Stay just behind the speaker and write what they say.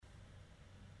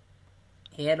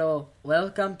Hello,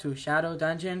 welcome to Shadow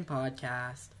Dungeon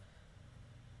Podcast.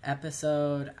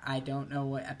 Episode, I don't know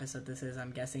what episode this is. I'm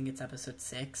guessing it's episode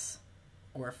 6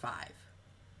 or 5.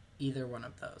 Either one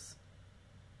of those.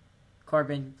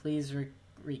 Corbin, please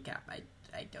recap. I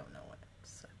don't know what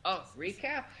episode. Oh,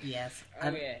 recap? Yes.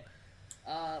 Okay.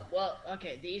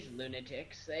 These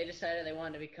lunatics, they decided they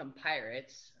wanted to become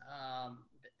pirates.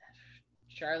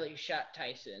 Charlie shot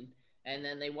Tyson, and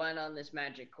then they went on this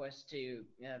magic quest to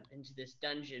into this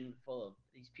dungeon full of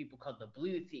these people called the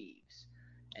Blue Thieves,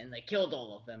 and they killed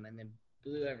all of them and then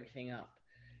blew everything up.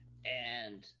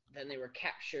 And then they were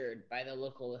captured by the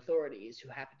local authorities, who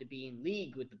happened to be in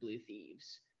league with the Blue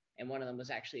Thieves, and one of them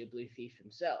was actually a Blue Thief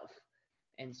himself.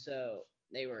 And so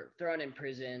they were thrown in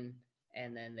prison,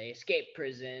 and then they escaped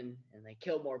prison, and they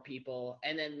killed more people,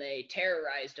 and then they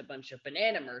terrorized a bunch of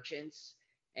banana merchants,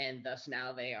 and thus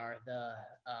now they are the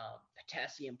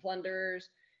Potassium Plunderers.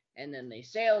 And then they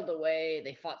sailed away,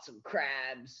 they fought some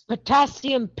crabs.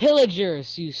 Potassium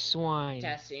Pillagers, you swine.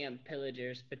 Potassium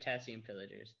Pillagers.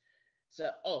 So,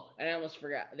 and I almost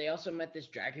forgot, they also met this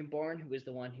Dragonborn, who was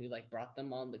the one who, brought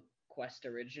them on the quest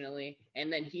originally,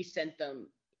 and then he sent them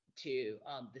to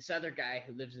this other guy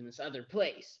who lives in this other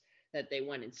place that they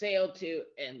went and sailed to,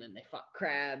 and then they fought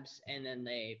crabs, and then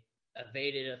they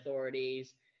evaded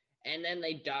authorities, and then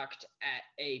they docked at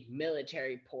a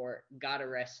military port, got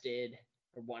arrested,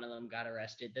 or one of them got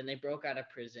arrested, then they broke out of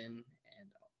prison, and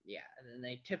then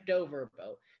they tipped over a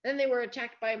boat. Then they were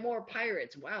attacked by more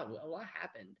pirates. Wow, a lot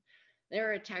happened. They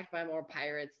were attacked by more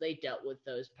pirates. They dealt with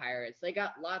those pirates. They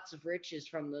got lots of riches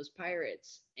from those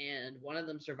pirates, and one of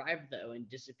them survived, though, and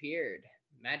disappeared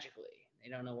magically. They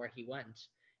don't know where he went.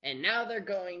 And now they're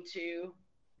going to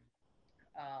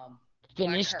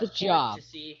finish the job to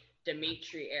see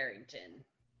Dimitri Arrington.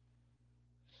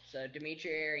 So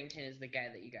Dimitri Arrington is the guy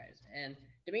that you guys, and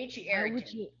Dimitri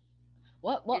Arrington.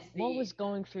 What was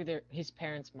going through his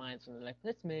parents' minds when they're like,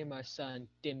 let's name our son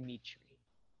Dimitri?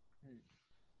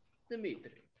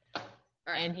 Dimitri. All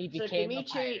right. And he became a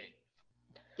pirate.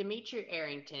 Dimitri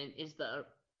Arrington is the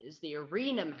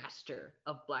arena master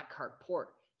of Blackheart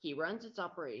Port. He runs its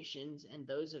operations and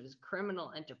those of his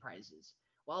criminal enterprises.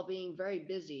 While being very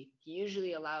busy, he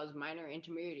usually allows minor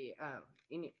intermediate.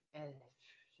 Hang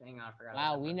on, I forgot.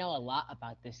 Wow, we know a lot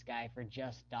about this guy for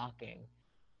just docking.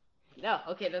 No,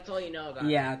 okay, that's all you know about.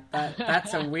 Yeah,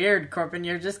 that's a weird, Corbin.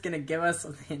 You're just gonna give us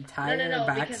the entire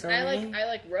backstory. Because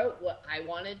I wrote what I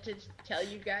wanted to tell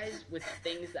you guys with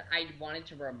things that I wanted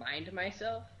to remind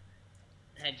myself.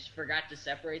 I just forgot to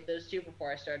separate those two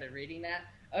before I started reading that.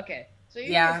 Okay, so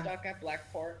you guys dock at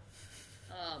Blackport.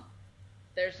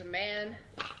 There's a man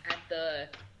at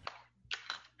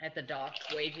the dock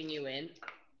waving you in,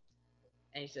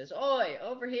 and he says, "Oi,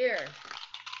 over here."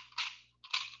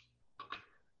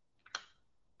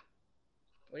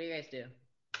 What do you guys do?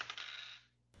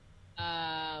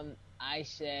 I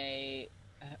say,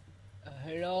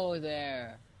 hello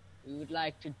there. We would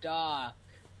like to dock.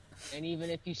 And even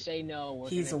if you say no,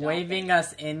 he's waving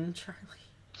us in, Charlie.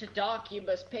 To dock, you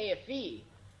must pay a fee.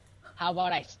 How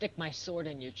about I stick my sword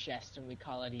in your chest and we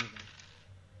call it even?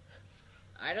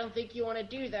 I don't think you want to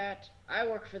do that. I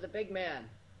work for the big man.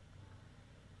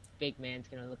 Big man's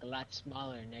gonna look a lot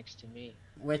smaller next to me.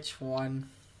 Which one?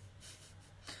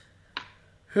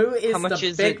 Who is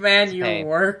the big man you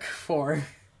work for?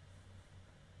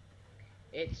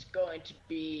 It's going to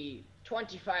be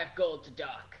 25 gold to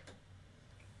dock.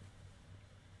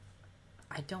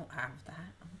 I don't have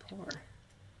that. I'm poor.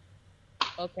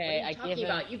 Okay, what are you talking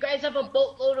about? You guys have a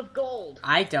boatload of gold.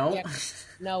 I don't. Yeah.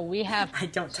 No, we have. I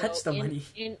don't touch the money.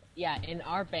 In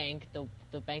our bank, the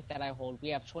bank that I hold, we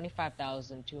have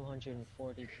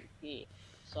 25,240 PP.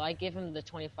 So I give him the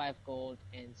 25 gold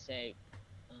and say,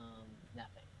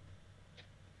 nothing.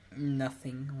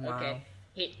 Nothing. Wow. Okay.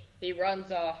 He runs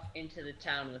off into the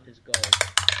town with his gold.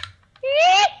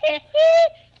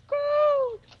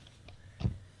 Gold.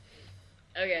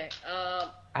 Okay.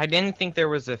 I didn't think there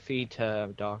was a fee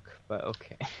to dock, but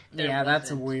okay. Yeah,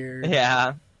 that's weird.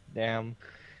 Yeah. Damn.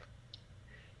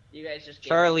 You guys just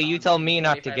Charlie, you tell me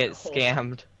not to get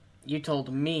scammed. You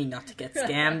told me not to get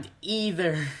scammed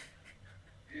either.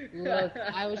 Look,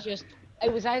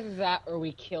 it was either that or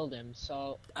we killed him,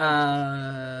 so...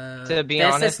 To be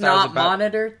honest, this is not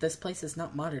monitored. This place is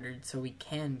not monitored, so we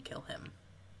can kill him.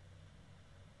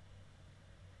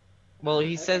 Well,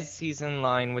 he says he's in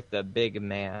line with the big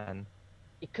man.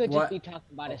 It could just be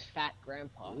talking about his fat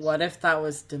grandpa. What if that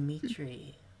was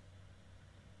Dimitri?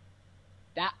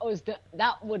 That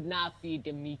would not be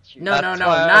Dimitri. No,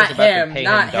 not him.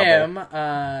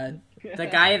 The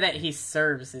guy that he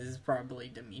serves is probably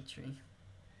Dimitri.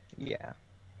 Yeah.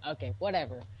 Okay,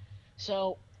 whatever.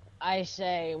 So I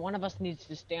say one of us needs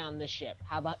to stay on the ship.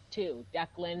 How about two?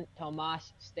 Declan,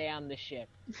 Tomas, stay on the ship.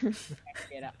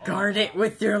 Guard it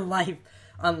with your life,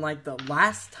 unlike the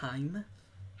last time.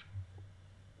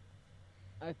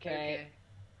 Okay.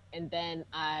 And then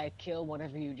I kill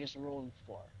whatever you just rolled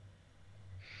for.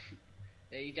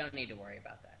 You don't need to worry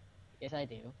about that. Yes, I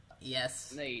do.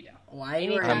 Yes. No, you don't. Why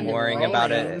were I'm you worrying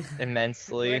about it rolling?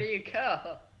 immensely. Where do you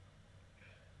go?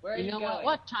 Where are you You know going? what?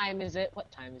 What time is it?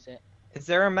 What time is it? Is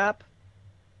there a map?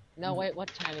 No, wait. What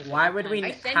time is it? Why What would time we is I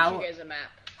it? sent How- you guys a map.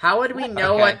 How would we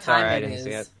know Okay, what sorry, time I it didn't is?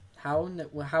 see it. How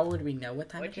would we know what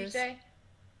time What'd it you is? say?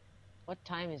 What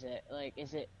time is it? Like,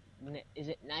 is it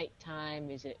nighttime?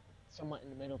 Is it somewhat in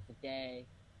the middle of the day?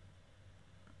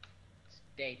 It's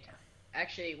daytime.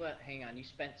 Actually, well, hang on. You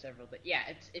spent several. But yeah,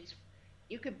 it's.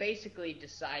 You could basically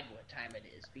decide what time it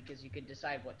is because you could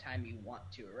decide what time you want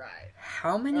to arrive.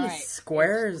 How many Right,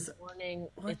 squares? It's morning.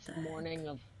 What It's the heck? morning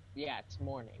of. Yeah, it's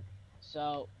morning.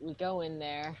 So we go in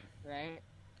there, right?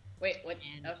 Wait, what?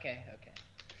 And- Okay.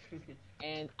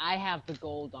 And I have the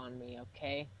gold on me.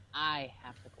 Okay, I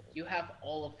have the gold. You have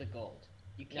all of the gold.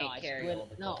 You No, can't carry all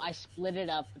the gold. I split it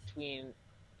up between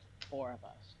 4 of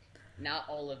us. Not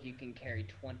all of you can carry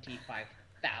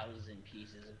 25,000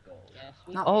 pieces of gold. Yes,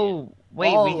 we Not- can. Oh,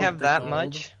 wait, All we of have the that gold.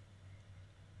 much?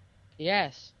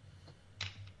 Yes.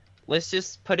 Let's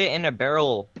just put it in a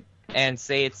barrel and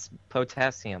say it's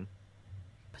potassium.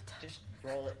 Just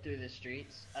roll it through the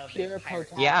streets of Pure a pirate.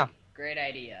 potassium. Yeah. Great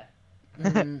idea.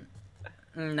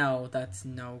 No, that's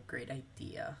no great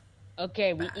idea.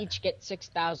 Okay, we each get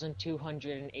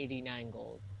 6,289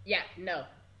 gold. Yeah, no,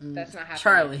 that's not happening.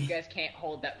 Charlie, You guys can't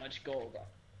hold that much gold.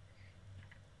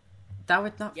 that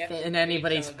would not You have fit to in trade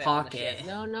anybody's some of it on the pocket. ship.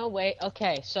 No, wait.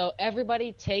 Okay, so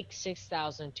everybody take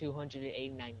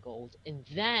 6,289 gold, and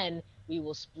then we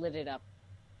will split it up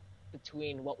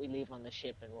between what we leave on the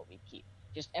ship and what we keep.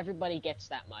 Just everybody gets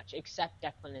that much, except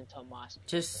Declan and Tomas.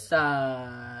 Just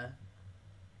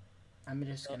I'm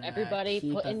just So gonna everybody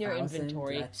keep put in your 1,000,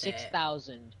 inventory that's it.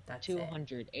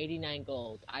 6,289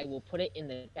 gold. I will put it in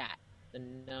the chat, the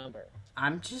number.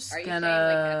 I'm just Are you gonna. saying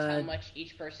like that's how much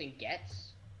each person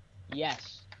gets?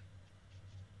 Yes.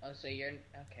 Oh, so you're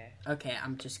okay. Okay,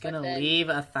 I'm just But gonna then- leave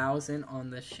 1,000 on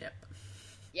the ship.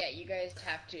 Yeah, you guys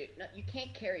have to. No, you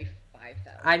can't carry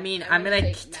 5,000. I mean, I'm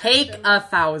gonna say take maximum-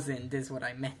 1,000 is what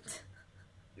I meant.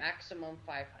 maximum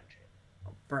 500.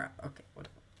 Bro, okay, what?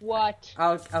 What?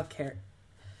 I'll care.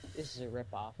 This is a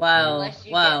ripoff. Well, Unless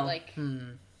you well, get, like-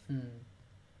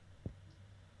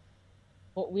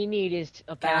 What we need is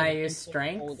a Can I bag of use instant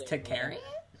strength holding to carry water.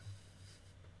 it?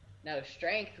 No,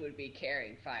 strength would be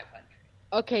carrying 500.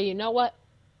 Okay, you know what?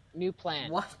 New plan.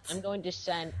 What? I'm going to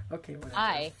send Okay, whatever.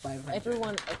 I, 500.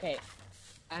 everyone. Okay,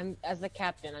 I'm as the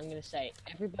captain. I'm gonna say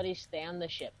everybody stay on the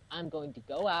ship. I'm going to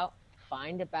go out,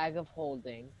 find a bag of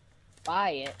holding,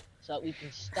 buy it so that we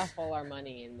can stuff all our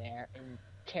money in there and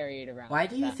carry it around. Why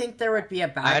do you That- think there would be a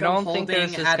bag I of don't holding think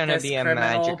there's just at gonna this be a criminal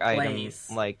magic place?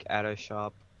 item like at a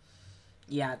shop.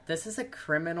 Yeah, this is a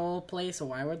criminal place, so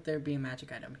why would there be a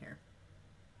magic item here?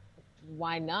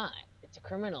 Why not? It's a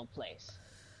criminal place.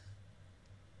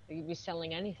 They could be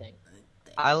selling anything.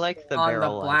 I like the On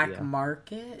barrel the black idea.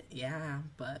 market? Yeah,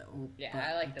 but, Yeah, but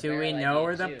I like the do we barrel know idea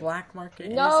where the too. black market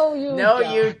is? No, you No,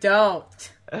 don't. you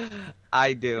don't.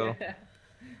 I do.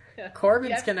 Corbin's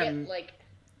you have to gonna- get, like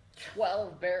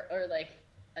 12 or like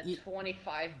You-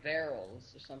 25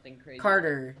 barrels or something crazy.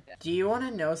 Carter, do you want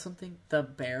to know something? The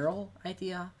barrel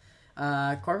idea?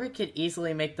 Corbin could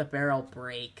easily make the barrel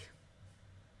break.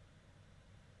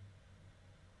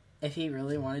 If he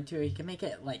really wanted to, he could make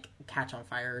it, like, catch on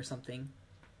fire or something.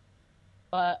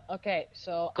 But okay,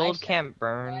 so Gold can't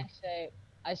burn.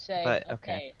 I say, But, okay.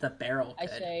 okay. The barrel I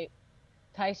could. say,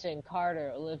 Tyson,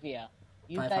 Carter, Olivia,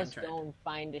 you guys 500. go and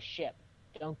find a ship.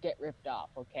 Don't get ripped off,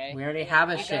 okay? We already have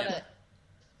a You ship. gotta-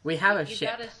 We have a you ship.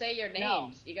 gotta say your names.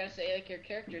 No. You gotta say like your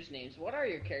characters' names. What are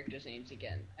your characters' names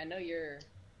again? I know you're.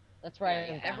 That's right.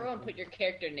 Yeah, everyone put your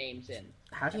character names in.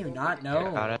 How do you Everyone not put your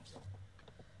know? Got it.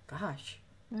 Gosh.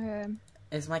 Okay.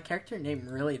 Is my character name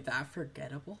really that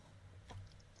forgettable?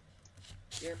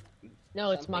 Your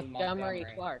No, it's Something Montgomery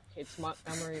Montgomery. Clark. It's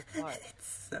Montgomery Clark.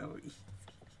 It's so easy.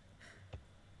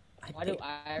 Why do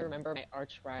I remember my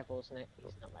arch rival's name?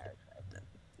 He's not my arch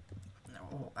rival.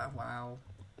 No, wow.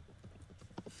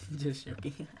 Just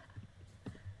joking.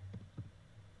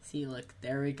 See, look,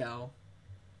 there we go.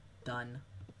 Done.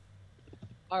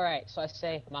 Alright, so I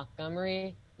say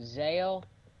Montgomery, Zale.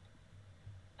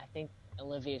 I think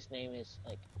Olivia's name is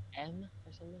like M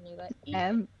or something like that.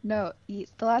 E. No,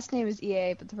 the last name is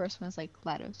EA, but the first one is like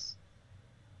GLaDOS.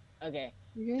 Okay,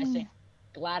 You're I good. say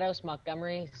GLaDOS,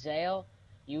 Montgomery, Zale.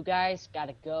 You guys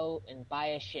gotta go and buy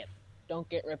a ship. Don't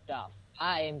get ripped off.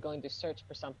 I am going to search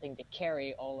for something to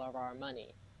carry all of our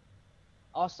money.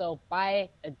 Also, buy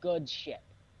a good ship.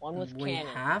 One with We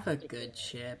cannons. have a good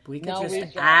ship. We could No, just we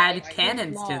don't. add It's too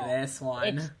cannons to small. this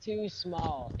one. It's too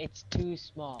small. It's too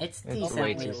small. It's way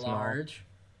decently too small. large.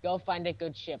 Go find a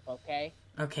good ship, okay?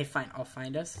 Okay, fine. I'll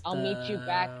find us. I'll meet you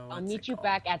back. I'll what's meet it you called?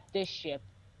 back at this ship.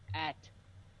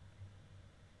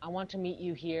 I want to meet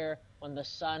you here when the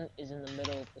sun is in the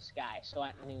middle of the sky. So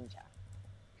at noontime.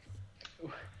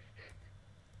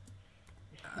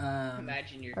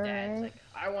 Imagine your Alright. dad's like,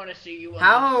 I want to see you. When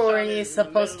How the sun are is you in the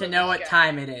supposed to middle know of what the sky."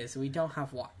 time it is? We don't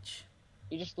have watch.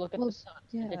 You just look at Well, the sun.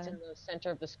 If it's yeah. in the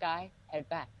center of the sky, head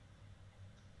back.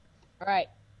 All right.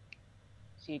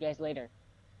 See you guys later.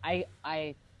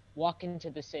 I walk into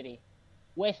the city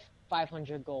with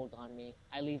 500 gold on me.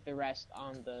 I leave the rest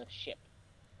on the ship.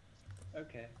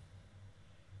 Okay.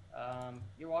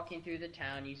 You're walking through the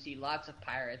town. You see lots of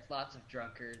pirates, lots of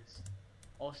drunkards,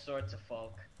 all sorts of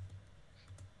folk.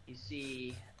 You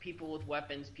see people with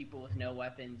weapons, people with no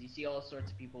weapons. You see all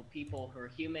sorts of people. People who are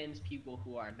humans, people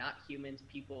who are not humans,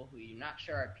 people who you're not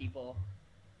sure are people.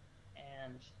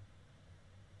 And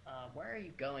where are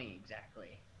you going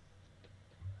exactly?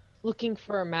 Looking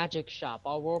for a magic shop.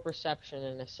 I'll roll perception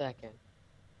in a second.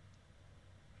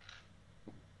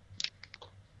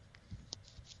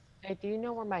 Hey, do you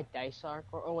know where my dice are?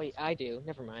 Oh wait, I do.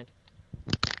 Never mind.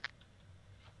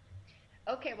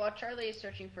 Okay, while Charlie is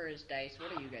searching for his dice,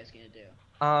 what are you guys gonna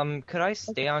do? Could I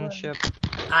stay on ship?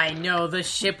 I know the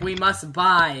ship we must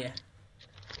buy.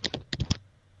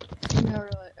 No,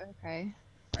 really. Okay.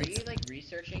 Are you like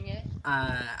researching it?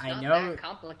 I Not know. that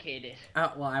complicated.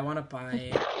 Oh well, I want to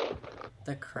buy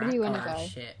the What do you wanna Krakow buy?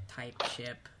 shit type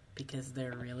ship because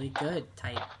they're really good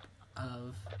type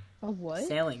of A what?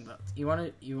 sailing boats. You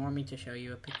want me to show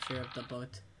you a picture of the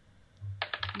boat?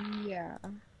 Yeah.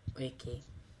 Okay.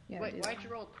 Yeah. Wait, dude. why'd you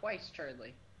roll twice,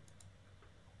 Charlie?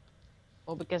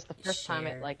 Well, because the first time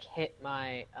Share. it like hit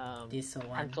my This one.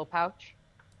 pencil pouch,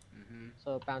 Mm-hmm.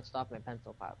 so it bounced off my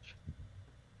pencil pouch.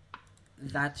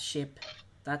 That ship,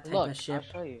 that type Look, of ship.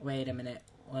 I'll show you. Wait a minute.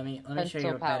 Let me show Pencil you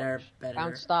a better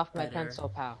Bounced off my better pencil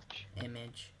pouch,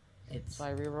 image. It's so I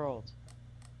re-rolled.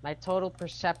 My total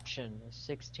perception is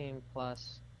 16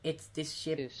 plus it's this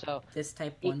ship, 2, so this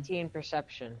type one. 18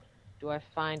 perception. Do I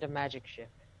find a magic ship?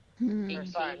 Hmm. Or,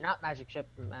 sorry, not magic ship,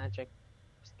 magic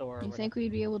store. or You whatever. think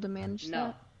we'd be able to manage No.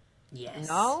 that? Yes.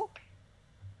 No?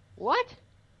 What?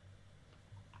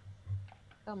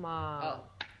 Come on. Oh.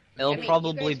 It'll I mean, you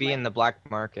probably guys be might- in the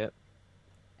black market.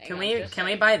 hang Can on, we just can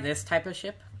we saying. buy this type of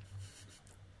ship?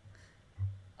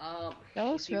 That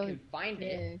looks if you really can find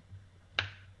it. big.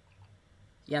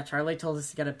 Yeah, Charlie told us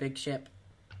to get a big ship.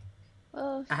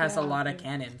 Well, It has a yeah, lot of but-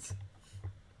 cannons.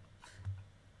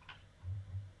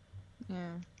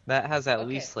 Yeah. That has at Okay.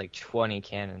 least like 20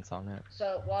 cannons on it.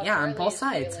 So while Yeah, on Charlie both is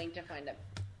sides. failing to find a,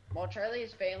 while Charlie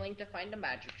is failing to find a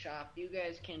magic shop, you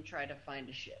guys can try to find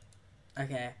a ship.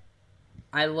 Okay.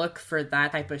 I look for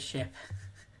that type of ship.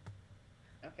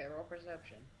 Okay, roll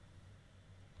perception.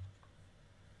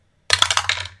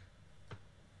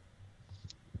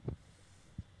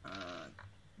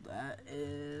 That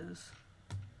is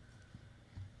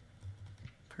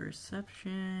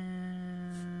perception.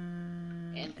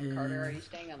 And Carter, are you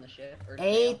staying on the ship? Or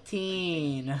sail?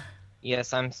 18.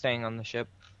 Yes, I'm staying on the ship.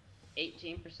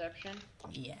 18 perception.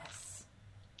 Yes.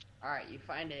 All right, you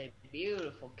find a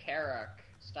beautiful Karak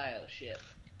style ship,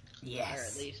 or at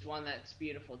Yes. least one that's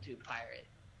beautiful to pirate,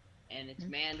 and it's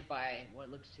manned by what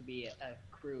looks to be a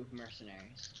crew of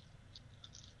mercenaries.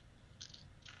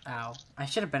 Ow. I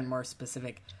should have been more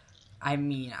specific. I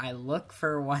mean, I look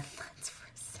for one that's for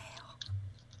sale.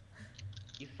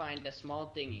 You find a small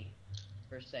dinghy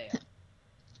for sale,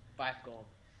 5 gold.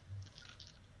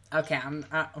 Okay, I'm.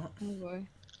 Oh boy.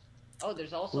 Oh,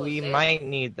 there's also We a sail. might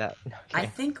need that. I Okay.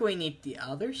 think we need the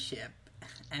other ship,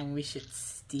 and we should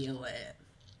steal it.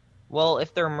 Well,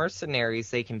 if they're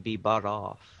mercenaries, they can be bought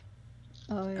off.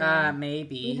 Oh yeah.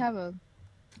 Maybe. We have a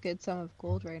good sum of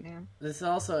gold right now, This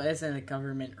also isn't a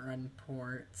government-run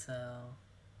port, so.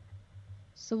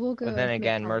 so we'll go. But then make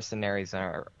again, our- mercenaries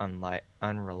are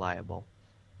unreliable.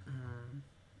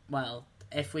 Well,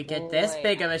 if we get Wait, this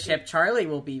big of a actually- ship, Charlie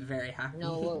will be very happy.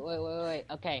 No, wait.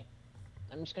 Okay.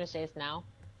 I'm just gonna say this now.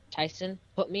 Tyson,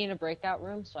 put me in a breakout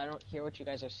room so I don't hear what you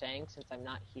guys are saying since I'm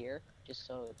not here, just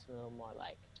so it's a little more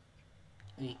like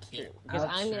We true. can't. Because I'll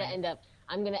try.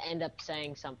 I'm gonna end up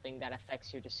saying something that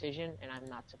affects your decision, and I'm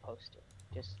not supposed to.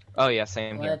 Just Oh yeah,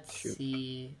 same here. Let's Shoot.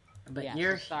 see. But yeah,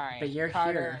 you're so sorry. but you're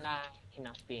Carter here. and I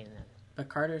cannot be in them. But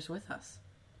Carter's with us.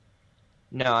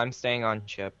 No, I'm staying on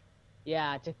ship.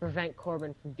 Yeah, to prevent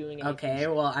Corbin from doing anything. Okay,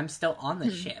 well, I'm still on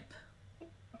the ship. What do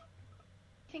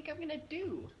you think I'm gonna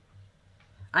do?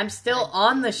 I'm still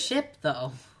on the ship,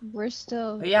 though. We're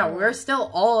still. Yeah, we're still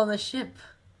all on the ship.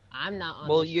 I'm not on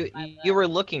Well, the ship. you were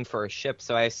looking for a ship,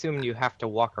 so I assumed you have to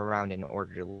walk around in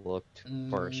order to look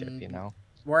for a ship. You know.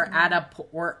 We're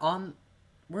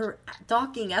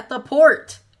docking at the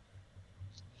port.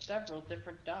 Several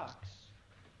different docks.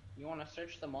 You want to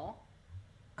search them all?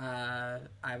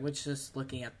 I was just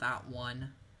looking at that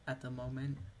one at the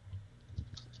moment.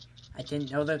 I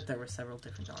didn't know that there were several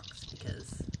different docks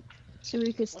because... So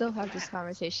we could still have this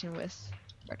conversation with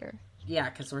Carter. Yeah,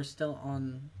 because we're still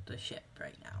on the ship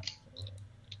right now.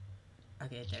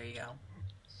 Okay, there you go.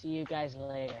 See you guys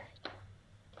later.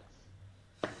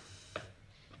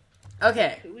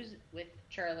 Okay. Who is with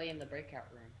Charlie in the breakout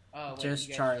room? Oh, wait, Just you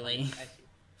guys- Charlie. I see.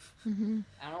 Mm-hmm.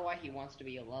 I don't know why he wants to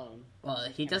be alone. Well,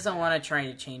 he doesn't want to try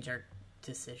to change our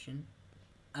decision.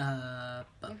 But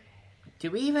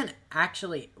do we even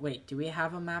actually... Wait, do we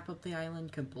have a map of the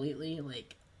island completely?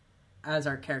 Like, as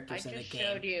our I characters in the just game?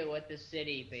 showed you what the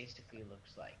city basically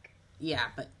looks like. Yeah,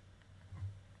 but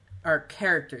our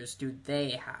characters, do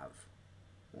they have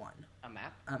one? A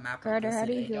map? A map Carter, of the how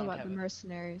do city? you feel don't about have the it.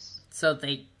 mercenaries? So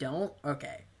they don't?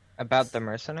 Okay. About the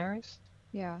mercenaries?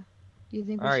 Yeah. Do you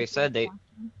think? I already said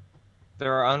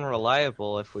they're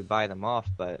unreliable if we buy them off,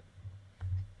 but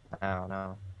I don't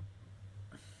know.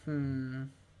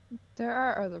 There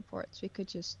are other ports. We could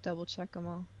just double check them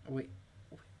all. But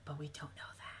we don't know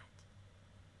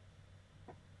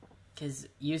that. Because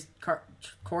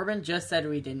Corbin just said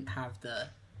we didn't have the...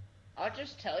 I'll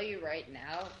just tell you right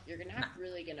now, you're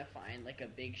really gonna find like a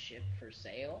big ship for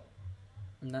sale.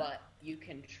 No. But you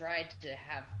can try to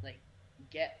have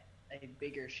get a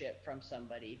bigger ship from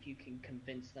somebody if you can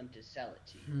convince them to sell it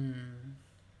to you.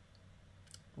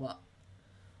 Well,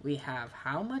 we have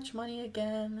how much money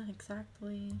again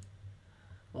exactly?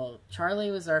 Well,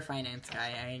 Charlie was our finance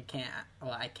guy. I can't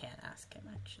ask him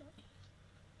actually.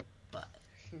 But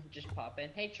Just pop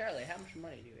in. Hey Charlie, how much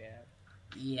money do we have?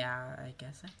 yeah, I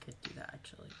guess I could do that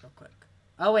actually real quick.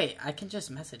 Oh wait, I can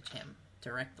just message him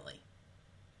directly.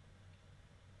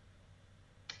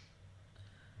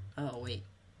 Oh wait.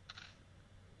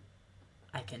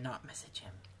 I cannot message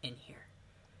him in here.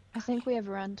 I think we have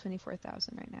around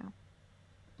 24,000 right now.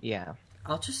 Yeah.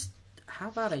 How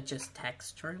about I just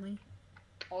text Charlie?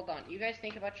 Hold on, you guys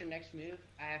think about your next move.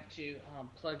 I have to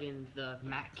plug in the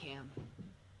Mac cam.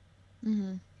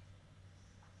 Mm-hmm.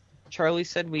 Charlie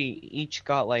said we each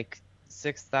got like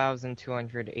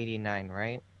 6,289,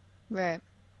 right? Right.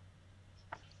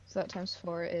 So that times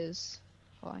 4 is...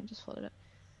 Hold on, I just folded it.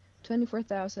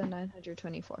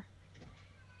 24,924.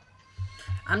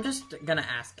 I'm just gonna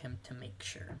ask him to make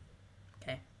sure.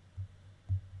 Okay?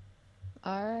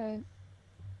 Alright.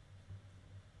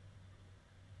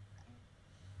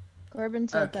 Corbin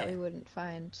said that Okay. we wouldn't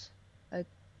find a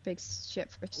big ship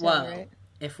for sale, Well, right?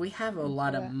 if we have a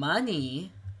lot of Yeah.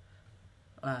 money,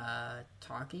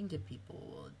 talking to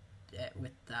people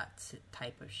with that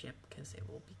type of ship, because it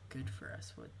will be good for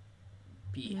us, would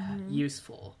be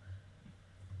useful.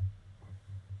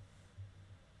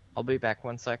 I'll be back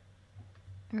 1 sec.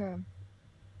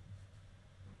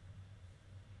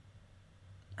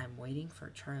 I'm waiting for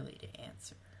Charlie to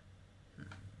answer.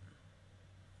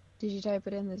 Did you type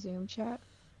it in the Zoom chat?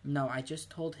 No, I just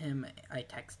told him I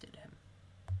texted him.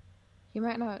 He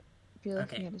might not be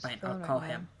looking Okay, at his fine. phone I'll call right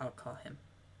him. I'll call him.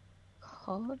 now.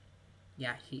 Call?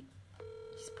 Yeah, he's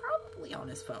probably on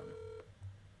his phone.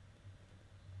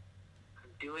 I'm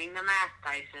doing the math,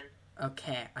 Tyson.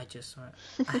 Okay, I just want.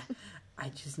 I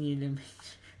just need to make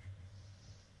sure.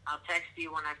 I'll text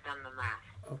you when I've done the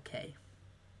math. Okay.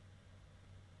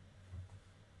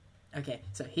 Okay,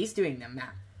 so he's doing the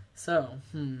math. So,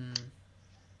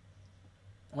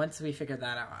 once we figure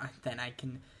that out, then I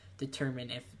can determine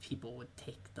if people would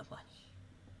take the money.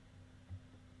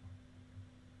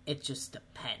 It just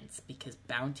depends, because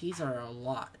bounties are a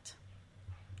lot.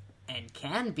 And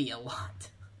can be a lot.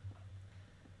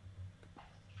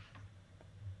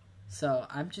 So,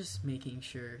 I'm just making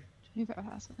sure.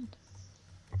 25,000.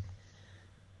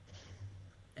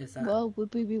 Is that... Well,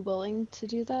 would we be willing to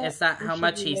do that? Is that Or how should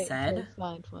much we he wait said? to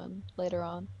find one later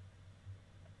on.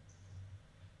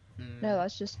 No,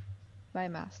 that's just my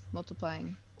math,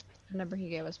 multiplying the number he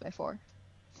gave us by 4.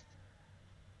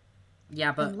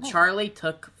 Yeah, but Unless- Charlie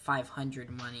took 500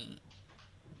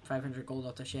 gold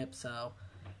off the ship, so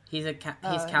he's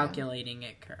calculating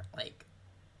it like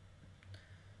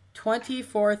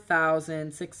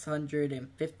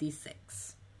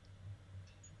 24,656.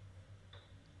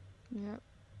 Yep.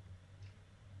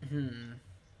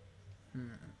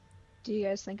 Do you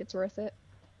guys think it's worth it?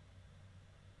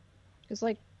 Because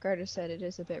like Garter said, it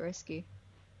is a bit risky.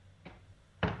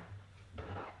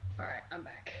 Alright, I'm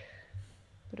back.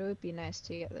 But it would be nice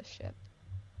to get this ship.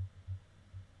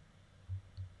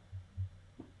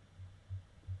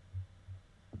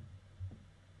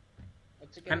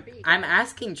 What's it gonna be? I'm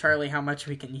asking Charlie how much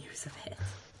we can use of it.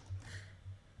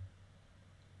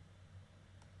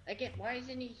 Again, why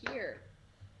isn't he here?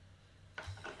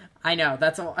 I know,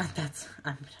 that's all.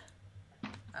 I'm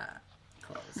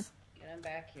close. Get him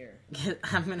back here.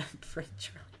 I'm gonna bring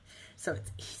Charlie so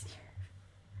it's easier.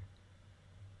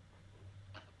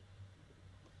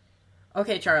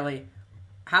 Okay, Charlie,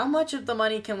 how much of the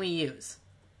money can we use?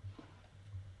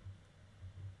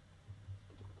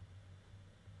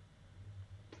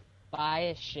 Buy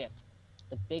a ship.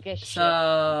 The biggest ship.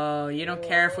 So, you don't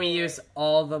care if we use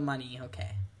all the money,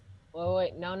 okay.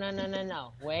 Wait.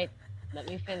 No. Wait. Let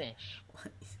me finish.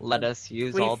 Let us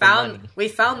use We all found the money. we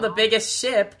found the biggest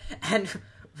ship, and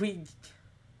we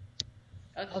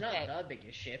That's Okay. not the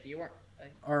biggest ship. You weren't.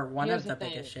 or one Here's of the the thing.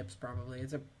 biggest ships probably.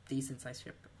 It's a decent sized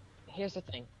ship. Here's the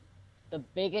thing. The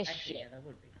biggest Actually, yeah, ship, that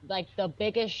would be. like the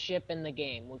biggest ship in the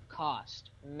game, would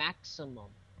cost maximum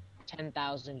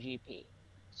 10,000 GP.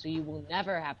 So you will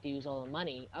never have to use all the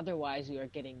money. Otherwise, you are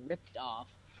getting ripped off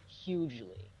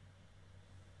hugely.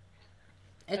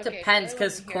 It Okay, depends, I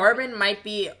because wasn't here. Corbin might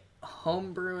be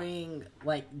homebrewing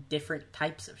like different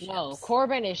types of ships. No,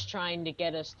 Corbin is trying to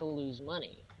get us to lose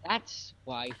money. That's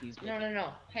why he's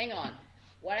No. Hang on.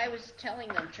 What I was telling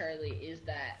them, Charlie, is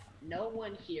that no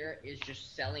one here is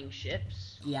just selling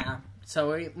ships. Yeah,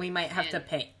 so we might have to And-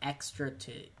 pay extra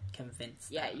to convince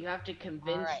them. Yeah, you have to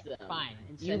convince Alright, them. fine.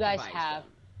 incentivize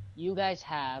You guys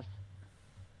have.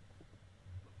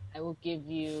 I will give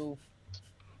you.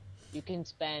 You can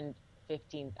spend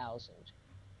 15,000.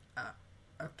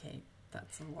 Okay,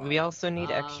 that's a lot. We also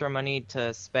need extra money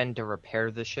to spend to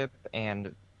repair the ship, and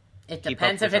It keep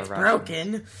depends up if with it's our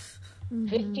rations. broken. Mm-hmm.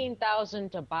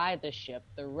 15,000 to buy the ship.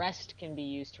 The rest can be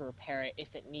used to repair it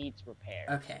if it needs repair.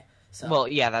 Okay, so well,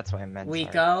 yeah, that's what I meant. we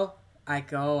sorry. go. I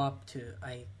go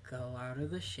out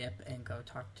of the ship and go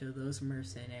talk to those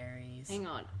mercenaries. Hang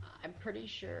on. I'm pretty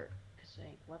sure. Because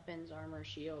weapons, armor,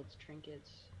 shields, trinkets.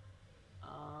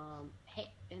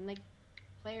 Hey, in the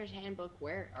player's handbook,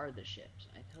 where are the ships?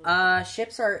 I totally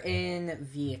Ships are in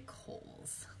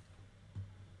vehicles.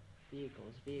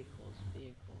 Vehicles.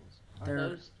 Are They're-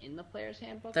 those in the player's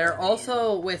handbook? They're or are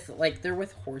also they're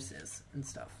with horses and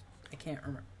stuff. I can't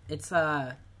remember. It's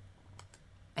I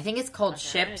think it's called Okay.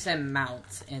 ships and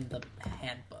mounts in the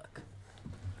handbook.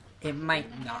 It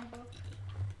might not.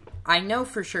 I know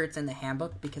for sure it's in the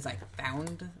handbook because I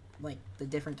found like the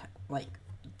different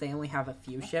they only have a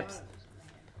few ships.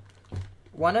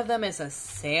 One of them is a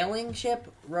sailing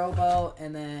ship, rowboat,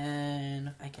 and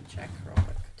then I can check real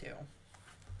quick too.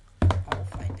 I'll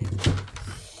find it.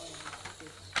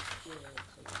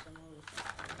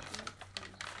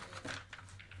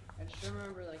 I just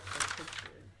remember like the picture.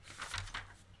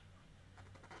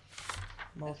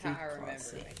 That's how I remember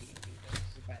Multi-class. making it, is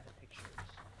by the pictures.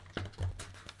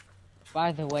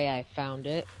 By the way, I found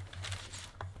it.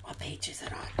 What page is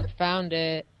it on? I found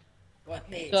it. What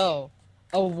page? So,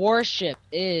 a warship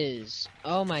is.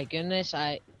 Oh my goodness, See,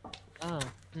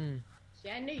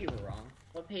 I knew you were wrong.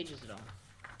 What page is it on?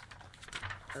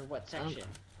 Or what section?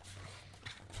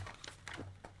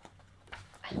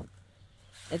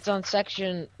 It's on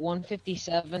section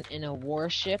 157 in a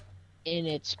warship. In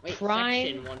its Wait, prime.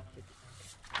 section 150.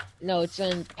 No, it's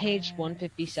on page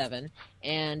 157,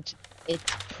 and its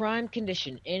prime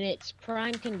condition. In its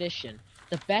prime condition,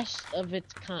 the best of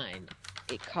its kind,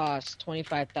 it costs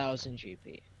 25,000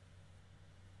 GP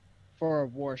for a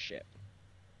warship.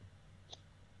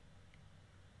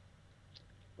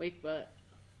 Wait, but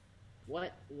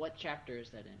what chapter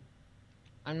is that in?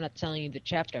 I'm not telling you the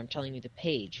chapter. I'm telling you the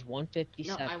page. No,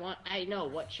 157. I know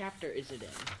what chapter is it in?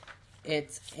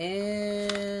 It's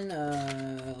in.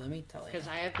 Let me tell you. Because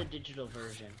I have the digital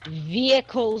version.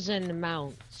 Vehicles and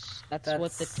mounts. That's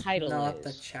what the title not is.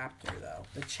 the chapter though.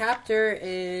 The chapter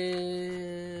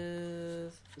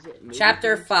is Is it movie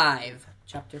chapter themes? 5.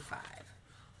 Chapter 5.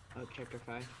 Oh, chapter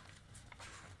 5.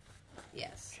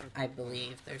 Yes, I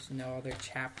believe there's no other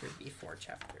chapter before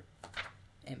chapter.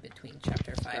 In between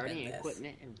chapter 5 Starting and this.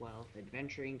 equipment and wealth,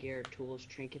 adventuring gear, tools,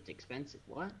 trinkets, expensive.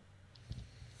 What?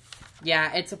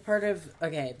 Yeah, it's a part of.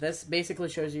 Okay, this basically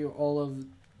shows you all of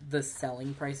the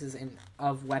selling prices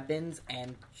of weapons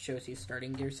and shows you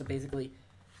starting gear. So basically,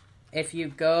 if you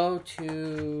go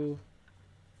to.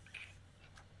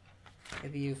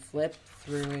 If you flip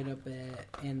through it a bit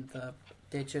in the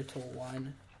digital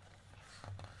one.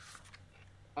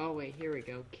 Oh wait, here we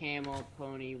go. Camel,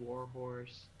 pony,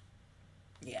 warhorse,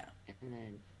 Yeah. and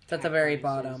then It's at the very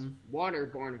prices. bottom.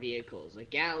 Waterborne vehicles. A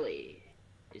galley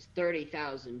is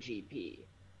 30,000 GP.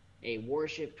 A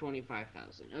warship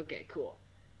 25,000. Okay, cool.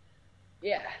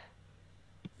 Yeah,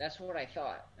 that's what I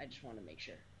thought. I just want to make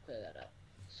sure, clear that up.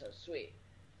 So sweet.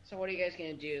 So what are you guys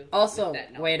gonna do? Also, with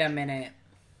that wait a knowledge? minute.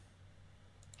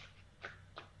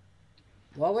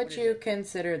 What would What is you it?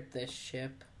 consider this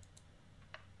ship?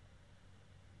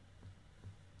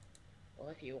 Well,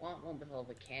 if you want one with all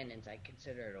the cannons, I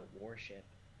consider it a warship.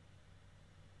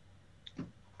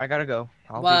 I gotta go.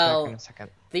 I'll Well- be back in a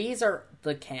second. These are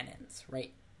the cannons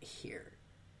right here.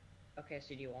 Okay, so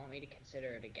do you want me to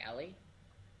consider it a galley?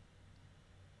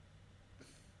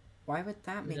 Why would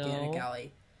that make it No. a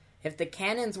galley? If the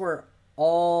cannons were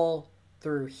all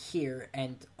through here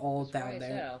and all That's why down I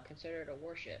said there, I'll consider it a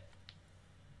warship.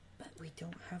 but we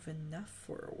don't have enough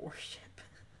for a warship.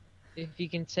 If you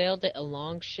can sail a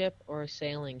long ship or a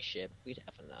sailing ship, we'd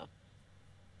have enough.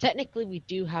 Technically, we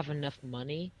do have enough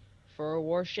money for a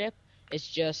warship. It's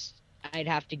just I'd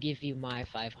have to give you my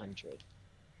 500.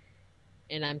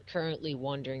 And I'm currently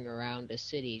wandering around the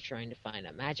city trying to find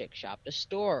a magic shop to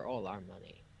store all our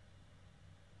money.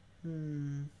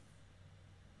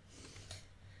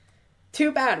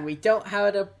 Too bad we don't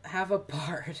have a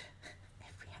bard.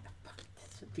 If we had a bard,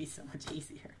 this would be so much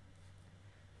easier.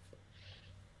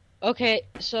 Okay,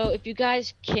 so if you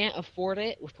guys can't afford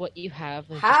it with what you have,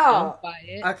 then How? just don't buy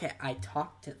it. Okay, I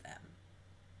talked to them.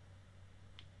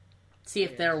 See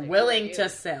if Yeah, they're say, willing "Who are to you?"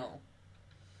 sell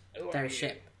Who are their you?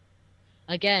 ship.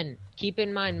 Again, keep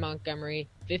in mind, Montgomery,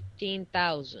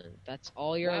 15,000. That's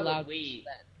all you're Why would allowed we- to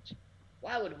spend.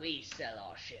 Why would we sell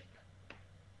our ship?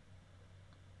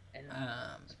 And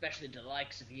Um, especially the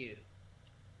likes of you.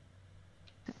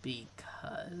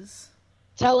 because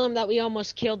Tell him that we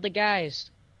almost killed the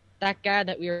guys. That guy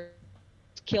that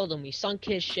killed him. We sunk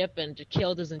his ship and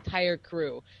killed his entire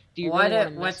crew. Do you really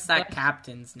want to what's that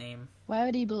captain's name? Why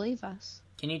would he believe us?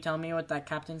 Can you tell me what that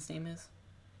captain's name is?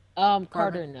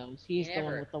 Carter knows. He's the one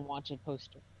Never. with the wanted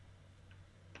poster.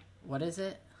 What is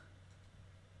it?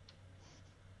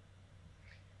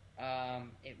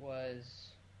 It was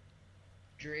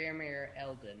Drearmere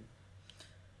Eldon.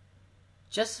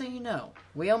 Just so you know,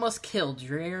 we almost killed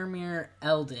Drearmere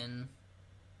Eldon.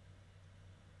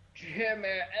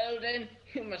 Drearmere Eldon,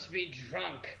 you must be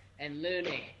drunk and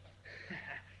loony.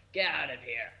 Get out of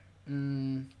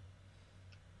here.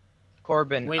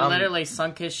 Corbin, We literally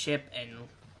sunk his ship and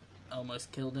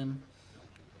almost killed him.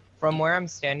 from where I'm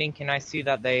standing, can I see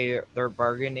that they're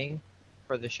bargaining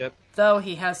for the ship? Though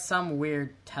he has some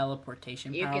weird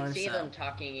teleportation You power. can see so- them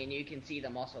talking, and you can see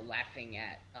them also laughing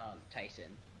at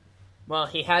Tyson. Well,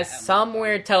 he has some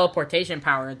weird teleportation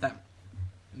power that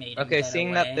made him Okay, get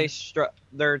seeing away. that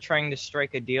they're trying to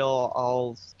strike a deal,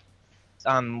 I'll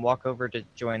walk over to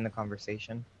join the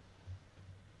conversation.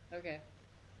 Okay.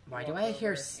 Why do walk I hear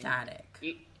over and- static?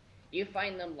 You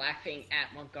find them laughing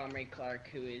at Montgomery Clark,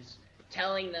 who is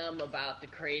telling them about the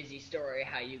crazy story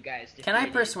how you guys Can I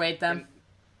defeated persuade them?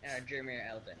 Drearmere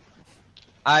Eldon.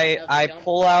 I No, they don't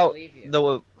pull out believe you.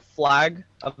 the flag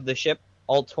of the ship,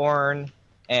 all torn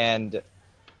and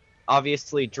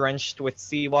obviously drenched with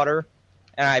seawater,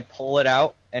 and I pull it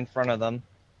out in front of them.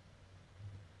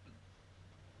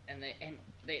 And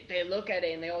they look at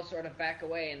it and they all sort of back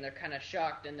away and they're kind of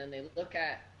shocked, and then they look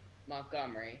at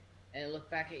Montgomery and they look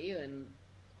back at you, and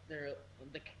they're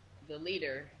the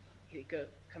leader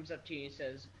comes up to you and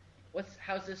says,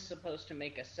 how's this supposed to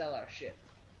make us sell our ship?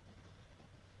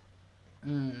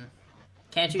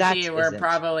 Can't you That see we're isn't.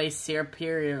 probably But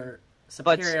superiorly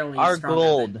our stronger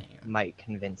gold than you? might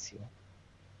convince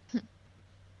you.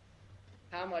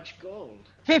 How much gold?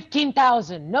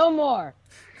 15,000, no more.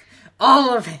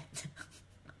 All of it.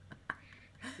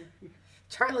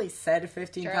 Charlie said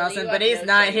 15,000, Charlie, you but have he's no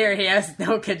not say. here. He has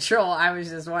no control. I was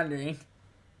just wondering.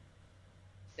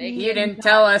 They You can- didn't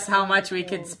tell us how much we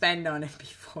could spend on it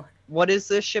before. What is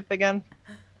this ship again?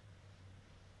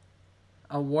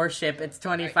 A warship, it's It's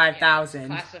 25,000.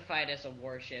 classified as a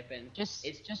warship, and Just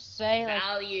it's say like,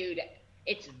 valued.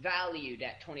 It's valued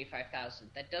at 25,000.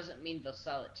 That doesn't mean they'll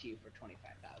sell it to you for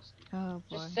 25,000. Oh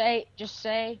boy. just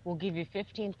say we'll give you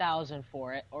 15,000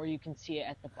 for it, or you can see it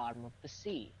at the bottom of the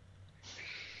sea.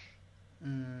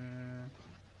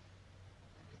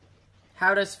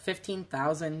 How does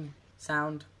 15,000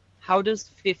 sound? How does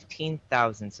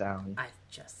 15,000 sound? I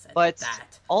just said But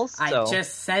that. also, I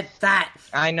just said that.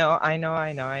 I know.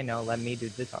 Let me do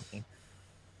the talking.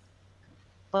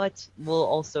 But we'll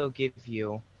also give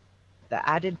you the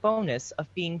added bonus of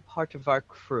being part of our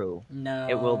crew. No.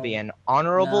 It will be an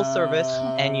honorable service,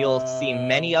 and you'll see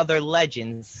many other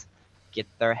legends get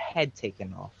their head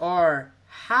taken off. Or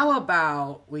how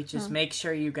about we just make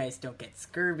sure you guys don't get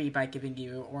scurvy by giving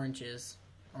you oranges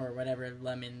or whatever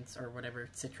lemons or whatever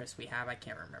citrus we have. I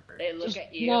can't remember. They look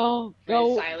at you. No, they're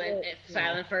go.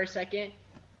 silent for a second,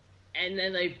 and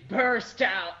then they burst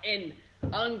out in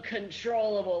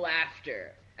uncontrollable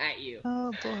laughter at you.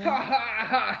 Oh boy. Ha ha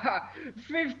ha ha!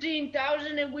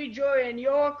 15,000 and we join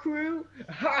your crew.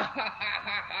 Ha ha ha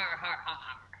ha ha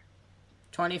ha!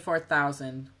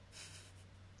 24,000.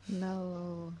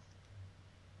 No.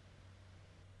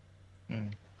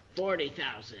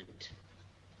 40,000.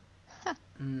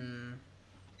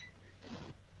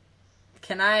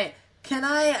 Can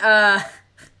I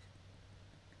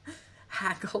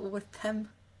haggle with them?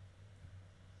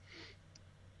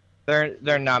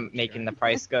 They're not making the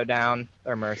price go down.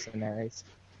 They're mercenaries.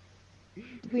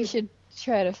 We should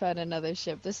try to find another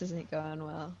ship. This isn't going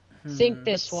well. Sink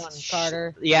this one,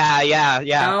 Carter. Yeah.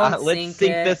 Don't Let's sink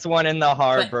sink it. this one in the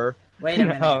harbor. Wait a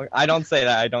minute. No, I don't say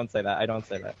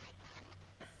that.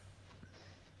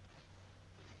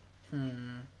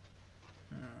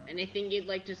 Anything you'd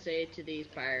like to say to these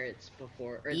pirates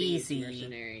before, or Easy. these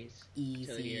mercenaries? till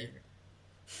Easy.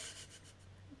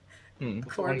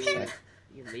 Before Corbin.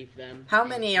 you leave them. How and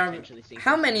many potentially sink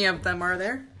How them. many of them are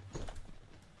there?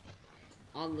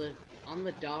 On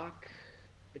the dock,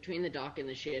 between the dock and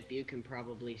the ship, you can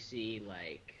probably see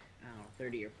like, I don't know,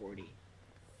 30 or 40.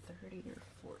 30 or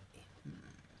 40.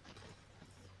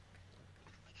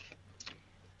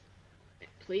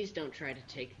 Please don't try to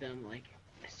take them like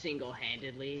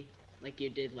single-handedly, like you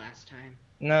did last time.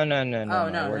 No. Oh, no, We're no,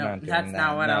 not doing that's that.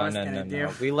 not what I No, was no, gonna no.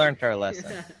 do. We learned our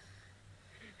lesson.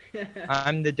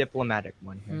 I'm the diplomatic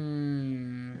one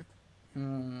here.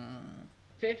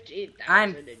 15,000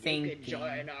 I'm and you thinking. can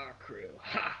join our crew.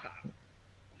 Ha ha.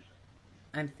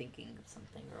 I'm thinking of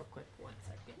something real quick. 1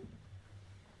 second.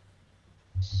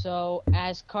 So,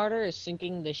 as Carter is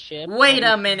sinking the ship... Wait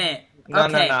a minute. No,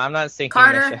 Okay. no, I'm not sinking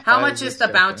Carter, the ship. how I much was is just the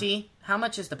joking. bounty? How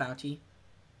much is the bounty?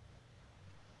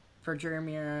 For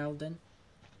Jeremy Eldon?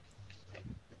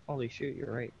 Holy shoot,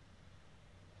 you're right.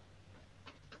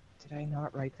 Did I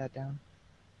not write that down?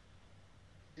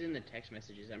 It's in the text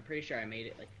messages. I'm pretty sure I made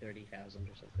it like 30,000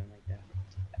 or something like that.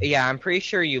 Yeah, I'm pretty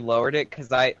sure you lowered it because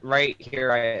right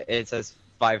here it says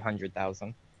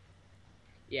 500,000.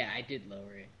 Yeah, I did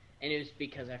lower it, and it was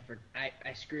because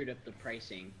I screwed up the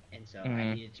pricing, and so I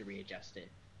Mhm. needed to readjust it.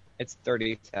 It's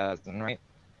 30,000, right?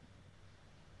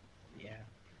 Yeah,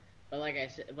 but like I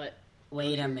said, but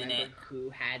Wait don't a you minute. remember who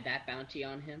had that bounty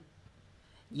on him?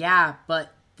 Yeah,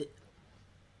 but the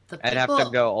I'd have to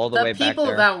go all the way back people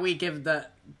there. that we give the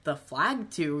flag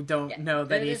to don't Yeah, know that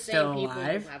they're he's the same still people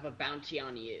alive. who have a bounty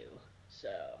on you. So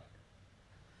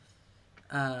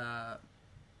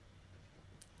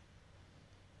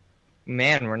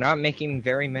Man, we're not making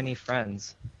very many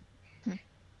friends.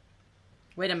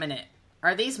 Wait a minute.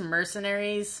 Are these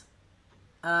mercenaries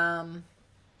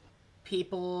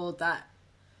people that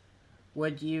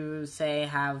would you say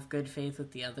have good faith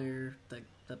with the other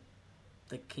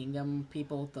the kingdom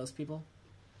people, those people?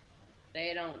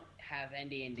 they don't have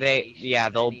any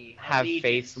They'll indication. have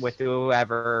faith with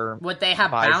whoever. Would they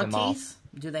have buys them bounties?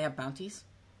 Do they have bounties?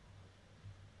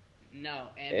 No,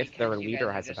 and If because their you leader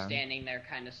guys has are a just bounty. standing there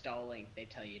kind of stalling, they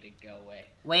tell you to go away.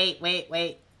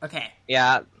 Wait. Okay.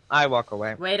 Yeah, I walk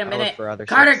away. Wait a I look minute. for other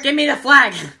Carter, ships. give me the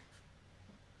flag!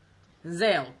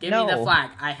 Zale, give me the No.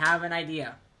 flag. I have an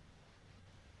idea.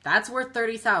 That's worth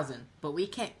 30,000, but we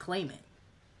can't claim it.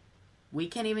 We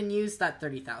can't even use that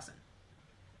 30,000.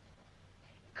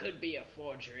 Could be a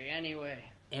forgery anyway.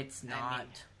 It's I not. mean,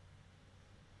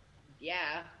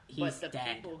 Yeah, He's but the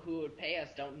dead. people who would pay us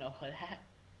don't know that.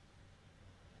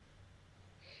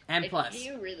 And If plus,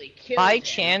 you really killed By him,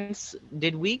 chance,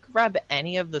 did we grab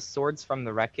any of the swords from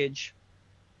the wreckage?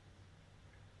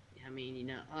 I mean,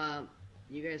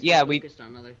 you guys Yeah, were we- focused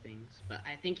on other things, but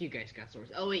I think you guys got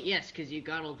swords. Oh wait, yes, because you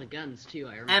got all the guns too.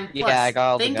 I remember. and Yeah, plus, I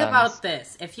got all the think guns. about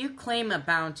this. If you claim a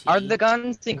bounty, Are the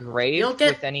guns engraved You'll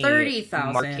get with any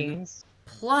 30,000. markings?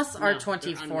 plus our No, they're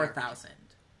 24,000.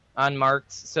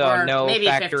 Unmarked, so Or no maybe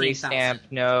factory 15,000. stamp,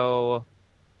 no...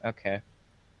 Okay.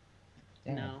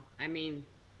 Damn. No, I mean,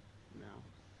 no.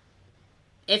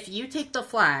 If you take the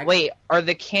flag, Wait, are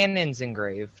the cannons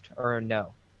engraved, or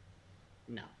no?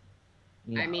 No.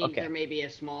 No, I mean, okay, there may be a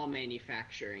small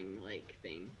manufacturing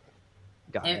thing.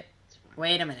 got if- it. It's fine.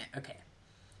 wait a minute. Okay,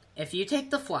 if you take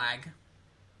the flag,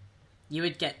 you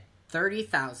would get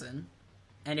 30,000,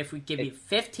 and if we give you It'll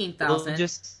 15,000,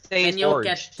 just say then it's you'll forged.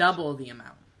 get double the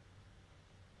amount.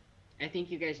 I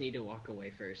think you guys need to walk away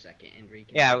for a second and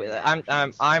reconsider. Yeah, your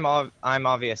I'm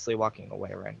obviously walking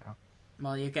away right now.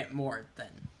 Well, you get more then.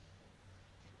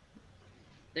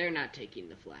 They're not taking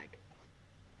the flag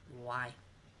Why?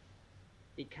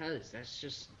 because that's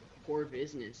just poor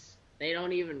business. They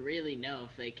don't even really know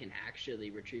if they can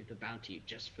actually retrieve the bounty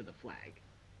just for the flag.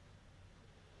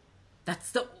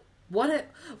 That's the what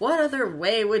other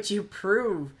way would you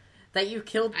prove that you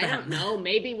killed them? I don't know.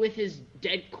 Maybe with his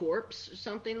dead corpse or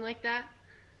something like that.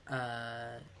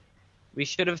 We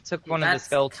should have took one of the That's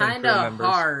skeleton crew kind of members.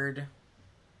 hard.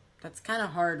 That's kind of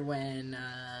hard when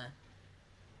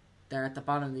they're at the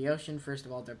bottom of the ocean. First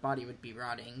of all, their body would be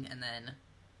rotting, and then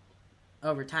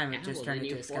over time it just turned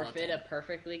into a skeleton. Forfeit a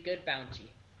perfectly good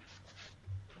bounty.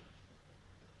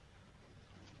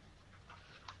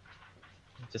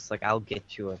 Just like, I'll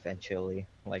get you eventually,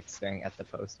 like staring at the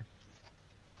poster.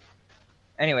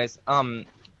 Anyways, can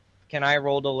I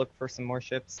roll to look for some more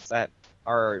ships that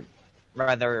are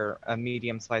rather a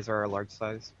medium size or a large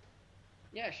size?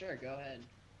 Yeah, sure. Go ahead.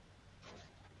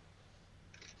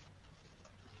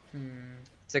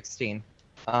 16.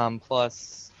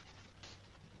 Plus,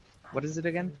 what is it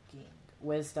again?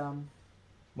 Wisdom.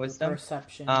 Wisdom?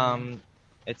 Perception.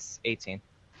 It's 18.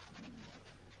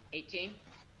 18.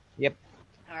 Yep.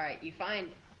 All right. You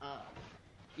find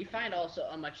also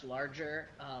a much larger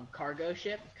cargo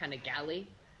ship, kind of galley,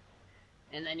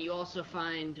 and then you also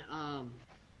find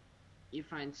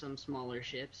some smaller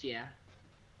ships, yeah,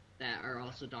 that are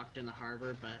also docked in the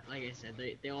harbor. But like I said,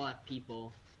 they all have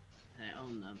people that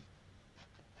own them.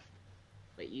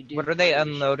 But you do. What are they find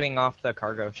a ship unloading off the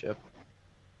cargo ship?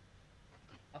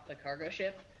 off the cargo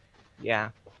ship? Yeah.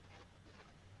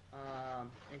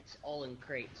 It's all in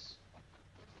crates.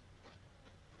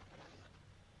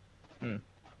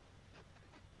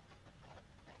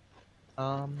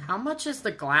 How much is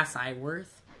the glass eye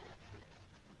worth?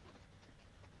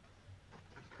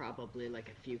 Probably like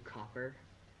a few copper.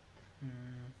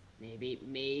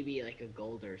 Maybe like a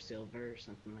gold or silver or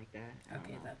something like that. I don't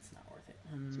Okay, know. that's not worth it.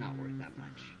 It's not worth that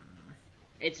much.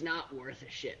 It's not worth a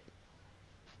ship.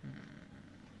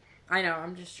 I know,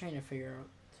 I'm just trying to figure out.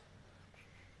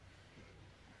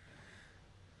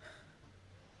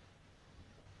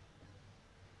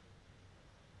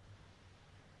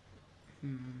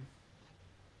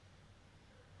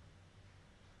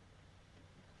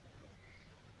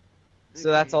 So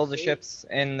that's Okay, all the so ships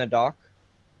in the dock?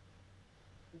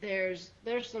 There's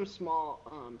some small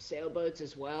sailboats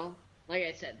as well. Like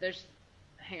I said,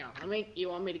 hang on. You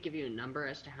want me to give you a number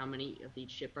as to how many of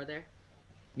each ship are there?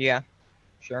 Yeah.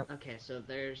 Sure. Okay, so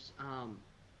there's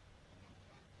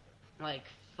like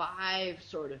 5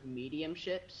 sort of medium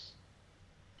ships,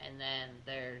 and then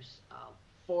there's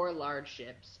 4 large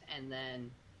ships, and then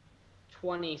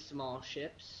 20 small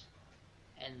ships,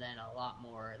 and then a lot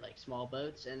more like small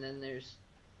boats, and then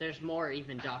there's more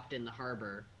even docked in the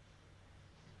harbor,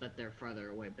 but they're farther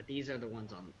away. But these are the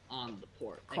ones on the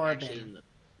port, like Corbin. actually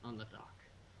on the dock.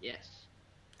 Yes.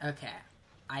 Okay.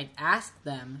 I'd ask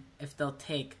them if they'll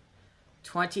take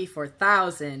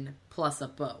 24,000 plus a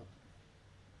boat.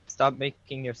 Stop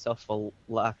making yourself a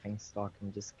laughing stock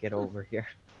and just get over here.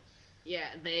 Yeah,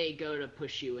 they go to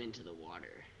push you into the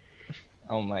water.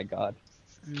 Oh my god.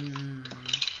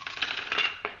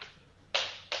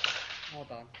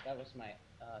 Hold on, that was my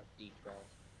deep roll.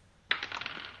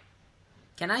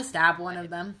 Can I stab one of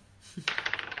them?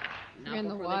 Not You're in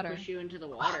the before water. they push you into the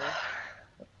water.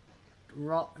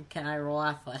 Can I roll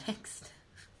athletics?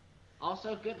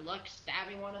 Also, good luck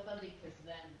stabbing one of them because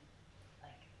then,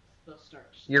 like, they'll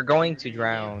start. You're going to Yeah.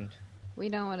 drown. We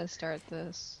don't want to start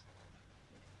this.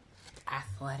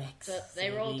 Athletics. So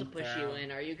they roll to saving push throw. you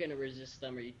in. Are you gonna resist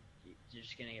them, or you're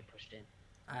just gonna get pushed in?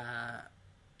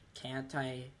 Can't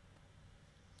I?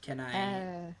 Can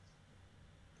I?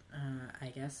 Oh. I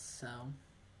guess so.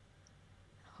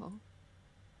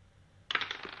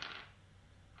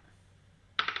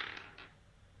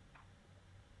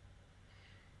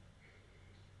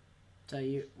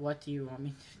 So what do you want me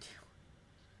to do?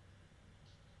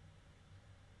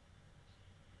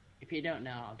 If you don't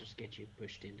know, I'll just get you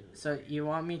pushed into it. So you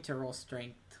want me to roll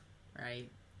strength, right?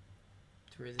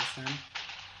 To resist them?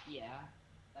 Yeah,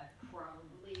 that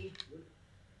probably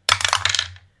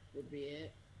would be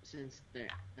it, since they're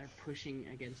pushing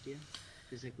against you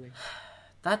physically.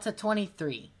 That's a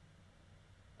 23.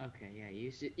 Okay, yeah,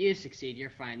 you succeed. You're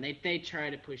fine. They try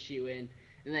to push you in,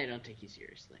 and they don't take you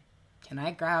seriously. Can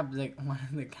I grab one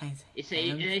of the guys' hands?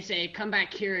 They say, come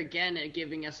back here again and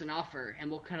giving us an offer, and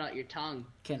we'll cut out your tongue.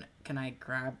 Can I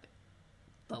grab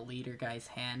the leader guy's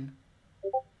hand,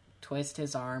 twist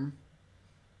his arm,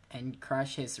 and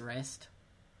crush his wrist?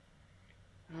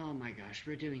 Oh my gosh,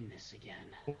 we're doing this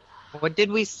again. What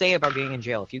did we say about getting in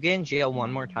jail? If you get in jail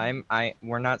one more time,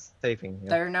 we're not saving you.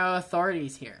 There are no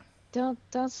authorities here. Yeah,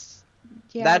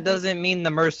 That doesn't mean the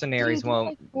mercenaries Dude, there are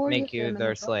won't like 40 make of you them in their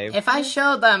the boat. slave. If I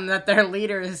show them that their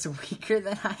leader is weaker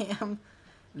than I am,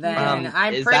 then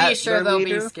I'm is pretty that sure their they'll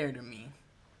leader? be scared of me.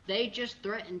 They just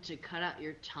threatened to cut out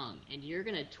your tongue, and you're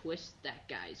gonna twist that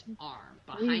guy's arm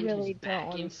We behind really his don't back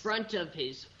wanna in front of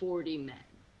his 40 men.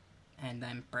 And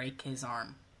then break his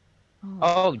arm.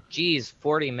 Oh, geez,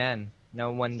 40 men.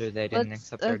 No wonder they didn't Let's-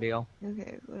 accept their deal.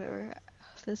 Okay, whatever.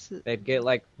 This is. They'd get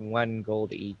like 1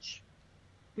 gold each.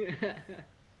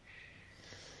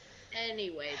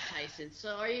 Anyway, Tyson,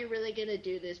 so are you really gonna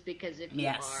do this? Because if you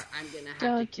Yes. are, I'm gonna have to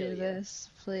Don't kill do you. this,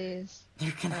 please.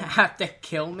 You're gonna have to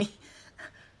kill me?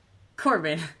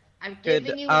 Corbin. I'm Could,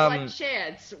 giving you one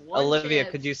chance. One Olivia,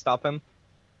 chance. could you stop him?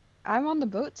 I'm on the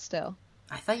boat still.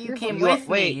 I thought you You're came fine. with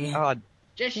Wait, me.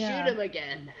 Just Yeah. shoot him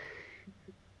again.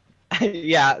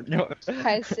 yeah. No.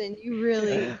 Tyson, you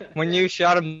really. When you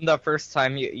shot him the first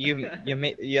time, you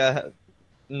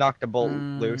knocked a bolt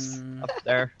loose Mm. up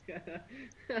there.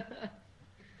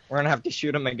 We're gonna have to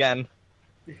shoot him again.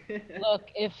 Look,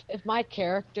 if my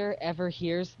character ever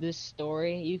hears this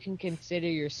story, you can consider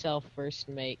yourself first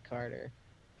mate, Carter.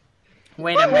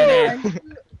 Wait a minute.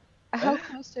 How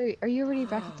close are you? Are you already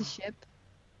back at the ship?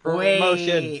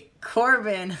 Promotion. Wait,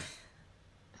 Corbin.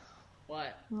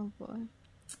 What? Oh boy.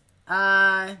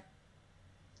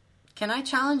 Can I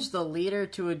challenge the leader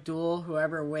to a duel?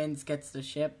 Whoever wins gets the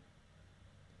ship.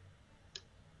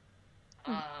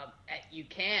 You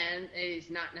can. He's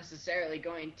not necessarily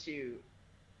going to,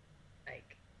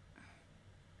 like,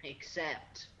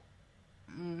 accept,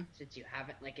 Mm, since you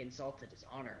haven't, like, insulted his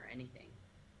honor or anything.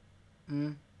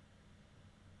 mm.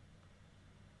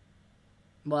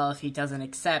 Well, if he doesn't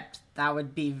accept, that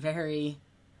would be very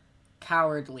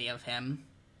cowardly of him.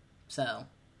 So.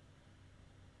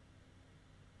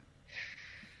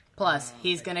 Plus,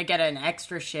 he's gonna get an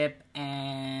extra ship,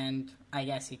 and I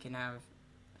guess he can have.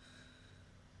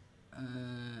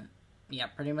 Yeah,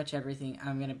 pretty much everything.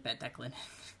 I'm gonna bet Declan.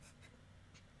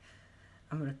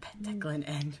 I'm gonna bet Declan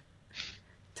and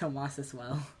Tomas as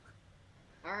well.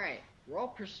 Alright, roll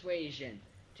persuasion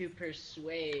to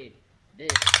persuade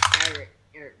this pirate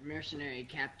or mercenary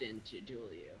captain to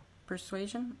duel you.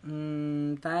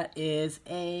 Persuasion? That is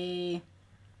a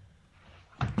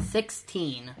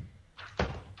 16.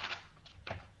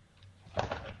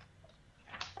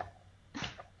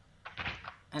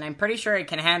 And I'm pretty sure I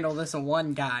can handle this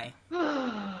one guy.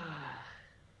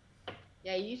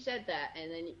 Yeah, you said that,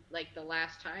 and then, like, the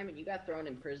last time, and you got thrown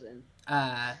in prison.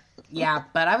 Yeah,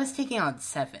 but I was taking on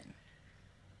 7.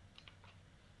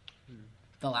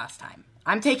 The last time.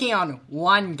 I'm taking on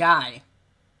one guy.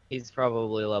 He's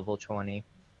probably level 20.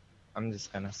 I'm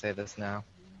just gonna say this now.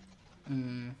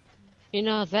 You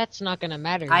know, that's not gonna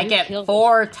matter. I You get killed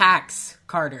 4 attacks,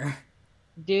 Carter.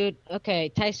 Dude, okay,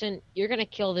 Tyson, you're gonna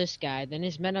kill this guy, then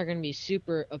his men are gonna be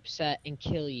super upset and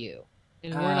kill you.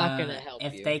 And we're not gonna help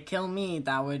if you. they kill me,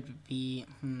 that would be,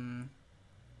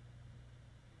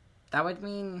 That would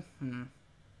mean,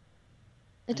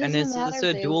 It And doesn't is matter this if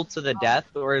a they- duel to the death,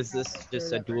 or is this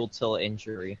just a whatever. duel till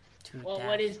injury? to Well, death.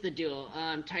 what is the duel?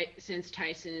 Since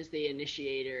Tyson is the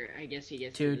initiator, I guess he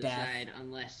gets To to death. decide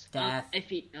unless... Death. if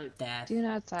he... Oh, Death. Do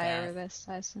not tire Death. this,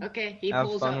 Tyson. okay, he Have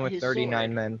pulls fun out with his 39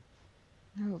 sword. men.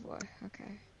 Oh boy. Okay.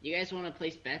 You guys want to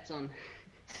place bets on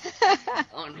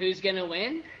who's gonna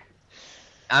win?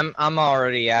 I'm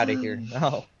already out of here.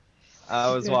 No,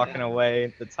 I was walking away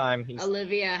at the time. He's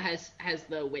Olivia has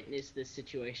the witness this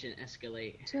situation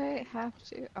escalate. Do I have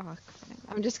to? Oh, fine.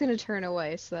 I'm just gonna turn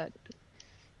away so that.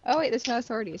 Oh wait, there's no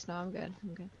authorities. No, I'm good.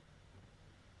 I'm good.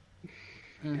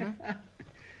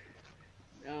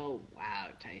 Oh wow,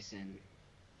 Tyson.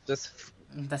 just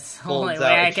That's the folds only way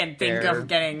out I a can think chair, of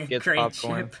getting a gets great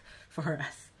popcorn. ship for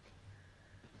us.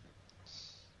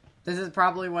 This is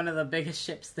probably one of the biggest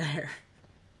ships there.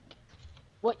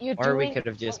 What you're or we doing, could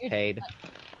have just what you're- paid.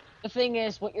 The thing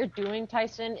is, what you're doing,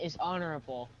 Tyson, is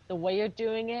honorable. The way you're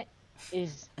doing it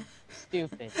is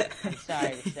stupid. I'm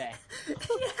sorry to say. Yeah,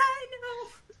 I know.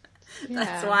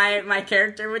 That's Yeah. why my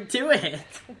character would do it.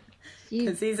 You,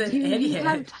 'Cause he's an you idiot.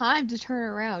 have time to turn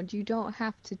around. You don't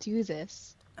have to do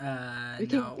this. We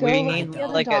can No. go We with need the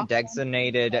other like a dock.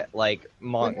 designated like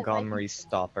Montgomery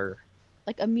stopper.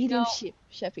 Like a medium No.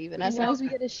 ship even. As long as we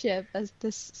get a ship, as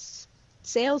this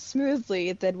sails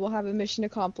smoothly, then we'll have a mission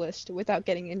accomplished without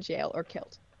getting in jail or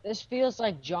killed. This feels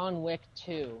like John Wick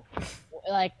 2.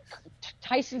 Like,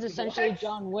 Tyson's essentially What?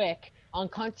 John Wick on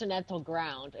continental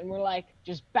ground, and we're like,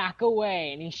 just back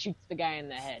away, and he shoots the guy in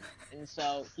the head. And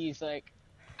so he's like,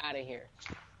 out of here.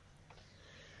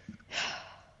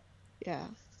 Yeah.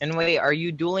 And wait, are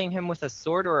you dueling him with a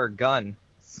sword or a gun?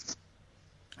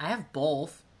 I have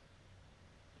both.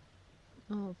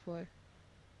 Oh boy.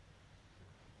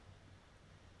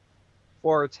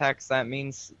 4 attacks, that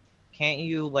means can't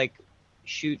you like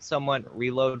shoot someone,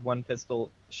 reload one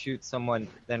pistol, shoot someone,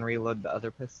 then reload the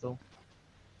other pistol?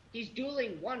 He's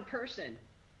dueling one person.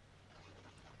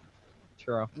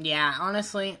 True. Yeah,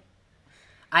 honestly,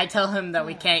 I tell him that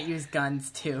we can't use guns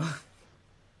too.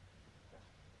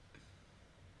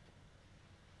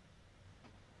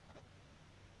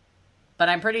 But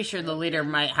I'm pretty sure the leader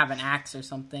might have an axe or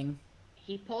something.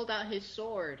 He pulled out his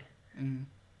sword. Mm.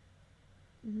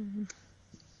 Mhm.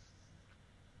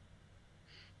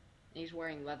 He's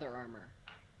wearing leather armor.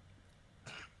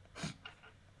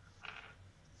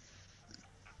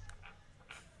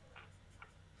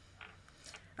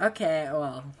 Okay,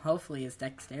 well, hopefully his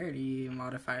dexterity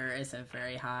modifier isn't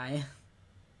very high.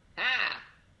 Ah!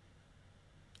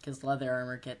 Because leather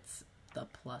armor gets the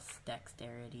plus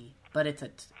dexterity. But it's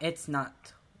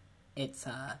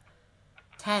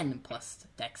 10 plus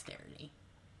dexterity.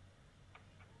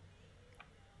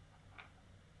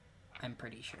 I'm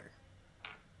pretty sure.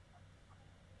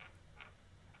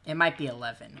 It might be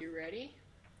 11. You ready?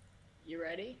 You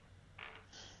ready?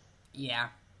 Yeah.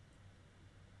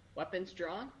 Weapons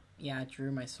drawn? Yeah, I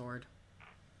drew my sword.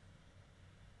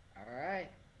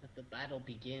 Alright, let the battle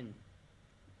begin.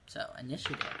 So,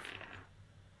 initiative.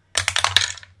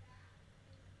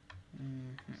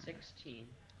 16.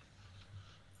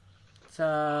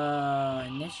 So,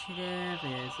 initiative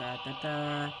is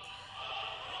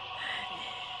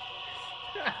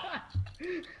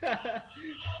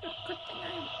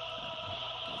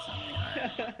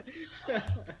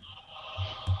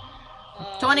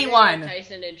We're 21. gonna get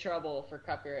Tyson in trouble for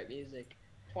copyright music.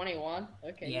 21?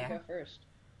 Okay, Yeah. You go first.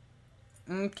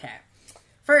 Okay.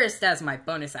 First, as my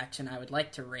bonus action, I would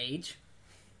like to rage.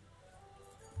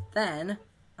 Then,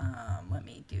 let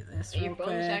me do this real Your quick.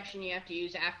 bonus action you have to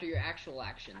use after your actual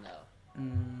action, though.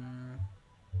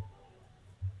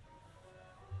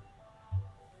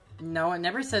 No, it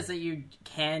never says that you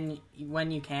can,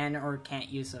 when you can or can't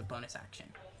use a bonus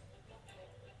action.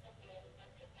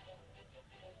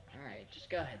 Alright, just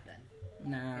go ahead then.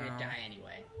 No. You're gonna die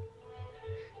anyway.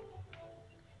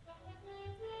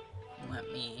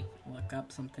 Let me look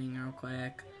up something real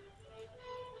quick.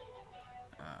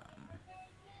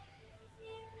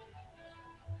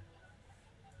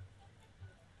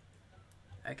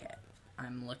 Okay,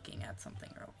 I'm looking at something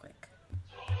real quick.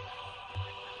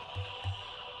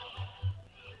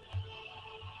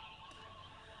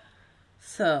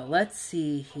 So, let's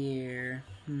see here.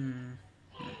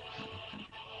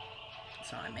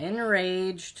 So, I'm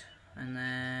enraged, and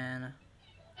then...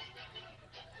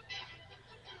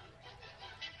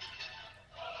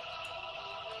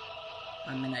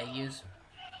 I'm gonna use...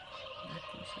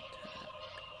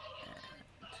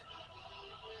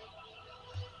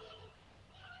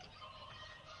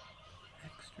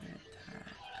 extra attack.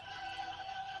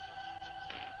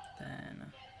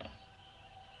 Then...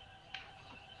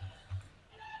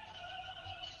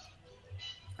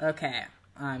 Okay,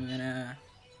 I'm gonna...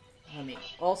 Let me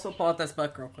also pull out this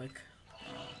book real quick.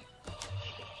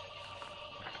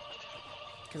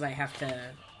 Because I have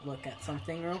to look at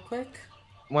something real quick.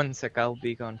 1 sec, I'll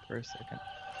be gone for a second.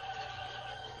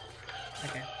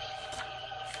 Okay.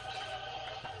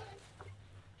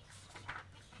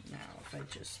 Now, if I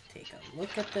just take a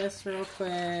look at this real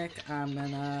quick, I'm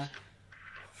gonna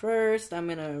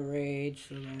rage,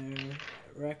 so then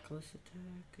reckless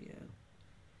attack, yeah.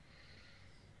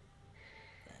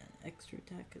 Then extra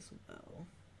attack as well.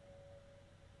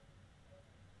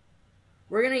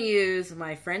 We're gonna use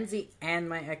my frenzy and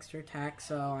my extra attack,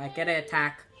 so I get an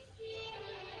attack.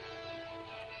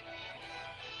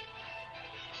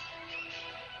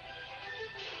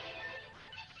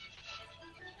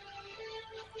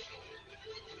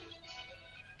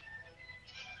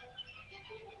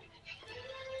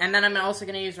 And then I'm also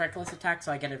going to use reckless attack,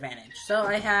 so I get advantage. So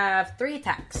I have 3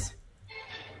 attacks.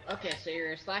 Okay, so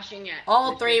you're slashing at...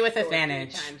 All 3 with your sword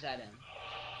advantage. 3 times at him.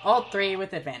 All 3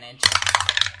 with advantage.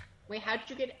 Wait, how'd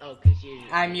you get... Oh, because you...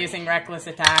 I'm using reckless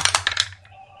attack.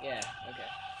 Yeah, okay.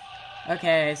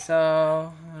 Okay,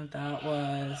 so that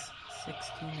was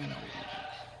 16 and 11.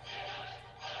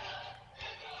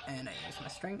 And I use my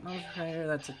strength modifier.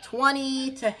 That's a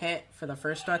 20 to hit for the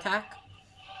first attack.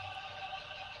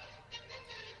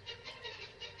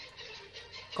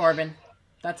 Corbin,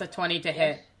 that's a 20 to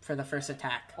hit for the first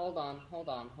attack. Hold on.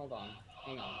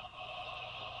 Hang on.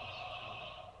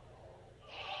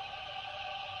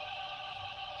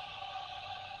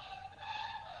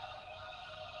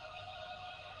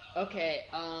 Okay,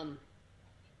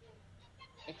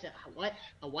 It's a what?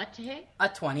 A what to hit? A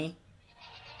 20.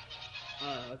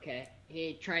 Oh, okay.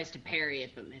 He tries to parry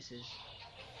it but misses.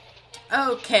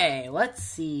 Okay, let's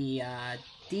see.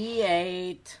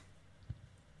 D8.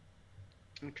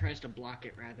 He tries to block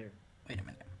it rather. Wait a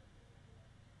minute.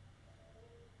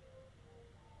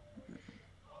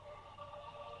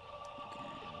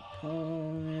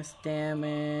 Bonus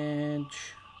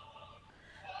damage.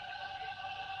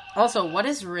 Also, what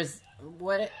does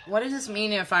this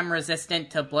mean if I'm resistant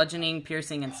to bludgeoning,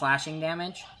 piercing, and slashing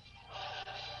damage?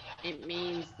 It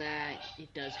means that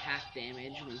it does half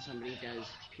damage when somebody does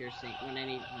piercing, when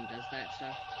anyone does that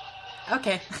stuff.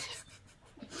 Okay.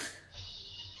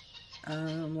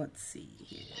 Let's see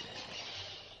here.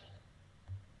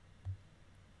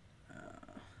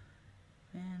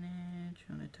 Advantage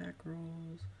on attack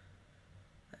rolls.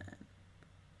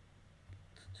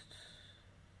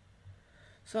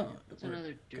 So, It's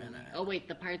another duel. gonna... Oh wait,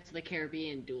 the Pirates of the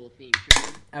Caribbean duel theme.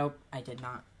 Oh, I did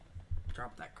not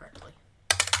drop that correctly.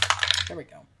 There we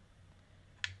go.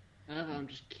 I love how I'm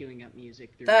just queuing up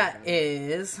music. Through That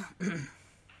is...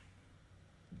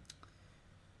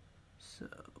 So,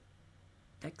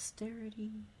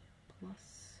 dexterity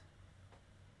plus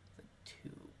the 2.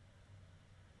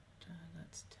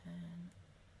 That's 10.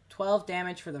 12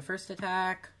 damage for the first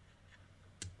attack.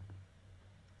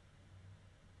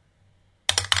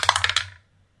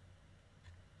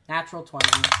 Natural 20.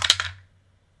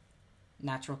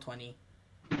 Natural 20.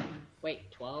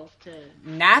 Wait, 12 to...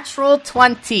 Natural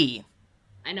 20.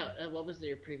 I know, what was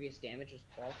your previous damage? Was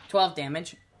 12? 12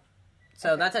 damage.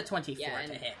 So Okay. that's a 24 Yeah,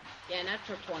 to hit. Yeah,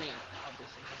 natural 20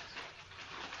 obviously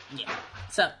hits. Yeah.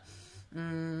 So,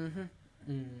 and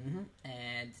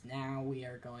now we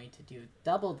are going to do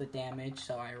double the damage.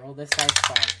 So I roll this dice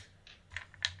twice.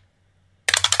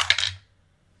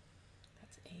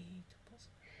 That's 8 plus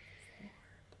 4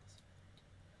 plus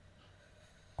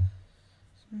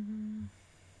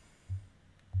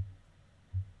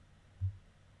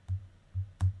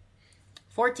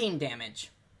 14 damage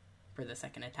for the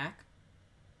second attack.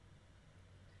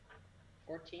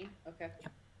 14? Okay.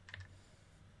 Yep.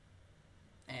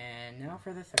 And now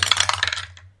for the third attack.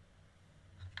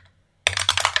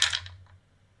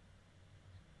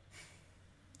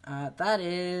 That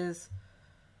is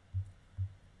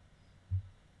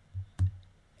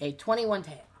a 21 to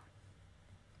hit.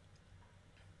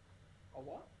 A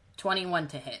what? 21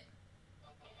 to hit.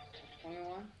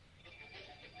 21?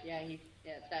 Yeah,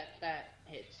 that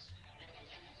hits.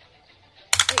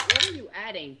 Wait, what are you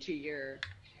adding to your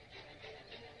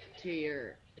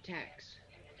attacks?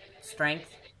 Strength.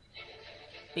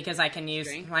 Because I can use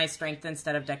Strength? my strength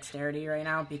instead of dexterity right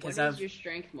now because What of is your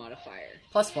strength modifier?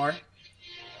 +4.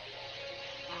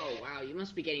 Oh wow, you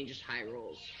must be getting just high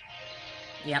rolls.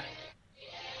 Yep.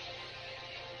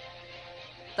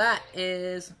 That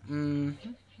is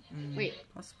Wait,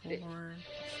 +4. it- +2.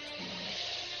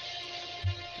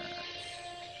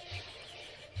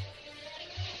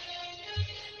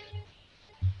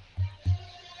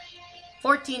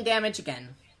 14 damage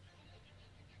again.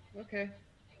 Okay.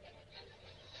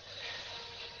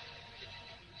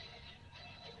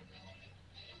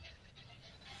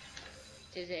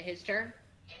 Is it his turn?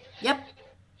 Yep.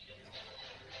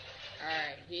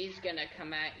 Alright, he's gonna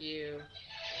come at you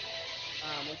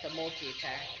with a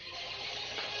multi-attack.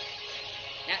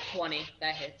 Nat 20,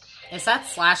 that hits. Is that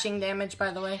slashing damage,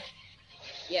 by the way?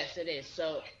 Yes, it is.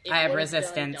 So it I have would've done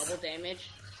resistance. double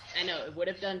damage. I know, it would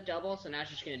have done double, so now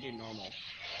it's just gonna do normal.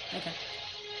 Okay.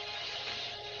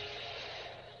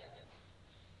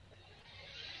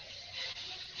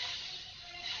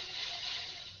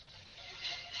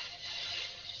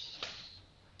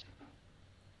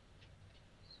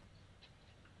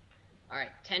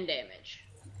 Alright, 10 damage.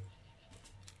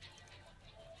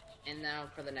 And now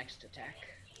for the next attack.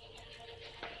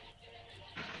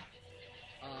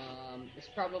 This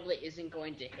probably isn't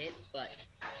going to hit, but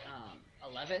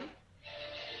 11.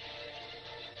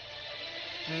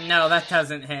 No, that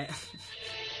doesn't hit.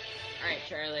 Alright,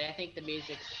 Charlie, I think the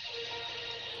music's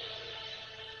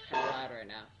kind of loud right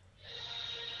now.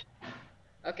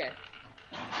 Okay.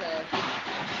 So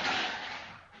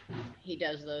he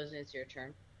does those and it's your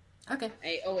turn. Okay.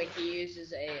 Oh wait, he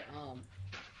uses a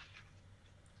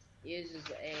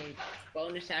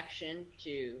bonus action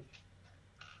to...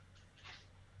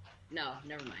 No,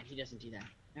 never mind. He doesn't do that.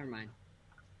 Never mind.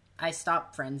 I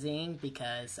stop frenzying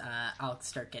because I'll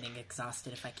start getting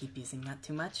exhausted if I keep using that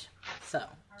too much. So,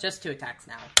 just 2 attacks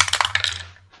now.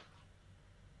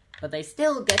 But they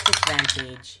still get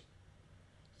advantage.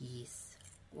 Yes.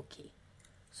 Okay.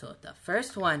 So the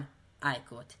first one, I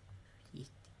got 15.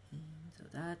 So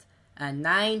that. A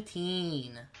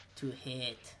 19 to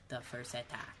hit the first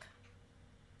attack.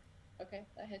 Okay,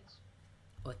 that hits.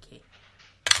 Okay.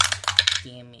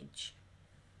 Damage.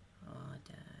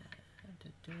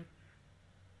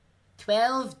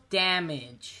 12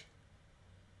 damage.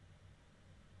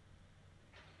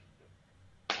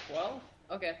 12?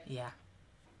 Okay. Yeah.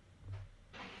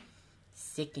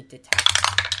 Second attack.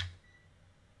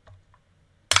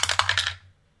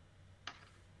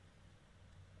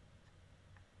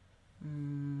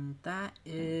 That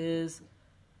is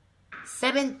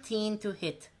 17 to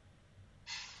hit.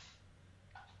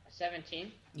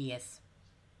 17? Yes.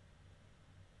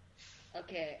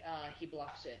 Okay, he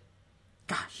blocks it.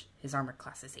 Gosh, his armor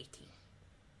class is 18.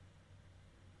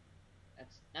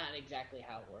 That's not exactly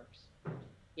how it works.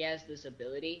 He has this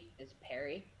ability, it's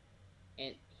parry,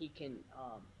 and he can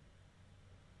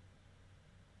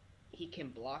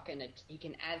block he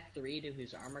can add 3 to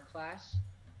his armor class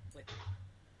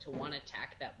to one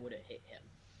attack that would have hit him.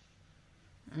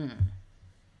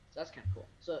 So that's kind of cool.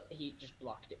 So he just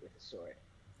blocked it with a sword.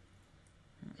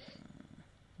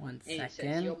 1 And second. he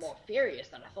says, "You're more furious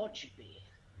than I thought you'd be.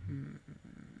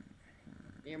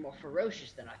 You're more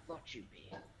ferocious than I thought you'd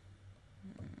be.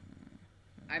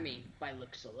 I mean, by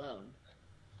looks alone."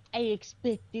 I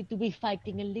expected to be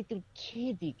fighting a little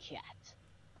kitty cat.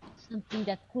 Something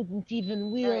that couldn't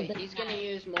even wield Alright, a he's gonna knife.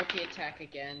 use multi-attack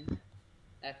again.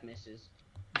 That misses.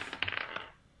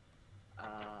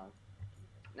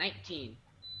 19.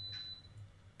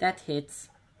 That hits.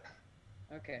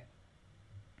 Okay.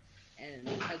 And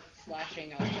because it's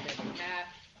slashing, I'll put it in half.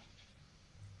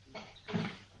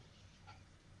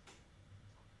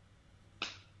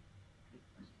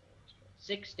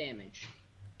 6 damage.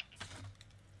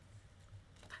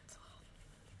 That's all.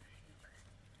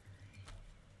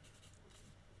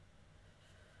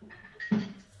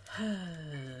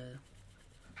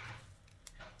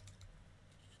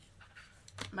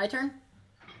 My turn?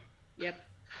 Yep.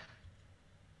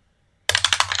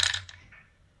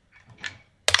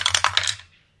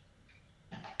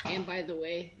 And by the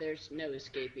way, there's no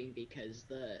escaping because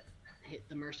the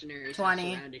mercenaries have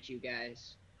 20. surrounded you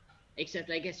guys. Except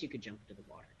I guess you could jump into the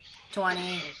water.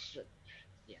 20.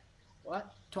 Yeah.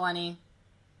 What? 20.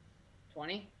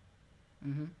 20?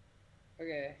 Mm-hmm.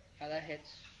 Okay. How that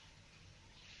hits?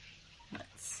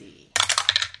 Let's see.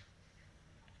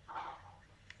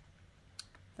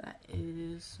 That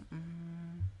is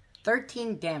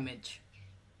 13 damage.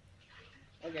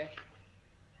 Okay.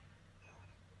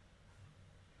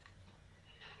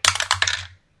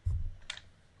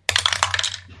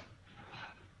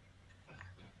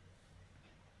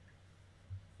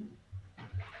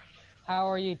 How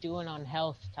are you doing on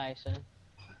health, Tyson?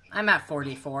 I'm at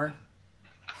 44.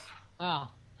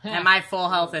 Oh. And my full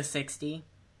health is 60.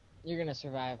 You're gonna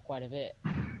survive quite a bit.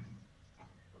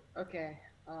 Okay.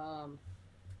 So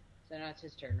now it's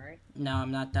his turn, right? No,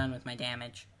 I'm not done with my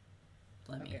damage.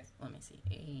 Let me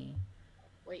see.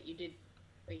 Wait, you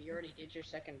already did your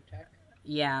second attack?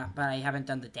 Yeah, but I haven't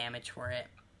done the damage for it.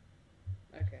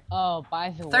 Okay. Oh, by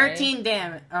the way. 13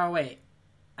 damage. Oh, wait.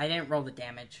 I didn't roll the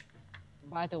damage.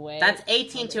 By the way. That's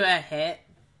 18 to a hit.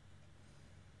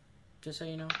 Just so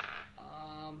you know.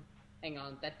 Hang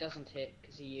on. That doesn't hit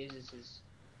because he uses his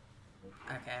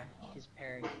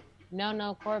parry.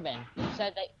 No, Corbin.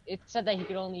 It said that he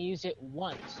could only use it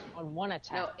once on one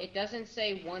attack. No, it doesn't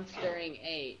say once during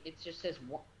a. It just says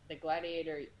the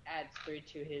gladiator adds 3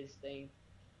 to his thing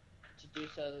to do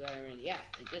so. Yeah,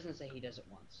 it doesn't say he does it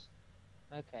once.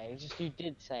 Okay, just you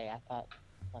did say. I thought.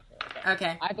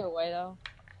 Okay. Either way, though,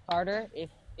 Carter,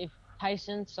 if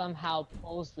Tyson somehow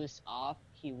pulls this off,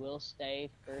 he will stay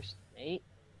first mate,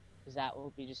 because that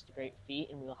will be just a great feat,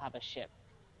 and we'll have a ship.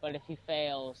 But if he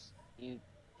fails, you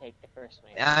take the first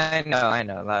mate. I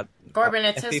know that. Corbin,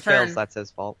 it's if his he turn. fails, that's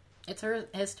his fault. It's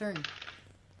his turn.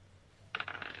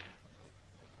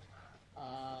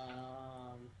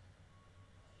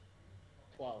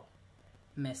 12.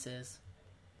 Misses.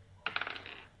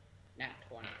 Nat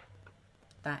 20.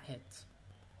 That hits.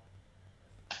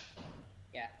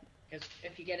 Yeah, because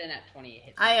if you get a nat 20, it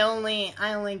hits. I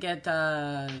only get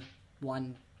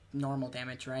 1 normal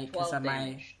damage, right? 12 of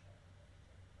damage.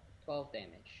 12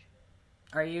 damage.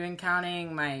 Are you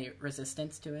counting my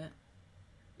resistance to it?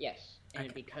 Yes, and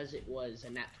Okay. because it was a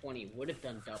nat 20, would have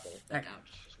done double, but Okay. now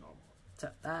it's just normal.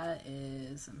 So that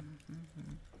is 3,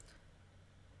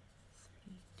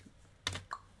 2.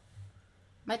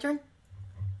 My turn.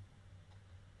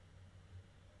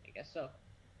 I guess so.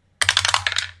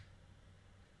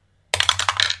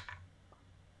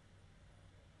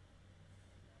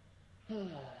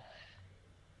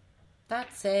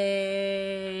 That's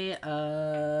a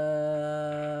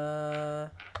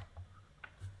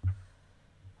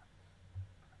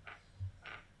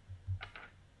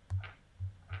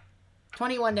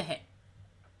 21 to hit.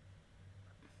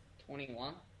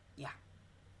 21? Yeah.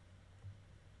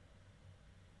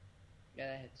 Yeah,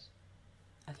 that hits.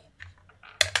 Okay.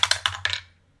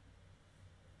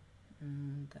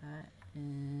 That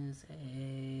is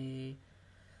a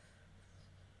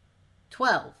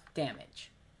 12 damage.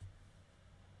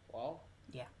 12?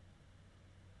 Yeah.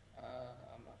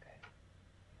 Okay.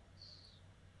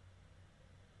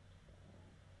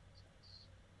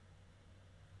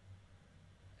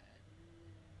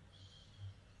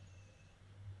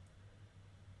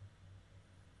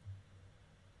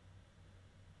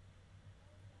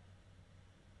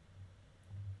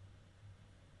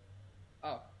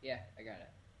 Oh, yeah, I got it.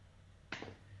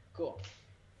 Cool.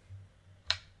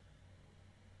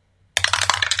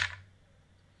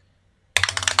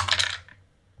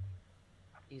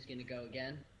 He's gonna go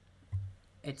again.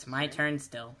 It's my turn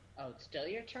still. Oh, it's still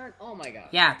your turn? Oh my god.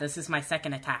 Yeah, this is my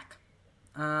second attack.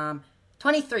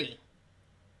 23.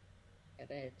 Yeah,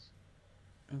 that hits.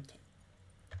 Okay.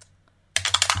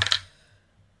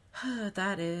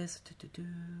 That is...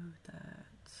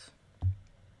 That's...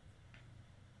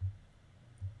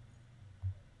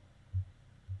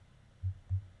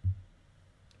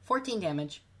 $14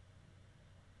 damage.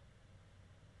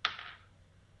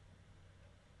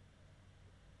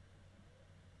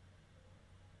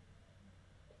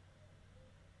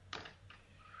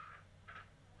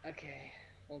 Okay,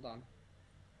 hold on.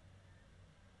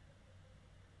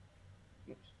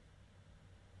 Oops.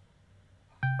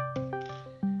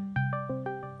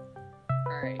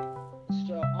 Alright,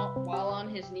 so while on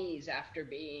his knees after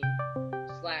being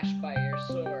slashed by your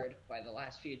sword by the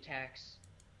last few attacks,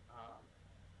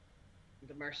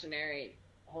 the mercenary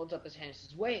holds up his hand and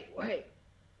says, Wait,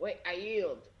 I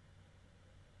yield.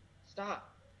 Stop.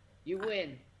 You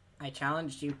win. I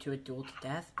challenged you to a duel to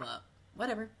death, but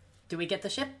whatever. Do we get the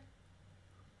ship?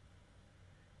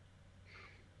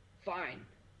 Fine.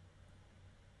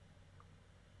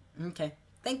 Okay.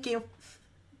 Thank you.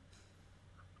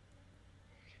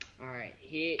 Alright,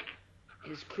 his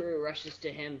crew rushes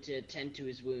to him to attend to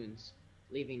his wounds,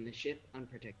 leaving the ship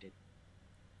unprotected.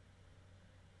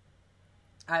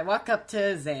 I walk up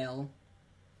to Zale.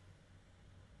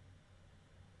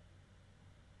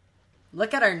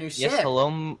 Look at our new ship. Yes,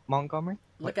 hello, Montgomery?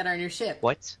 Look at our new ship.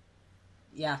 What?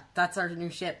 Yeah, that's our new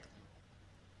ship.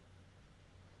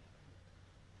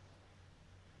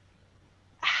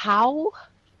 How?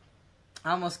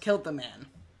 I almost killed the man.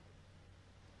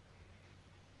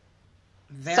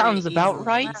 Very Sounds about easily.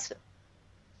 right.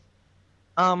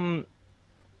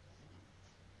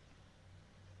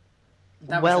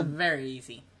 That well- was very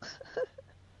easy.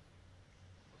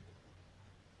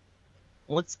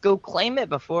 Let's go claim it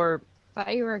before,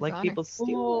 Thought you were a like, goner. people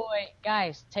steal it. Wait,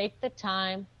 guys, take the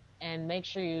time and make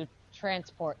sure you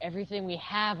transport everything we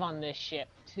have on this ship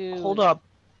to... Hold up.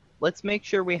 Let's make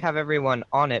sure we have everyone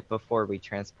on it before we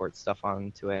transport stuff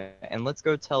onto it. And let's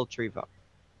go tell Triva.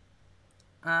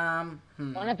 One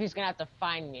of you's gonna have to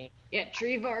find me. Yeah,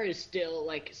 Trevar is still,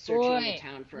 like, searching the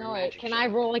town for a magic can shop. I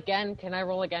roll again? Can I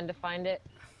roll again to find it?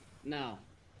 No.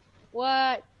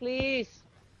 What? Please?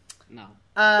 No.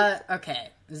 Okay.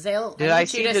 Zale, Did need I you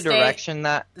see to the stay... direction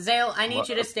that... Zale, I need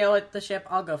you to stay with the ship.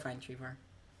 I'll go find Trevor.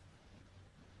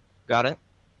 Got it?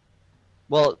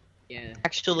 Well, Yeah.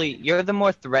 actually, you're the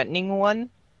more threatening one.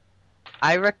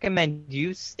 I recommend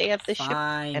you stay at the ship,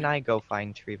 Fine. and I go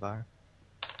find Trivar.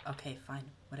 Okay, fine.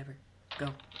 Whatever. Go.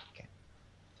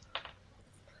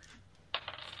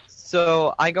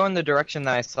 So, I go in the direction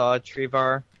that I saw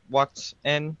Trivar walked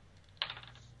in,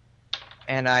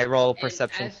 and I roll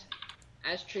perception. And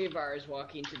as Trevar is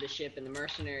walking to the ship and the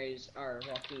mercenaries are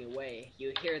walking away,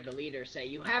 you hear the leader say,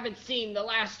 "You haven't seen the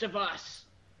last of us!"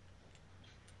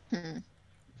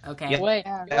 Okay. Yeah. Wait.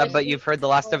 Yeah. do Yeah, I but see- you've heard the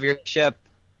last of your ship.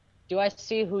 Do I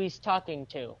see who he's talking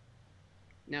to?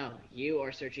 No, you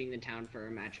are searching the town for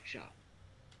a magic shop.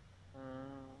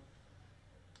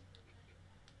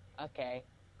 Okay.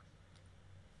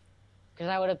 Because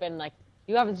I would have been like,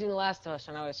 "You haven't seen the last of us,"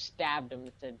 and I would have stabbed him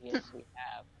and said, "Yes, we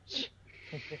have."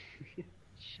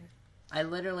 I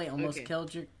literally almost Okay.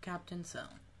 killed your captain, so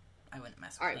I wouldn't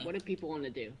mess with Alright, me. what do people want to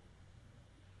do?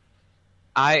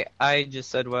 I just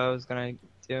said what I was gonna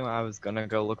do. I was gonna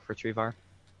go look for Trivar.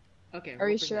 Okay. Are roll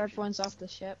you sure perception. everyone's off the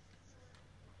ship?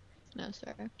 No,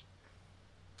 sir.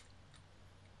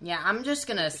 Yeah, I'm just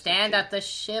gonna stand at the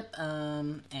ship,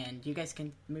 and you guys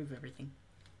can move everything.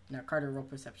 Now, Carter, roll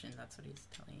perception. That's what he's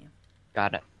telling you.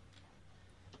 Got it.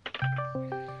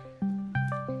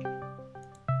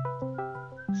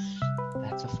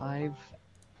 That's a 5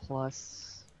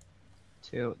 plus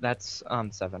 2. That's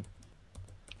 7.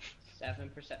 7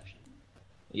 perception.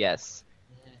 Yes.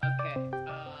 Okay.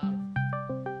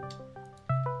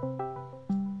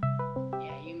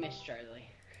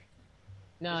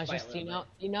 No, it's by a just little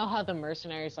you know how the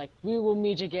mercenaries like, we will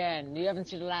meet again. You haven't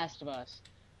seen the last of us.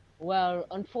 Well,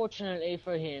 unfortunately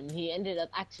for him, he ended up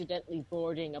accidentally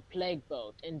boarding a plague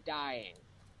boat and dying.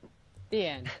 The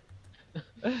end.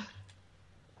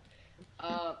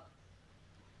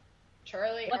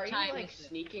 Charlie, What are you time like is it?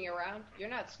 sneaking around? You're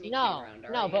not sneaking No, around,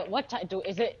 are no, you? but what time?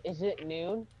 Is it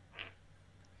noon?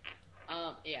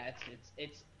 Yeah,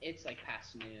 it's like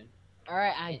past noon. All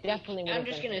right, I definitely. I'm would've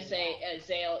just been gonna here. say,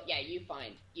 Zale. Yeah, you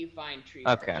find Tree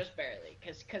Okay. just barely,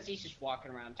 cause he's just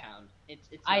walking around town. It's.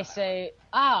 Not I that say,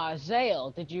 Zale,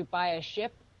 did you buy a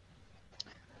ship?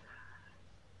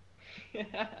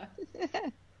 hard.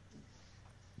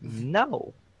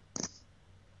 No.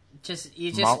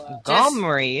 You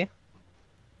Montgomery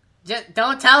just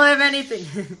don't tell him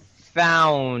anything.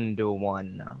 found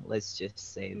one. Let's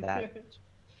just say that.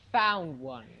 Found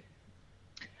one.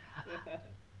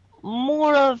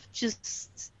 More of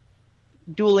just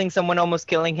dueling someone, almost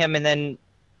killing him, and then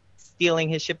stealing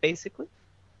his ship, basically.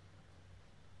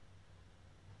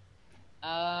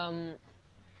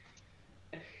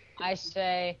 I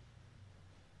say,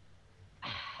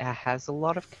 It has a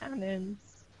lot of cannons.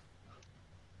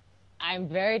 I'm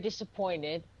very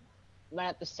disappointed, but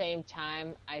at the same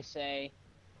time, I say,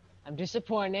 I'm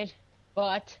disappointed,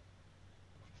 but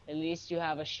at least you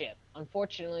have a ship.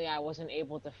 Unfortunately, I wasn't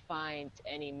able to find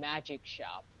any magic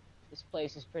shop. This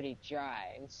place is pretty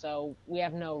dry, and so we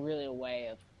have no real way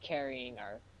of carrying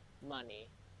our money.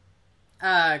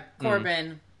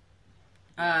 Corbin.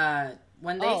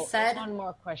 When they said one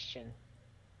more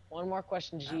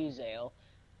question to you, Zale.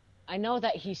 I know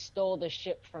that he stole the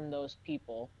ship from those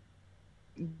people.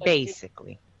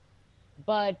 Basically.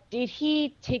 But did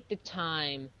he take the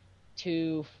time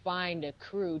to find a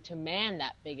crew to man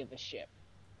that big of a ship?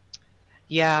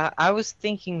 Yeah, I was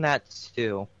thinking that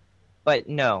too. But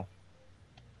no.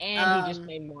 And he just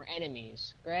made more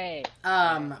enemies. Great.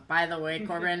 By the way,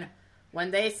 Corbin,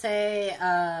 when they say,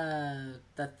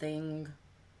 the thing,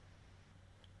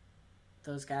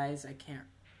 those guys, I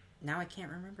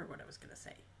can't remember what I was gonna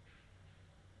say.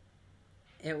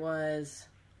 It was,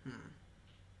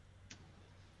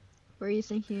 What are you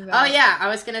thinking about? Oh yeah, I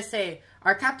was gonna say,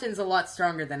 our captain's a lot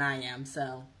stronger than I am,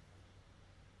 so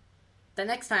the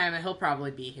next time he'll probably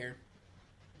be here.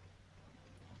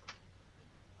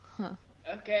 Huh.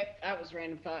 Okay, that was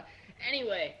random thought.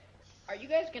 Anyway, are you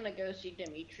guys gonna go see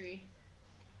Dimitri?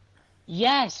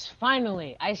 Yes,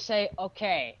 finally. I say,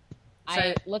 okay.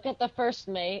 I So- look at the first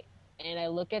mate, and I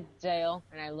look at Zale,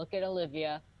 and I look at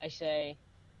Olivia. I say,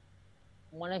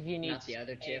 one of you needs Not the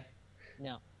other to stay- two.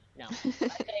 No. I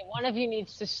say, one of you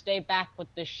needs to stay back with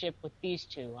this ship with these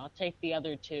two. I'll take the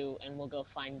other two, and we'll go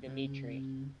find Dimitri.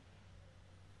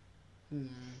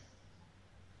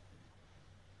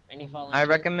 Any volunteers? I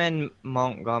recommend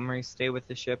Montgomery stay with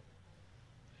the ship.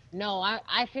 No,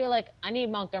 I feel like I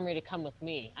need Montgomery to come with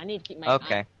me. I need to keep my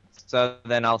Okay. So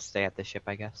then I'll stay at the ship,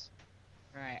 I guess.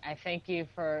 Alright, I thank you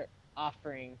for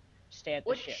offering to stay at the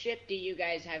What ship. ship do you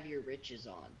guys have your riches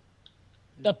on?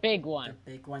 The big The one.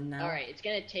 big one now. Alright, it's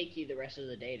gonna take you the rest of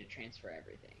the day to transfer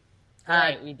everything.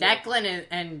 Right, we did. Declan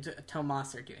and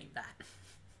Tomas are doing that.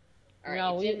 Alright,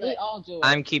 No, it's we in the- all do it.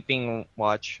 I'm keeping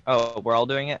watch. Oh, we're all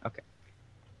doing it? Okay.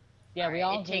 Yeah, we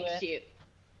all it do takes it. you.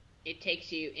 It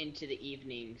takes you into the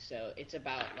evening, so it's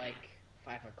about like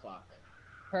 5 o'clock.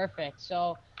 Perfect.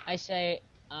 So I say,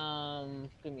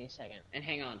 give me a second. And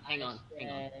hang on.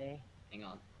 Say-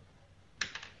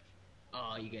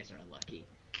 Oh, you guys are unlucky.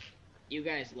 You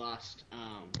guys lost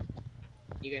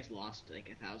like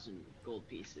 1,000 gold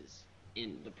pieces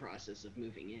in the process of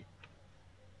moving it.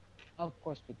 Of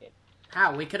course we did.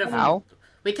 How? We could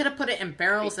have put it in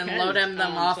barrels and Because, load them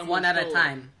off someone one at a stole it.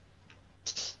 time.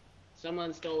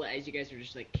 Someone stole it as you guys were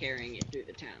just like carrying it through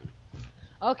the town.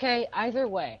 Okay, either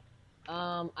way.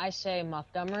 I say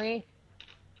Montgomery.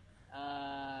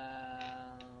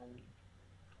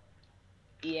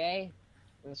 EA.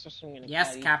 That's what I'm gonna Yes,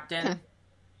 tell you. Captain.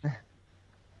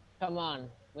 Come on,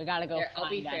 we gotta go Here, find I'll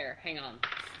be that. fair. Hang on.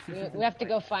 We have to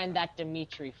go find that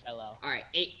Dimitri fellow. All right,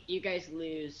 you guys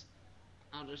lose.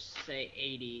 I'll just say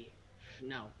 80.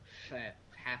 No,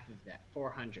 half of that,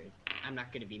 400. I'm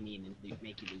not gonna be mean and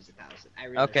make you lose 1,000. I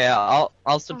really. Okay,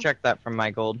 I'll subtract that from my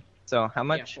gold. So how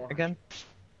much 400. again?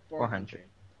 400.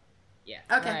 Yeah.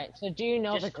 Okay. Alright, so do you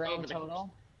know Just the grand over the- total?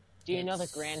 Do you know the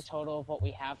It's- grand total of what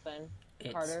we have then?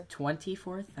 It's Carter?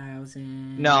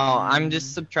 24,000. No, I'm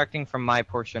just subtracting from my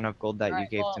portion of gold that you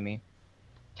Alright, gave well- to me.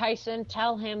 Tyson,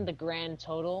 tell him the grand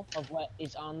total of what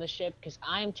is on the ship, because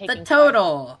I'm taking... The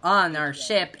total on our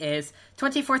ship is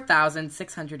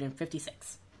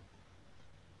 24,656.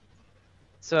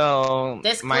 So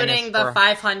Discluding the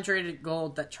 500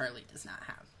 gold that Charlie does not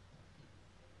have.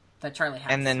 That Charlie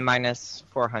has. and then minus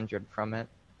 400 from it,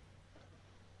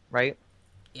 right?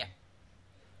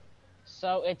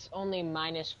 So it's only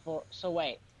 -4. So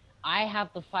wait, I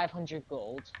have the 500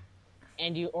 gold,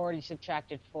 and you already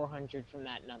subtracted 400 from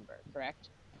that number, correct?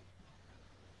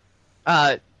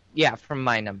 Yeah, from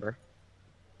my number.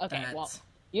 Okay, well, That's-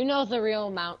 you know the real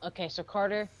amount. Okay, so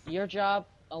Carter, your job,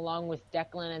 along with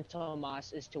Declan and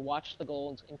Tomas, is to watch the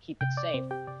gold and keep it safe.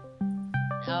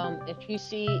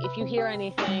 If you hear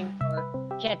anything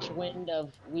or catch wind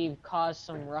of we've caused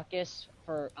some ruckus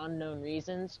for unknown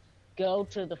reasons, go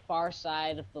to the far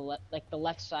side of the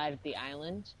left side of the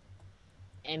island,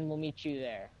 and we'll meet you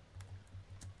there.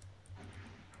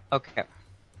 Okay.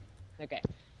 Okay.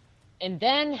 And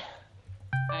then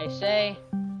I say,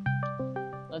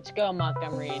 let's go,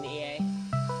 Montgomery and EA.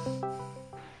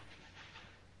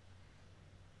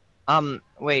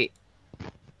 Wait.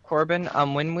 Corbin,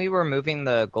 when we were moving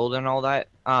the gold and all that,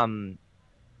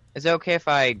 is it okay if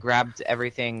I grabbed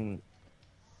everything,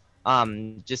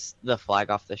 just the flag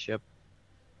off the ship?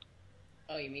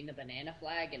 Oh, you mean the banana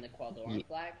flag and the Qualdoran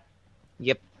flag?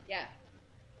 Yep. Yeah.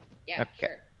 Yeah, Okay.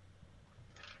 sure.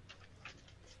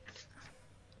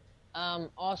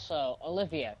 Also,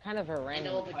 Olivia, kind of a And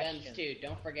random all the question. guns too.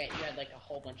 Don't forget you had like a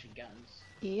whole bunch of guns.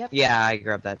 Yep. Yeah, I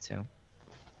grabbed that too.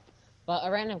 But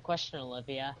a random question,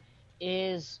 Olivia,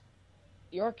 is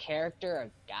your character a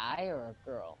guy or a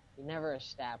girl? You never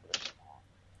established that.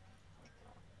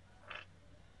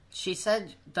 She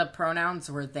said the pronouns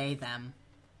were they, them.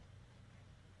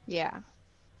 Yeah.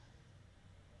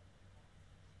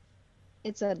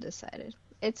 It's undecided.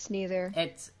 It's neither.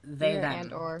 It's they, Either them.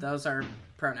 and or. Those are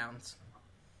pronouns.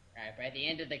 Alright, by the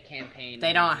end of the campaign,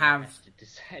 They don't Olivia have- has to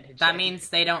decide a That gender. means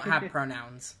they don't have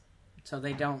pronouns. So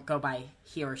they don't go by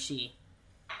he or she.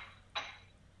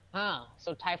 Huh,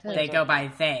 so Typhloids They are go by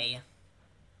they.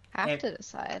 Have If- to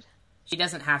decide. She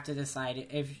doesn't have to decide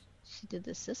if She did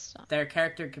the system. their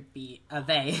character could be a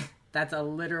they. That's a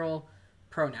literal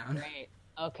pronoun. Great.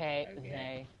 Okay, Okay.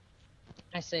 they.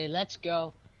 I say, let's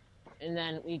go. And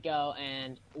then we go,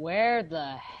 and where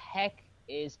the heck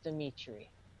is Dimitri?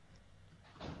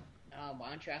 Why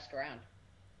don't you ask around?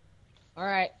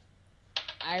 Alright.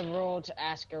 I roll to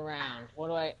ask around. What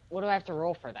do I have to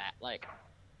roll for that? Like,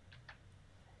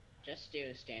 Just do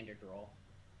a standard roll.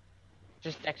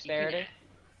 just dexterity?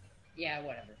 Yeah,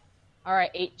 whatever.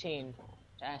 Alright, 18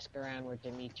 to ask around where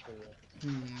Dimitri is.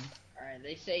 Alright,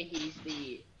 they say he's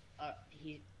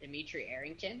Dimitri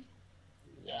Arrington.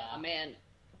 Yeah. A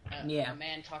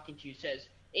man talking to you says,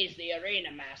 he's the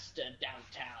arena master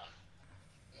downtown.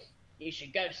 You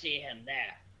should go see him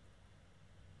there.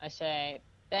 I say,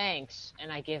 thanks,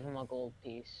 and I give him a gold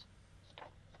piece.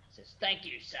 He says, thank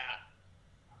you, sir.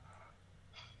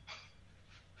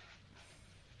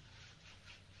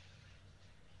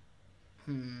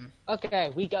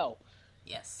 Okay, we go.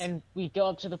 Yes. And we go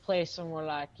up to the place and we're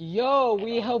like, yo,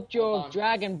 we helped your Hold on.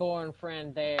 Dragonborn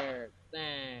friend there.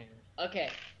 Dang. Okay,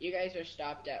 you guys are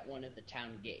stopped at one of the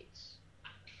town gates.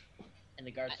 And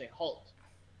the guards say, halt.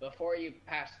 Before you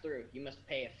pass through, you must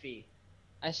pay a fee.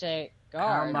 I say, How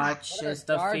guards. much what are is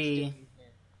the guards fee? doing here?"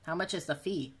 How much is the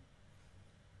fee?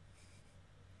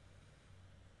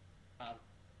 Um,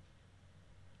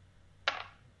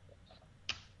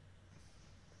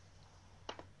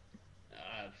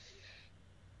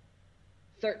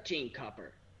 13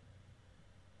 copper.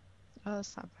 Oh,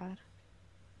 that's not bad.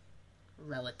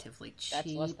 Relatively cheap. That's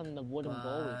less than the wooden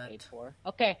bowl we paid but- for.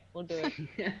 Okay, we'll do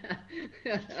it.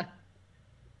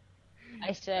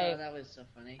 I say, Oh, that was so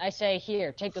funny. I say,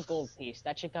 here, take a gold piece.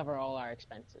 That should cover all our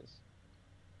expenses.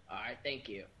 Alright, thank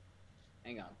you.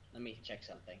 Hang on, let me check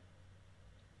something.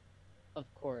 Of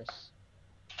course.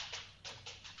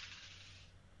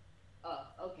 Oh,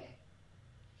 okay.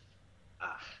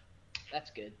 Ah,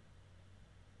 that's good.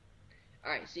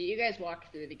 Alright, so you guys walk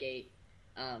through the gate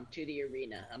to the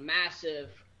arena, a massive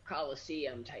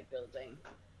Coliseum type building.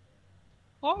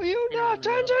 Are you not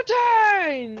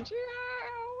entertained?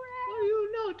 Are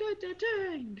you not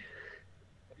entertained?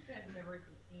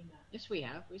 Yes, we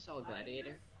have. We saw a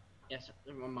gladiator. Yes,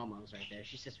 my mama was right there.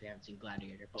 She says we haven't seen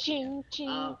gladiator, but we have. Ching,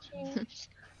 ching, ching.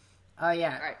 Oh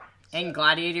yeah. Alright. In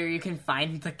Gladiator, you can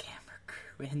find the camera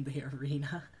crew in the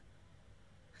arena.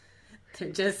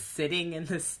 They're just sitting in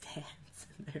the stands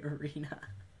in the arena.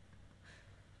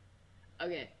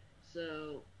 Okay,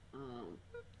 so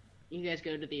you guys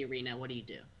go to the arena. What do you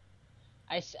do?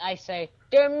 I say,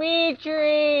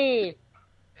 Dimitri!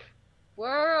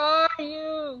 Where are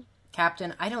you?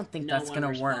 Captain, I don't think No that's one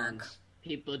gonna work. responds.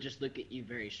 People just look at you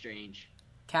very strange.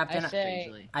 Captain, I say,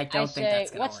 strangely. I don't think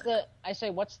that's gonna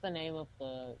work. what's the name of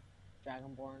the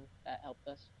Dragonborn that helped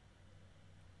us?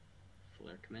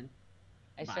 Flurkman.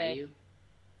 I Bayou.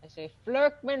 say,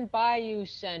 Flurkman Bayou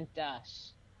sent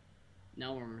us.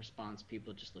 No one responds.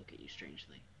 People just look at you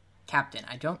strangely. Captain,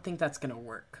 I don't think that's gonna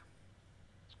work.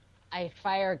 I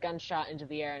fire a gunshot into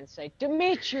the air and say,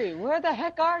 Dimitri, where the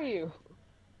heck are you?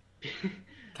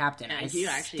 Captain, Yeah, I you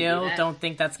actually still do that? don't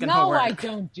think that's gonna No, work. I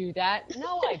don't do that.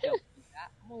 No, I don't do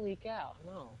that. Holy cow,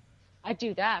 no. I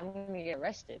do that, I'm gonna get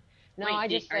arrested. No, Wait, I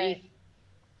just are say,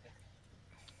 you-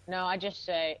 no, I just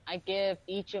say, I give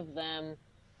each of them,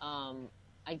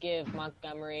 I give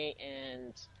Montgomery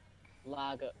and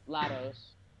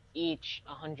Lados each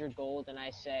 100 gold, and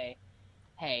I say,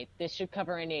 hey, this should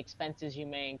cover any expenses you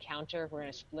may encounter. We're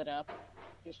gonna split up.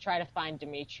 Just try to find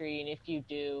Dimitri, and if you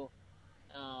do,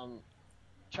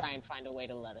 try and find a way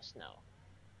to let us know.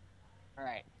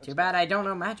 Alright. Too bad I don't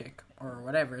know magic, or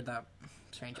whatever that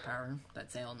strange power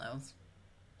that Zale knows.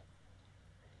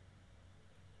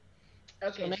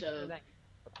 Okay, so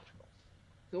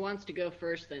who wants to go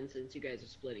first then, since you guys are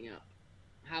splitting up?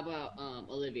 How about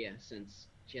Olivia, since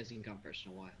she hasn't come first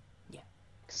in a while?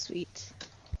 Sweet.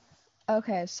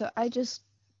 Okay, so I just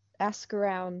ask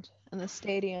around in the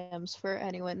stadiums for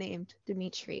anyone named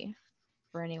Dimitri,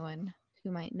 for anyone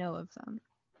who might know of them.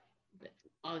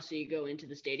 Oh, so you go into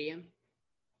the stadium?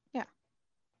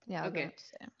 Yeah, I'll go Okay. up to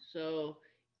Sam. So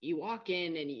you walk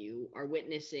in and you are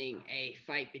witnessing a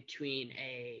fight between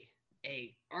a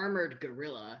armored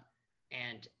gorilla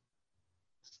and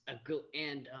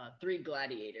three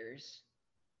gladiators,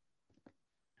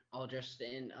 all dressed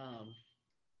in.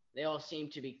 They all seem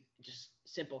to be just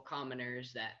simple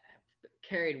commoners that have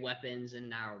carried weapons and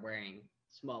now are wearing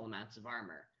small amounts of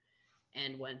armor.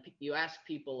 And when you ask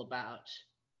people about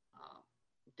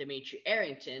Dimitri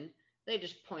Arrington, they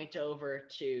just point over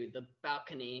to the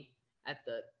balcony at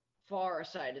the far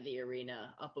side of the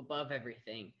arena, up above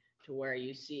everything, to where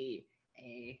you see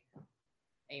a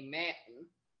man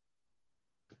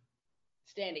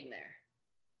standing there.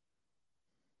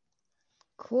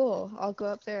 Cool. I'll go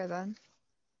up there then.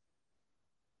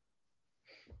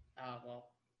 Well,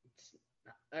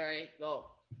 all right.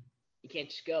 Well, you can't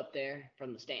just go up there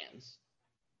from the stands.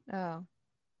 Oh.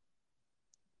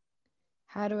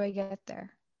 How do I get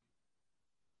there?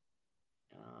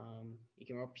 You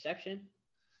can roll perception.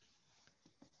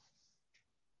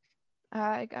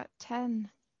 I got 10.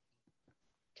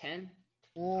 10.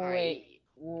 Wait,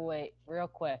 real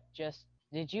quick.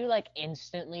 Did you like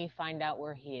instantly find out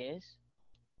where he is?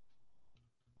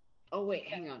 Oh wait,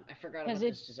 hang on. I forgot about 'Cause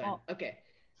this design. oh. Okay.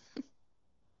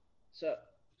 So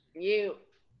you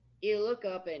look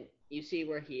up and you see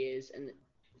where he is, and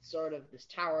sort of this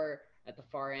tower at the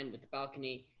far end with the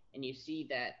balcony, and you see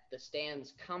that the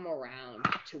stands come around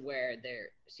to where there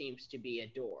seems to be a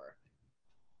door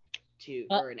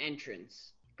or an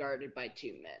entrance guarded by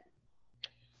two men.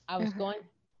 I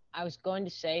was going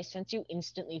to say, since you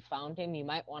instantly found him, you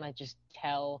might want to just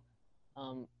tell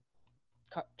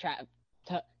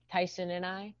Tyson and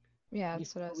I. Yeah,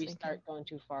 that's what I was we thinking. start going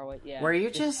too far away. Yeah. Were you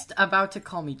just about to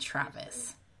call me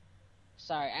Travis?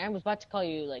 Sorry, I was about to call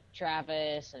you like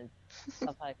Travis and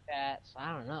stuff like that. So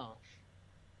I don't know.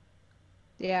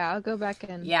 Yeah, I'll go back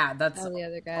and that's tell the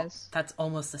other guys. That's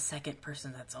almost the second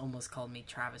person that's almost called me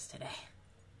Travis today.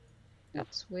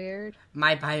 That's weird.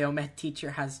 My biomed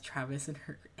teacher has Travis in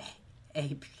her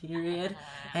A period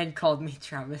and called me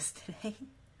Travis today.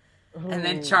 And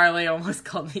then Charlie almost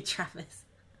called me Travis.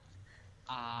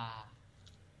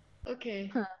 Okay.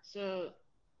 Huh. So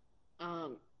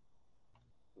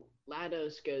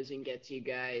Lados goes and gets you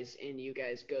guys, and you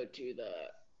guys go to the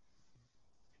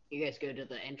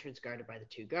entrance guarded by the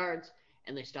two guards,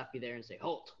 and they stop you there and say,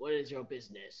 "Halt! What is your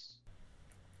business?"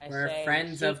 We're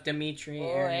friends of Dimitri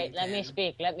Wait, let me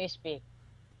speak.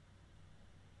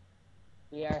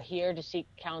 We are here to seek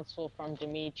counsel from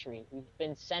Dimitri. We've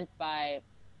been sent by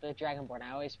the Dragonborn.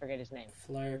 I always forget his name.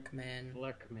 Flurkman.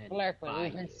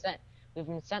 We've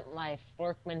been sent by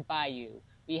Flurkman Bayou.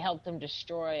 We helped him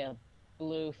destroy a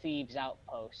blue thieves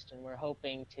outpost, and we're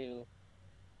hoping to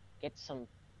get some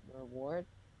reward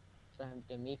from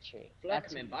Dimitri.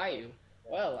 Flurkman Bayou.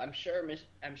 Well, I'm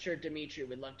sure Dimitri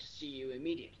would love to see you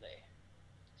immediately.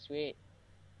 Sweet.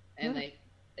 And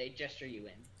they gesture you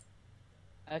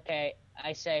in. Okay,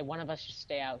 I say one of us should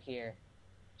stay out here,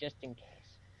 just in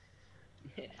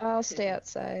case. I'll stay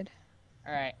outside.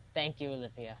 All right, thank you,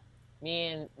 Olivia. Me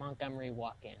and Montgomery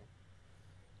walk in.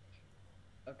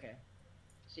 Okay.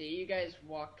 So you guys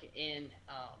walk in,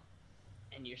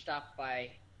 and you're stopped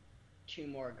by two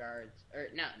more guards. Or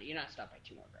no, you're not stopped by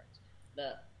two more guards.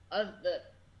 The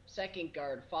second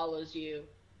guard follows you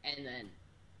and then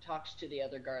talks to the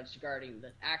other guards guarding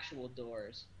the actual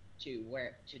doors to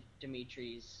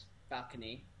Dimitri's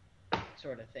balcony,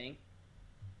 sort of thing.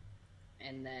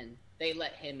 And then they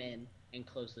let him in and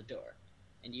close the door,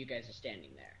 and you guys are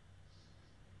standing there.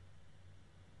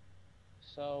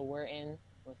 So we're in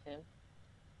with him.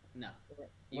 No,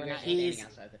 you We're guys not are in. standing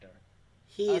outside the door.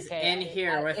 He's Okay, in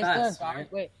here with is there a us. guard?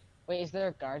 Right? Wait, is there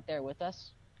a guard there with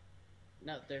us?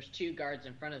 No, there's two guards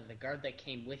in front of the guard that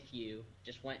came with you.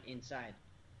 Just went inside.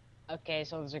 Okay,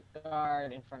 so there's a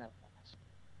guard in front of us.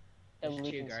 There's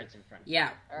we two can see. guards in front.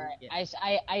 Yeah. All right.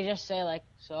 Yeah. I just say like,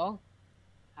 so,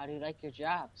 how do you like your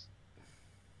jobs?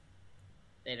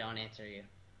 They don't answer you.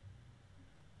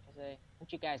 I say,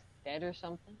 aren't you guys dead or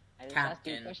something? I just asked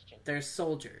you a Captain, question. there's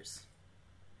soldiers.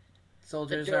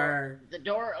 Soldiers The door- are The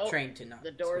door trained to not.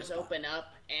 The doors to respond. open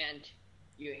up, and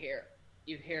you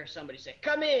hear somebody say,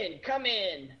 "Come in, come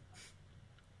in."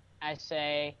 I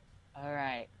say, all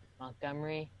right,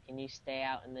 Montgomery, can you stay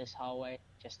out in this hallway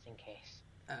just in case?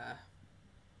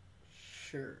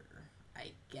 Sure.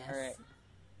 I guess. All right.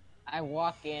 I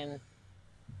walk in,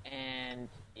 and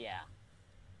yeah.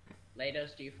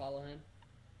 Lados, do you follow him?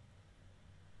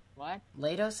 What?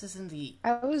 Lados is in the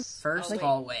I was first wait.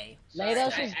 hallway. Sorry,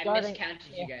 Lados I is guarding.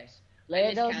 miscounted you guys. I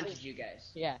Lados miscounted is, you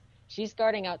guys. yeah, she's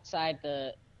guarding outside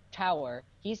the tower.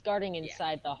 He's guarding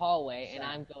inside the hallway, and So-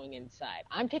 I'm going inside.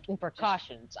 I'm taking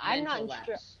precautions. I'm not. Mental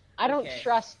lapse. I don't Okay.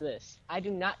 trust this. I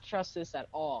do not trust this at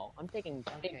all. I'm taking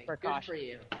big Okay, good precautions. for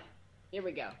you. Here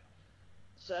we go.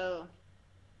 So,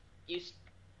 you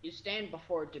stand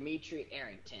before Dimitri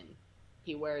Arrington.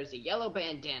 He wears a yellow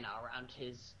bandana around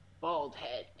his bald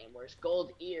head and wears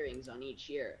gold earrings on each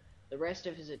ear. The rest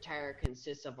of his attire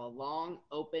consists of a long,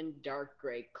 open, dark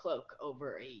gray cloak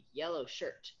over a yellow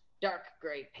shirt, dark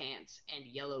gray pants, and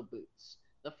yellow boots.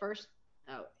 Hang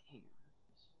on.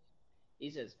 He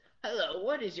says, "Hello,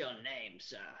 what is your name,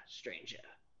 sir, stranger?"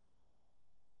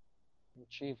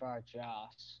 Trivar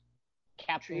Joss,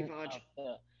 captain Trivar- of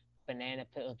the Banana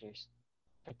Pillagers,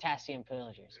 Potassium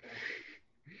Pillagers.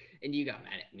 And you got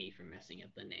mad at me for messing up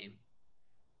the name.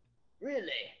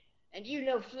 Really? And you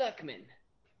know Fleckman?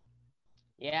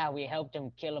 Yeah, we helped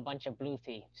him kill a bunch of blue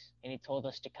thieves, and he told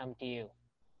us to come to you.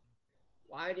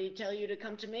 Why did he tell you to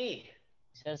come to me?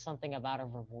 He said something about a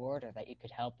reward or that you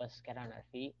could help us get on our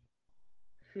feet.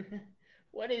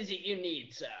 What is it you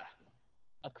need, sir?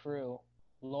 A crew,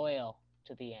 loyal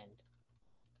to the end.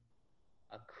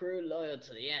 A crew loyal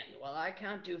to the end. Well, I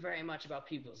can't do very much about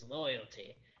people's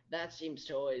loyalty. That seems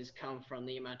to always come from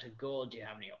the amount of gold you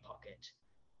have in your pocket.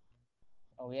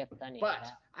 Oh, we have plenty of But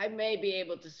that. I may be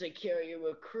able to secure you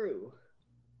a crew.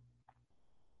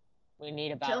 We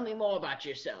need about... Tell me more about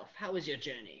yourself. How was your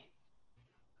journey?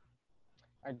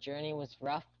 Our journey was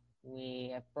rough.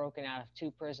 We have broken out of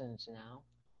 2 prisons now.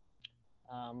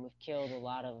 We've killed a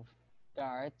lot of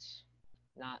guards.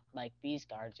 Not like these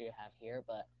guards you have here,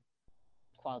 but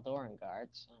Qualdoran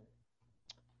guards.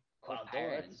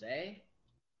 Qualdorans, eh?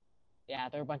 Yeah,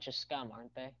 they're a bunch of scum,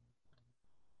 aren't they?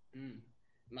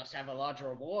 Must have a large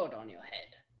reward on your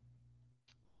head.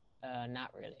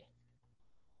 Not really.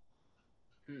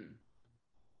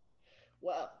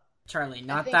 Well, Charlie, I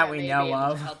not think that I we may know be able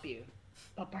of. to help you,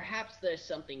 but perhaps there's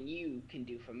something you can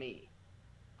do for me.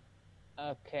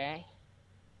 Okay.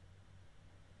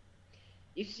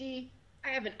 You see, I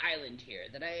have an island here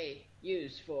that I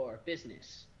use for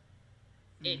business.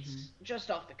 It's just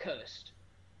off the coast.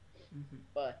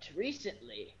 But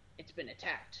recently, it's been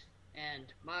attacked, and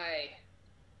my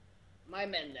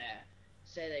men there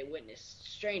say they witnessed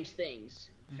strange things.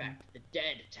 In fact, the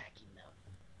dead attacking them.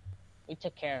 We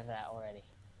took care of that already.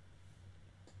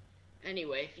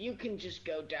 Anyway, if you can just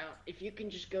go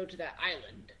to that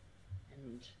island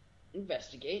and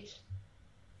investigate,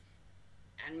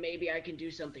 and maybe I can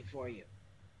do something for you.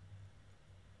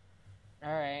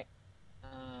 Alright.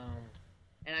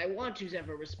 And I want who's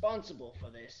ever responsible for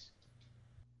this.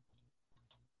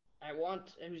 I want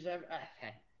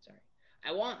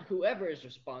whoever is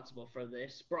responsible for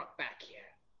this brought back here.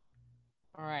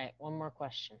 Alright, one more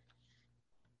question.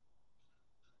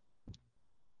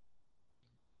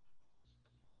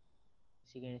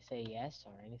 Is he gonna say yes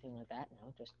or anything like that?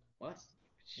 No, just... What?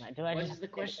 Do I What just- is the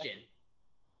question?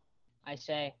 I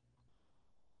say,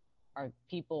 are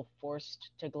people forced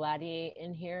to gladiate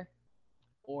in here?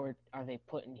 Or are they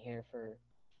put in here for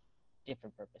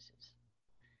different purposes?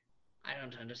 I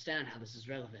don't understand how this is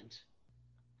relevant.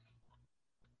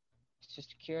 It's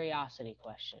just a curiosity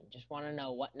question. Just want to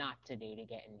know what not to do to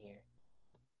get in here.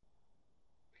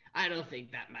 I don't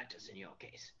think that matters in your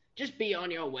case. Just be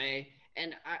on your way,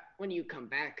 and when you come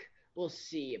back, we'll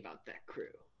see about that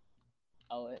crew.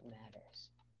 Oh, it matters.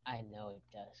 I know it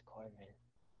does, Corbin.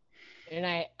 And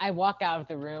I walk out of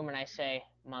the room and I say,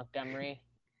 Montgomery,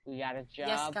 we got a Yes,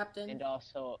 job Captain. and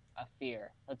also a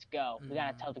fear. Let's go. We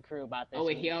gotta tell the crew about this. Oh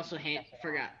wait, he also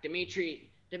forgot. Dimitri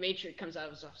comes out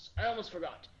of his office. I almost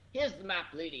forgot. Here's the map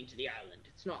leading to the island.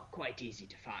 It's not quite easy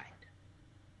to find.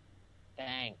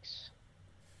 Thanks.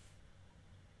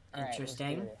 All right,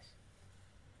 Interesting.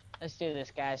 let's do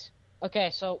this, guys. Okay,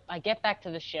 so I get back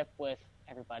to the ship with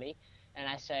everybody, and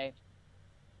I say,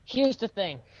 here's the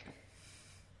thing.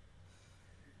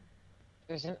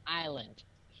 There's an island.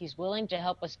 He's willing to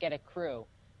help us get a crew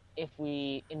if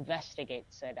we investigate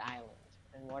said island.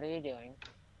 And what are you doing?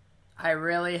 I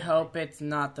really hope it's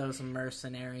not those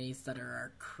mercenaries that are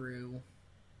our crew.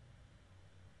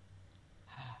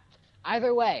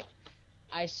 Either way,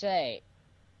 I say,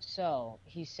 so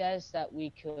he says that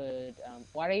we could.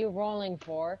 What are you rolling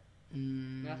for?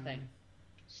 Nothing.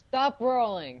 Stop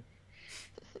rolling.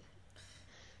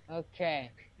 Okay.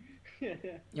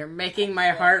 You're making my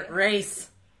heart race.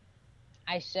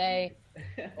 I say,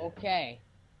 okay.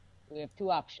 We have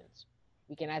two options.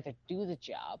 We can either do the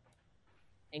job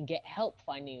and get help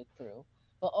finding a crew,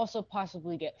 but also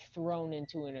possibly get thrown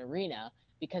into an arena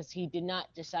because he did not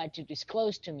decide to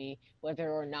disclose to me whether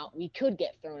or not we could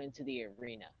get thrown into the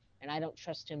arena, and I don't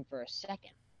trust him for a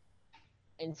second.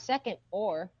 And second,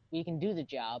 or we can do the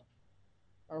job,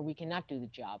 or we cannot do the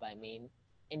job, I mean,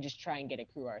 and just try and get a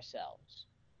crew ourselves.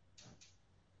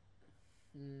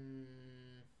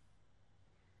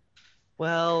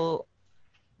 Well,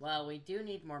 Well, we do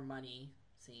need more money,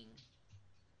 seeing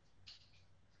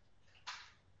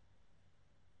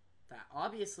that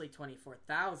obviously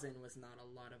 24,000 was not a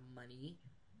lot of money.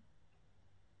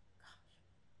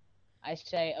 I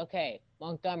say, okay,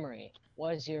 Montgomery,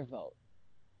 what is your vote?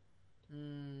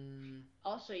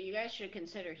 Also, you guys should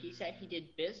consider, he said he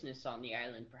did business on the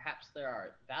island. Perhaps there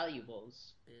are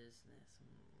valuables Business.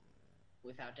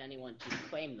 without anyone to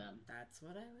claim them. That's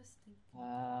what I was thinking.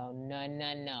 Oh,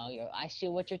 no. I see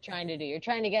what you're trying to do. You're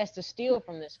trying to get us to steal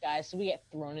from this guy so we get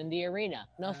thrown in the arena.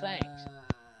 No thanks.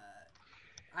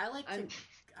 I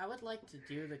would like to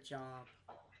do the job.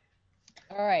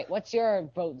 All right, what's your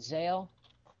vote, Zale?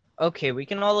 okay, we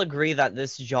can all agree that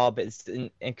this job is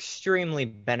extremely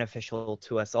beneficial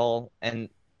to us all, and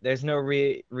there's no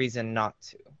reason not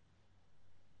to.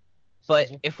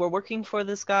 But if we're working for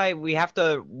this guy, we have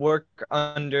to work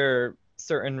under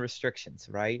certain restrictions,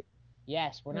 right?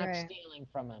 Yes, we're not Right. stealing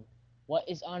from him. What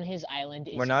is on his island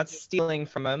is We're not stealing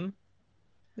from him.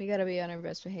 We gotta be on our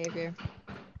best behavior.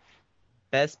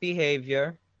 Best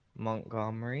behavior,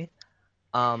 Montgomery.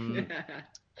 I'm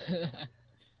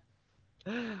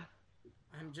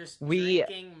just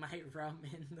drinking my rum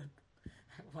in the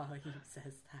while he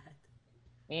says that.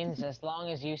 means as long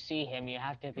as you see him, you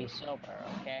have to be sober,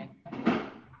 okay?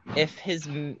 If his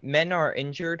men are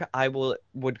injured, I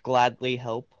would gladly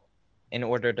help in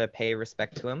order to pay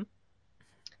respect to him.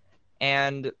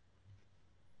 And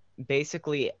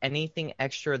basically anything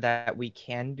extra that we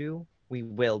can do, we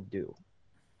will do.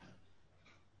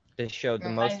 To show the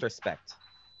most respect.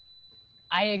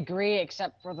 I agree,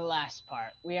 except for the last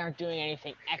part. We aren't doing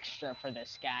anything extra for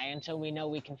this guy until we know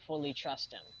we can fully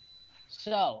trust him.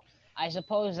 So, I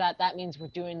suppose that means we're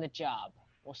doing the job.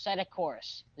 We'll set a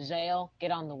course. Zale,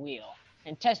 get on the wheel.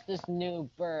 And test this new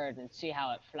bird and see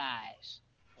how it flies.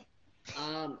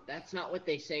 That's not what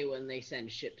they say when they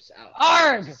send ships out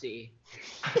Arg! to sea.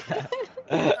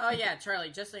 Oh yeah,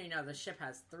 Charlie, just so you know, the ship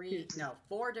has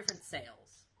 4 different sails.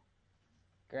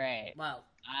 Great. Well,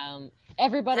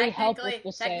 everybody help with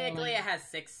the sailing. technically it has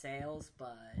 6 sails,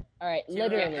 but... Alright, Two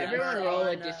literally. of them Everyone are roll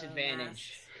a on,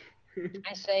 disadvantage.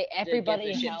 I say To everybody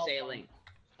get the ship help. sailing.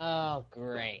 Oh,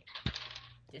 great.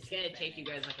 It's gonna take you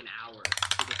guys like an hour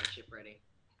to get the ship ready.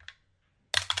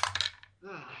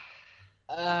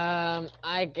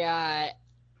 I got...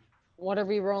 What are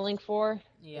we rolling for?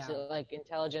 Yeah. Is it like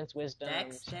intelligence, wisdom?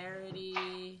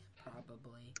 Dexterity,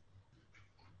 probably.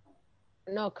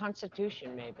 No,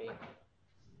 constitution maybe.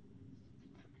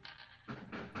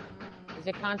 Is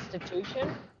it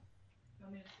constitution?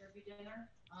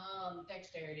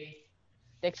 Dexterity.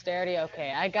 Dexterity,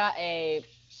 okay. I got a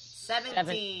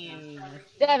 17.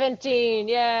 17,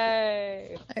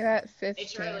 yay! I got 15.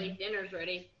 Hey Charlie, dinner's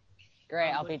ready.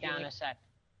 Great, I'll Would be you down in like- a sec.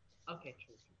 Okay,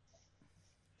 true.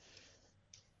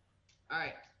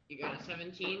 Alright, you got a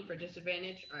 17 for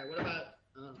disadvantage. Alright, what about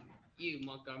you,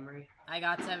 Montgomery? I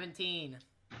got 17.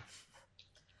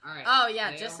 Alright. Oh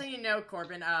yeah, Zale? just so you know,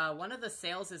 Corbin, one of the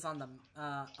sails is on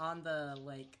the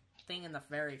like thing in the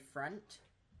very front.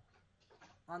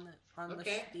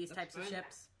 Okay, these that's types of fine.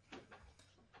 ships.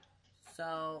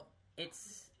 So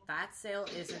that sail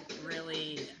isn't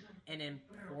really an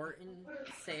important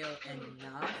sail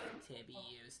enough to be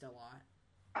used a lot.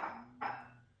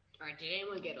 Alright, did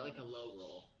anyone get like a low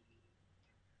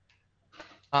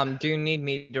roll? Do you need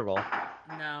me to roll?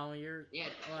 No, you're. Yeah.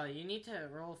 Well, you need to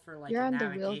roll for like You're a on the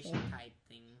wheel, navigation though. type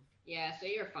thing. Yeah, so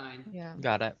you're fine. Yeah.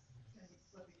 Got it.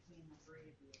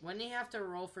 Wouldn't you have to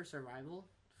roll for survival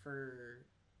to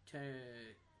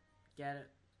get it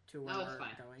to where No, it's we're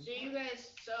fine. going? So you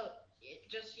guys,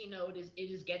 just so you know, it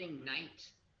is getting night.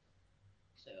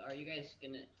 So are you guys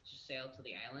gonna just sail to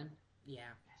the island? Yeah.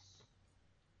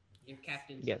 Your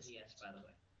captain Yes. says yes, by the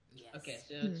way. Yes. Okay,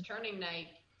 so it's turning night.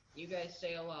 You guys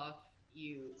sail off.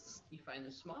 You find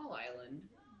the small island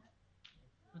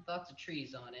with lots of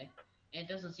trees on it, and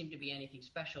it doesn't seem to be anything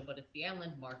special, but it's the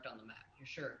island marked on the map. You're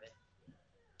sure of it.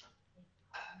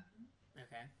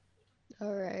 Okay.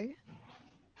 All right.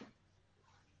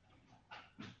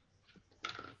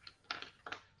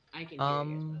 I can hear you guys, by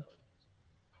the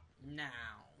way. Now.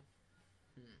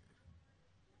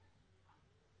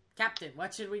 Captain,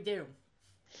 what should we do?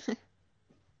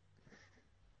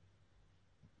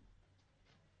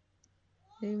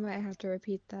 You might have to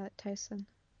repeat that, Tyson.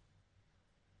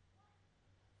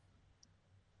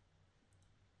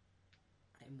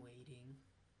 I'm waiting.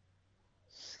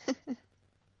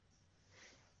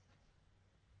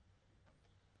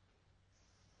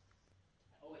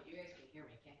 Oh wait, you guys can hear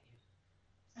me, can't you?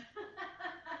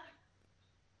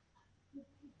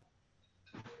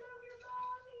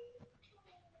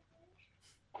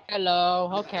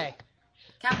 Hello. Okay.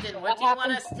 Captain, So what what do you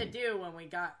want happens- us to do when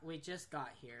we just got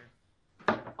here?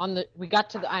 We got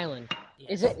to the island.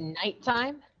 Is Yes. it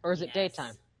nighttime or is it Yes.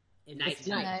 daytime? It's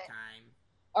Nighttime. nighttime.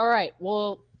 All right.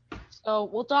 Well, so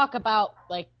we'll dock about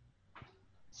like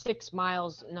 6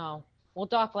 miles. No, we'll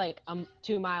dock like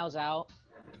 2 miles out,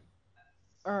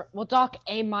 or we'll dock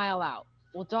a mile out.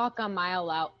 We'll dock a mile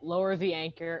out, lower the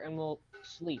anchor, and we'll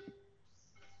sleep.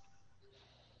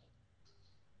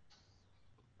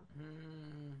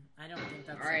 I don't think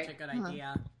that's Alright. such a good Huh.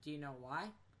 idea. Do you know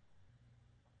why?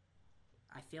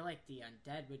 I feel like the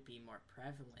undead would be more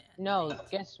prevalent. at No, night.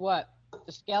 guess what?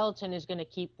 The skeleton is gonna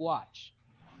keep watch.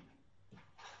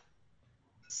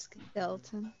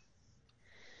 Skeleton.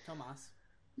 Tomas.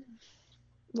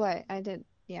 What? I did.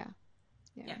 Yeah.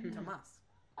 Yeah, Tomas.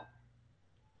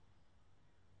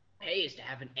 Pays to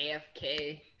have an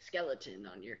AFK skeleton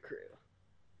on your crew.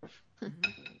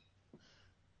 Mhm.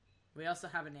 We also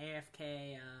have an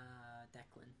AFK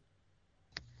Declan.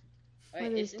 Wait,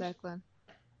 What is isn't- Declan?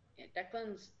 Yeah,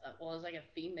 Declan's is like a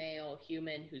female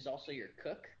human who's also your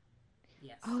cook.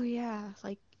 Yes. Oh yeah,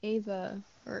 like Ava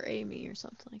or Amy or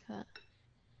something like that.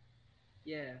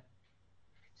 Yeah.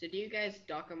 So do you guys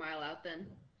dock a mile out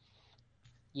then?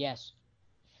 Yes.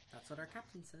 That's what our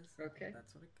captain says. Okay.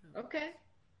 That's what it goes. Okay.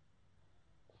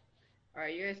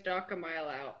 Alright, you guys dock a mile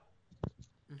out,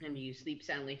 and you sleep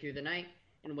soundly through the night,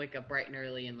 and wake up bright and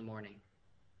early in the morning.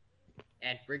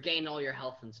 And regain all your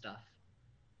health and stuff.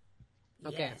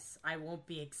 Okay. Yes, I won't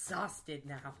be exhausted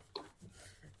now.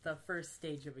 The first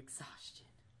stage of exhaustion.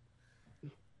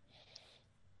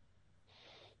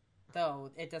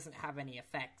 Though it doesn't have any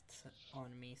effect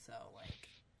on me, so like.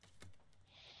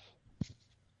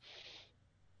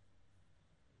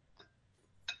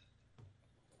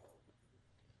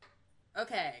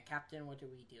 Okay, Captain, what do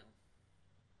we do?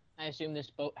 I assume this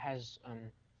boat has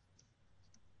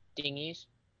dinghies,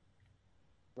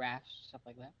 rafts, stuff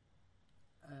like that.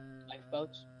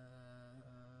 Lifeboats?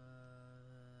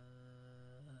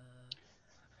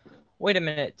 Wait a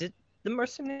minute. Did the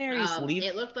mercenaries leave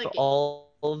It looked like all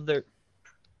of their?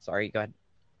 Sorry, go ahead.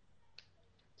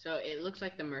 So it looks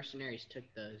like the mercenaries took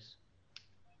those.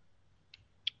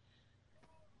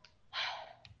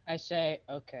 I say,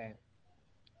 okay.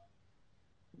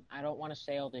 I don't want to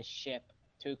sail this ship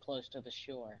too close to the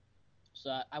shore.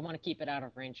 So I want to keep it out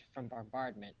of range from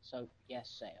bombardment. So yes,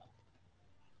 sail.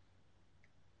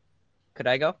 Could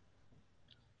I go?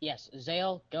 Yes,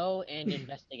 Zale, go and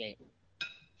investigate.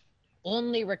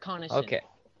 Only reconnaissance. Okay.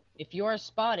 If you are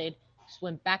spotted,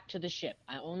 swim back to the ship.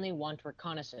 I only want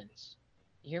reconnaissance.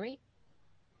 You hear me?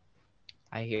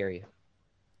 I hear you.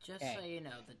 Just Okay. so you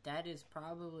know, the dead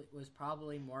was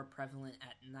probably more prevalent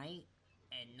at night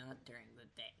and not during the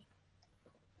day.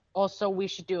 Also, we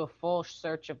should do a full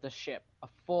search of the ship. A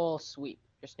full sweep.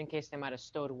 Just in case they might have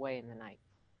stowed away in the night.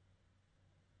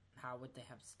 How would they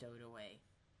have stowed away?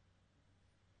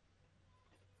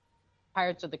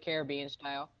 Pirates of the Caribbean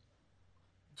style.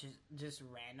 Just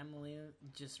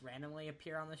randomly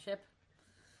appear on the ship?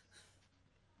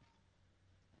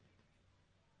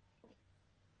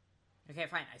 Okay,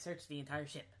 fine. I searched the entire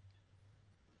ship.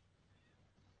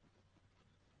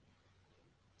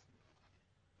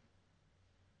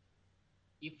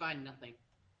 You find nothing.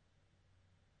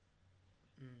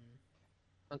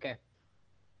 Okay.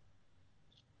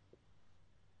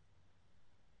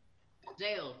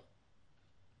 Zale,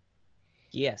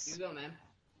 Yes. you go, man.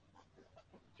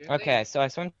 Sure Okay, thing. so I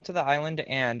swim to the island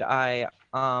and I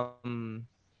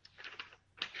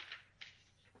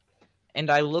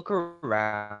look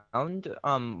around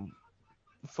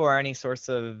for any source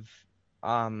of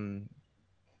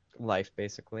life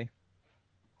basically.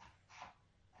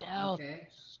 Stealth. Okay.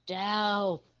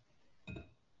 Stealth.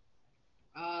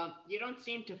 You don't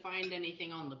seem to find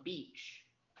anything on the beach,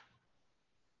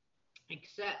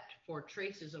 except for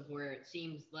traces of where it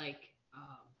seems like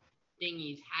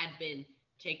dinghies had been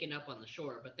taken up on the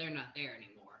shore, but they're not there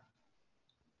anymore.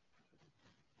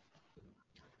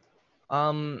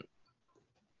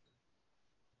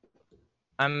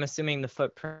 I'm assuming the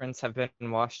footprints have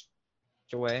been washed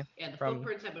away. Yeah, the from...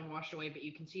 footprints have been washed away, but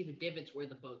you can see the divots where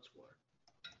the boats were.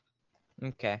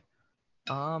 Okay.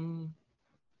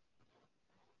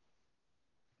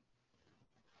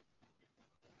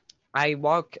 I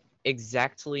walk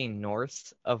exactly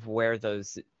north of where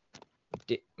those.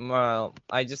 Well,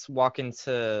 I just walk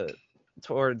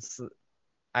towards.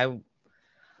 I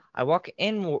walk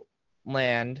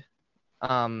inland,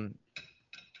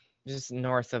 just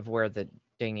north of where the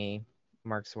dinghy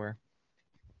marks were.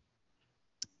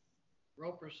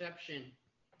 Roll perception.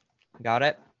 Got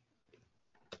it.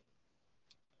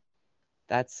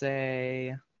 That's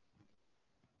a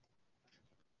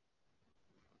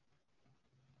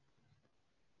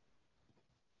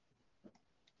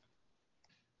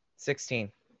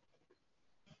 16.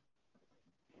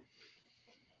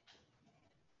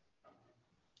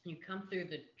 You come through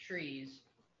the trees,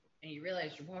 and you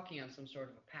realize you're walking on some sort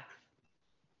of a path.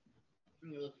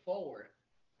 And you look forward,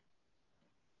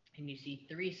 and you see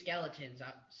 3 skeletons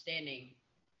out standing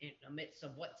in amidst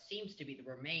of what seems to be the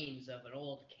remains of an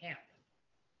old camp,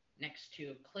 next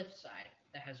to a cliffside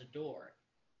that has a door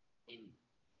in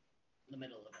the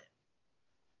middle of it.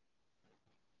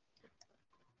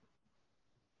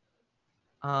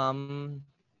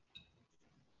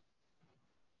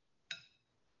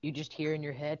 You just hear in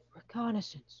your head,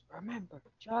 reconnaissance. Remember,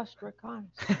 just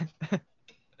reconnaissance.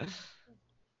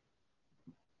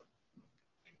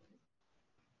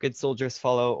 Good soldiers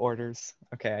follow orders.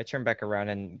 Okay, I turn back around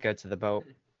and go to the boat.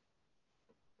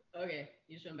 Okay,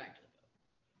 you swim back to the boat.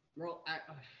 Roll.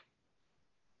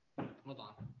 Hold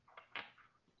on.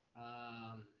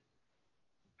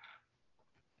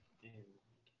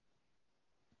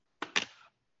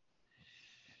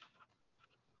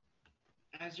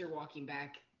 As you're walking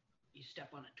back, you step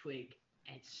on a twig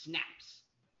and it snaps.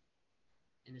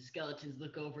 And the skeletons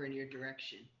look over in your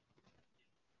direction.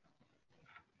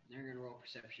 They're going to roll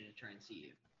perception to try and see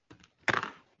you.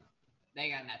 They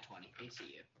got that 20. They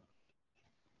see you.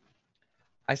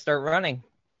 I start running.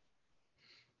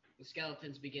 The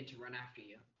skeletons begin to run after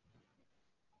you.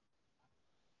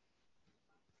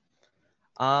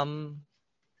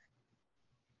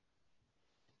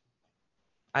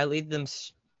 I lead them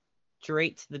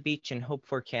straight to the beach and hope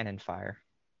for cannon fire.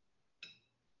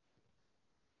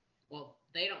 Well,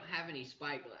 they don't have any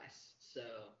spyglass, so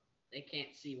they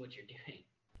can't see what you're doing.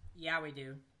 Yeah, we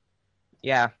do.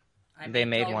 Yeah, I they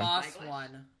made one. Tomas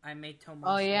one. I made Tomas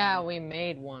Oh yeah, one. we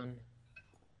made one.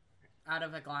 Out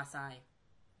of a glass eye.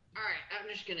 Alright, I'm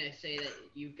just gonna say that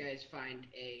you guys find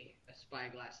a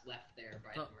spyglass left there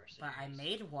by the mercenaries. But I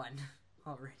made one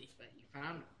already. But you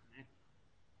found one.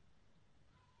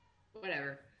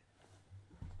 Whatever.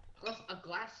 Plus, a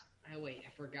glass... Oh, wait,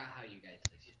 I forgot how you guys...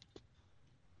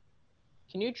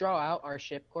 Can you draw out our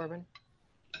ship, Corbin?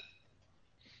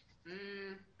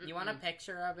 You want a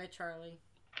picture of it, Charlie?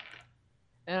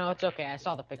 No, it's okay. I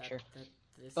saw the picture. This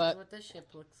is But- what the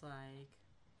ship looks like.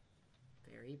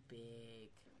 Very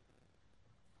big.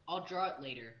 I'll draw it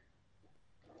later.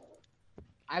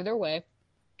 Either way,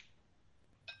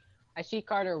 I see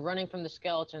Carter running from the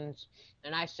skeletons,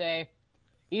 and I say,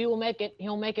 He'll make it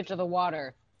to the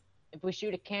water. If we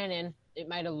shoot a cannon, it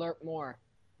might alert more.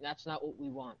 That's not what we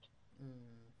want.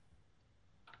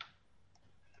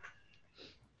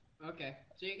 Okay,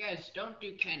 so you guys don't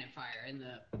do cannon fire, and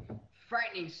the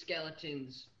frightening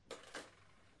skeletons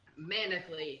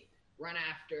manically run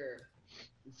after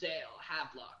Zale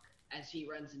Havelock as he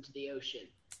runs into the ocean.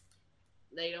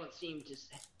 They don't seem to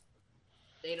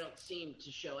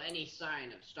show any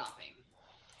sign of stopping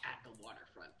at the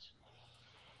waterfront.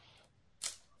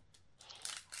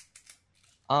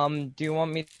 Do you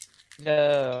want me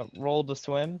to roll to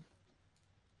swim?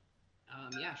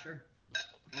 Yeah, sure.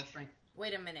 Roll strength.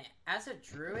 Wait a minute. As a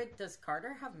druid, does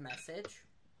Carter have message?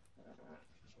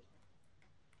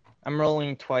 I'm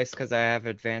rolling twice because I have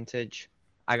advantage.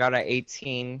 I got a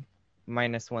 18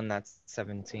 minus 1, that's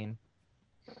 17.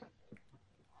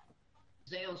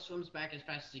 Zale swims back as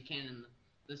fast as he can, and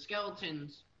the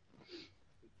skeletons.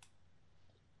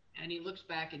 And he looks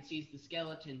back and sees the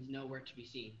skeletons nowhere to be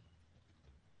seen.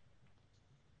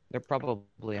 They're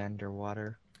probably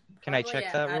underwater. Can I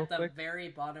check that real at the quick? very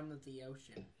bottom of the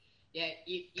ocean. Yeah,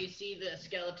 you see the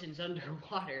skeletons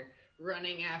underwater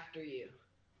running after you.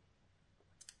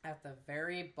 At the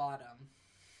very bottom.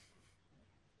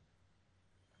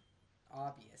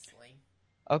 Obviously.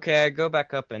 Okay, I go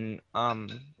back up and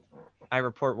I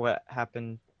report what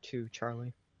happened to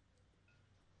Charlie.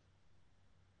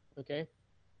 Okay.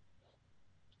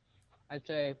 I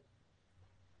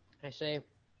say,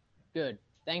 good.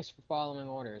 Thanks for following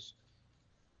orders.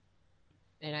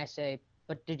 And I say,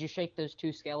 but did you shake those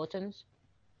 2 skeletons?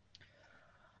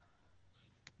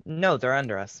 No, they're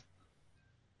under us.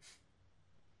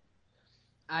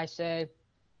 I say,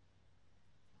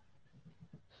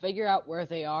 figure out where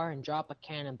they are and drop a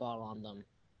cannonball on them.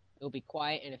 It'll be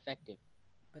quiet and effective.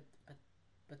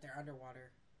 But they're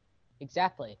underwater.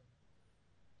 Exactly.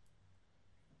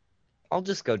 I'll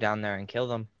just go down there and kill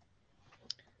them.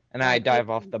 And I dive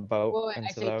off the boat I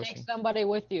into say, the take ocean. somebody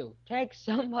with you. Take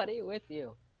somebody with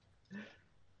you.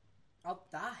 I'll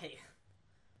die.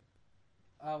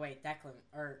 Oh wait, Declan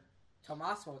or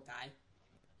Tomas won't die.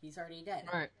 He's already dead.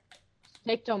 All right.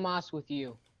 Take Tomas with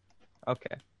you.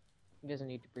 Okay. He doesn't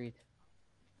need to breathe.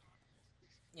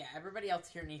 Yeah, everybody else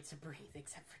here needs to breathe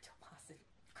except for Tomas and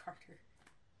Carter.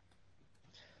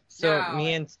 So Now,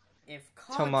 me and if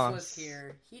Cox Tomas was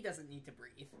here, he doesn't need to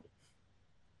breathe.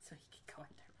 So he can go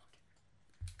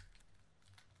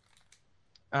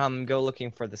underwater. go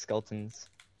looking for the skeletons.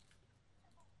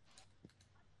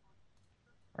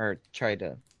 Or try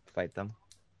to fight them.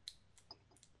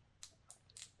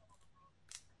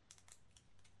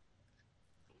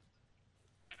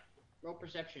 Roll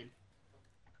perception.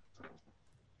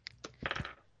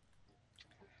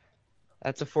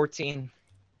 That's a 14.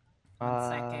 One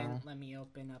second, let me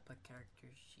open up a character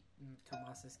sheet,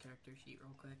 Tomas's character sheet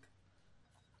real quick.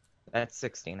 That's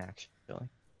 16 actually.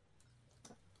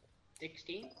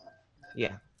 16?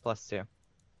 Yeah, plus 2.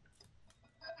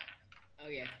 Oh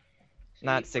yeah. So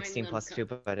Not you find 16 them plus 2,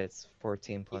 but it's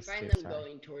 14 plus you find 2. them Sorry.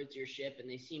 going towards your ship, and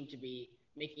they seem to be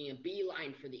making a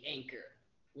beeline for the anchor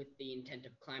with the intent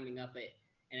of climbing up it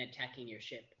and attacking your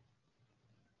ship.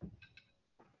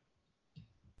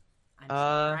 I'm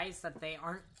surprised that they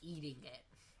aren't eating it.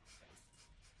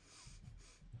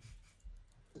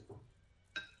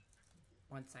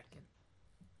 One second.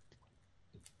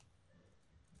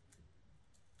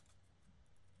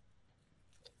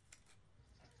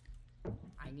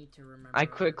 I need to remember. I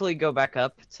quickly go back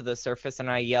up to the surface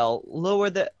and I yell,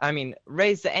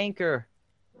 raise the anchor.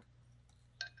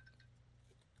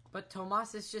 But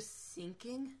Tomas is just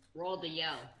sinking? Roll the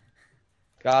yell.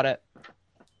 Got it.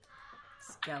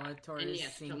 Skeletor And is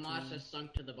yes, sinking. Tomas has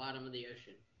sunk to the bottom of the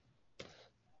ocean.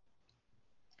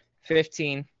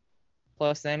 15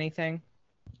 plus anything.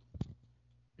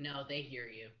 No, they hear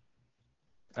you.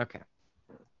 Okay.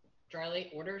 Charlie,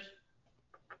 orders?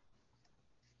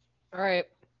 All right.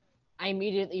 I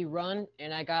immediately run,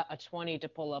 and I got a 20 to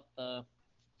pull up the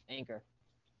anchor.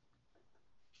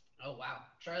 Oh wow.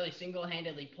 Charlie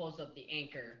single-handedly pulls up the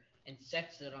anchor and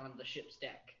sets it on the ship's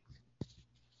deck.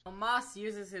 Tomas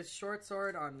uses his short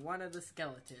sword on one of the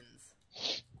skeletons.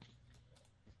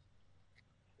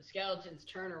 The skeletons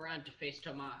turn around to face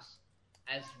Tomas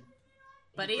as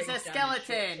But he he's a brings down his short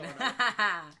skeleton! sword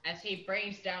as he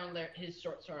brings down his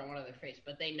short sword on one of their face,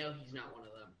 but they know he's not one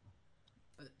of them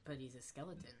but he's a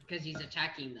skeleton. because he's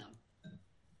attacking them.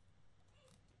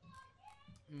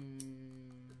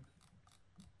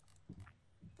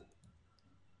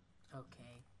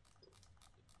 Okay.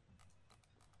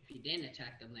 If you didn't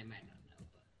attack them, they might not know.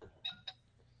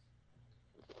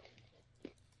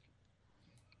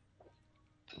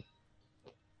 But...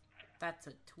 That's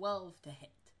a 12 to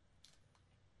hit.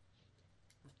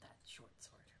 With that short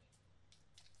sword.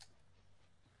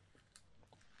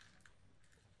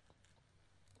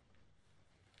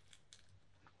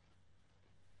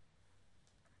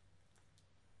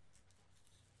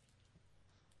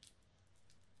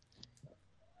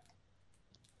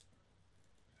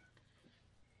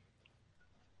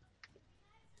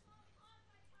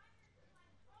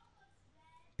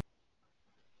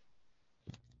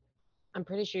 I'm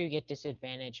pretty sure you get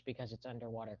disadvantage because it's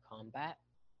underwater combat.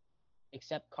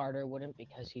 Except Carter wouldn't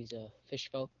because he's a fish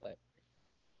folk, but...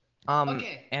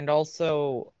 Okay. And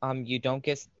also, you don't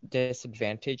get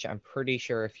disadvantage, I'm pretty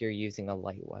sure, if you're using a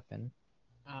light weapon.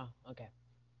 Oh, okay.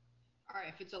 Alright,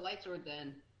 if it's a light sword,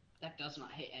 then that does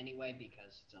not hit anyway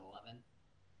because it's an 11.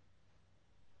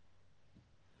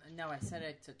 No, I set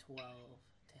it to 12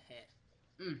 to hit.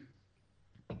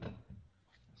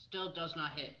 Still does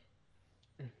not hit.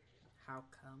 How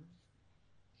come?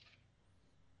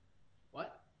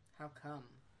 What? How come?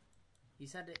 You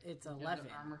said it's Because 11.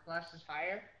 the armor class is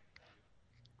higher?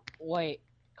 Wait,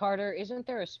 Carter, isn't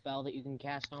there a spell that you can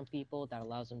cast on people that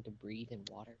allows them to breathe in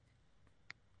water?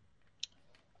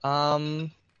 I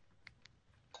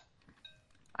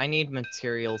need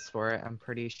materials for it, I'm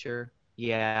pretty sure.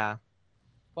 Yeah.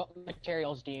 What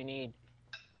materials do you need?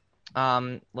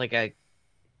 Like a...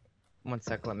 One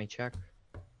sec, let me check.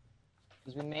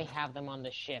 Because we may have them on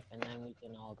the ship, and then we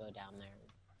can all go down there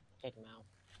and take them out.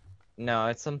 No,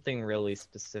 it's something really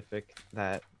specific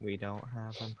that we don't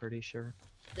have, I'm pretty sure.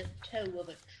 The toe of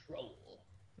a troll.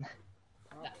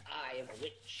 The eye of a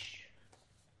witch.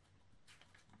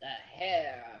 The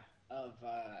hair of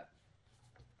a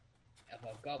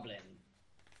goblin.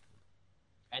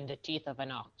 And the teeth of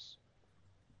an ox.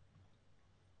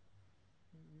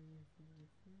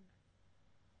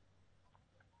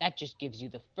 That just gives you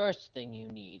the first thing you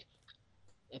need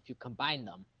if you combine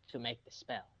them to make the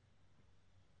spell.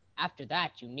 After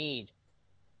that, you need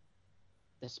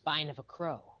the spine of a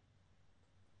crow,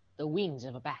 the wings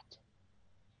of a bat,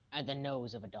 and the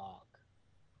nose of a dog.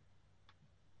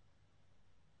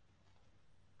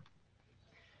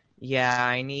 Yeah,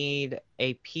 I need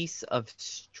a piece of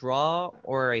straw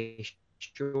or a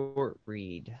short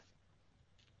reed.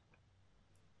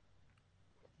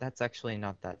 That's actually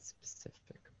not that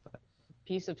specific, but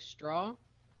Piece of straw?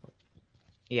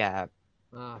 yeah.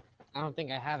 I don't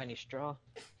think I have any straw.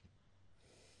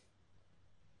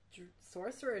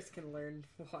 Sorcerers can learn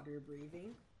water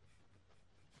breathing.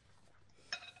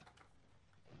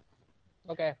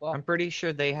 Okay, well, I'm pretty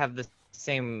sure they have the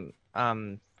same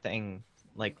thing,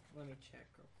 like Let me check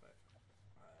real quick.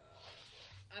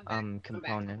 I'm back.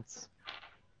 components.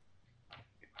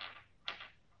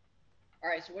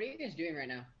 Alright, so what are you guys doing right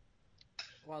now?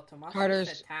 Well, Tomas Carter's-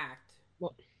 just attacked.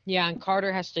 yeah, and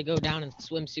Carter has to go down and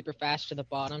swim super fast to the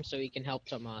bottom so he can help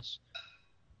Tomas.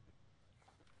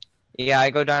 Yeah,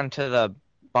 I go down to the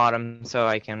bottom so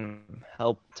I can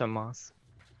help Tomas.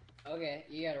 Okay,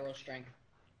 you gotta roll strength.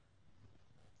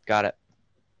 Got it.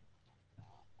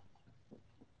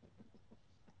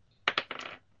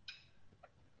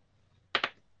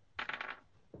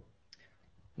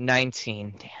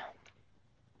 $19. Damn.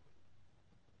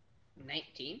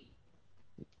 19?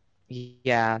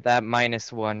 Yeah, that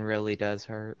 -1 really does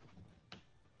hurt.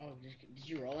 Oh, did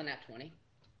you roll a nat 20?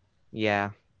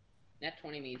 Yeah. Nat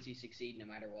 20 means you succeed no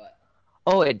matter what.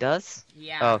 Oh, it does?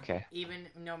 Yeah. Oh, okay. Even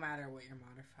no matter what your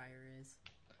modifier is.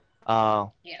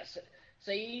 Oh. Yeah,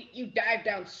 so you dive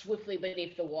down swiftly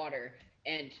beneath the water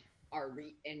and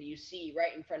and you see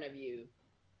right in front of you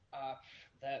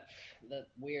the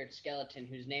weird skeleton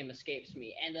whose name escapes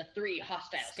me and the 3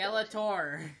 hostile skeletons.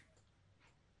 Skeletor.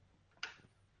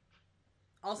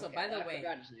 Also, Okay, by the I way,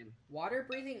 forgot his name. water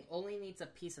breathing only needs a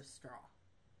piece of straw.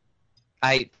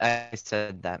 I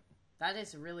said that. That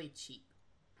is really cheap.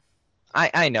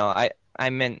 I know. I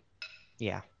meant,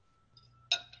 yeah.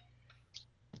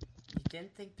 You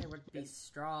didn't think there would be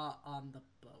straw on the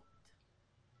boat.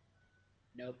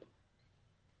 Nope.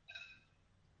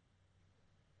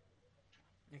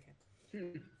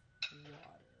 Okay.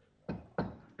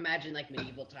 Imagine like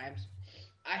medieval times.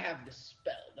 I have this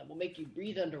spell that will make you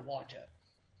breathe underwater.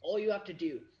 All you have to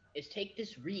do is take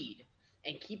this reed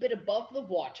and keep it above the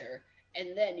water,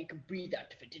 and then you can breathe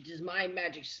out of it. It is my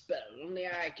magic spell. Only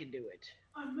I can do it.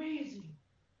 Amazing.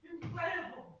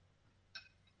 Incredible.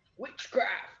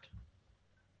 Witchcraft.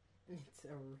 It's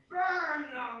a... Burn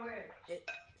all it.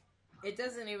 It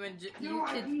doesn't even. You No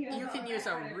can idea use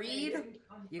how a bad it reed. is.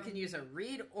 You can use a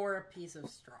reed or a piece of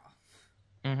straw.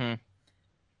 Mm-hmm.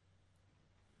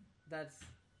 That's.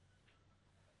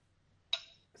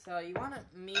 So you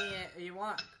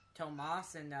want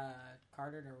Tomas and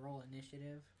Carter to roll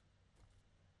initiative.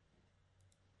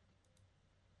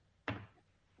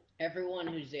 Everyone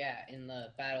who's in the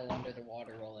battle under the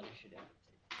water roll initiative.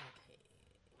 Okay.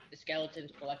 The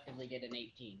skeletons collectively get an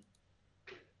 18.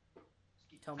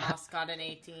 Tomas got an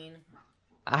 18.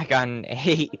 I got an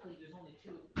 8.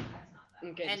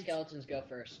 Okay, And- the skeletons go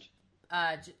first.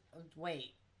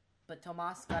 Wait, but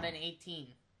Tomas got an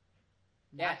 18.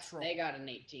 Yes, Natural. they got an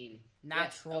 18.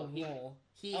 Natural Yes. roll.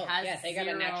 He Oh, has yeah, they got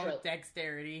a 0 natural-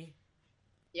 dexterity,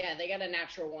 Yeah, they got a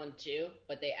natural 1 too,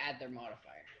 but they add their modifier.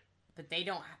 but they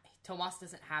don't. Tomas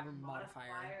doesn't have a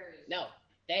modifier. No,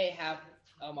 they have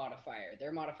a modifier.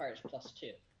 Their modifier is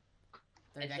 +2.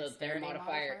 Their And so their dexterity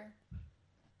modifier-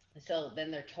 So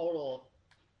then their total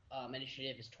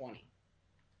initiative is 20.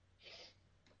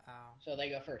 Oh. So they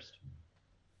go first.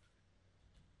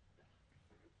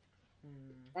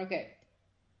 Okay.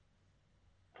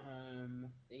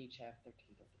 They each have 13.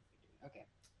 Okay.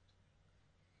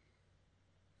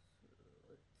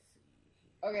 Let's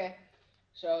see. Okay.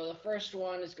 So the first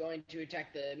one is going to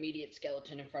attack the immediate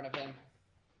skeleton in front of him.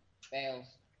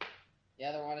 Fails. The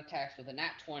other one attacks with a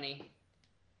nat 20.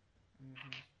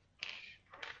 Mm-hmm.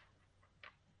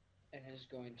 And is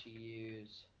going to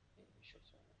use.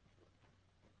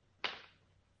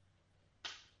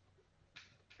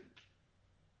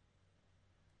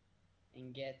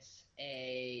 And gets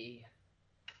a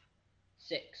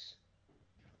 6.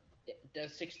 It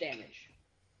does 6 damage.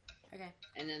 Okay.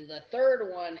 And then the third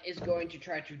one is going to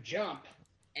try to jump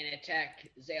and attack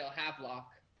Zale Havelock.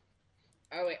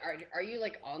 Oh wait, are you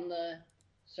like on the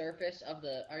surface of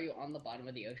the? Are you on the bottom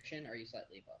of the ocean? Or are you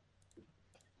slightly above?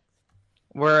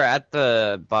 We're at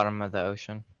the bottom of the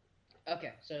ocean.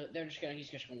 Okay, so he's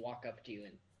just gonna walk up to you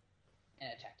and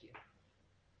attack you.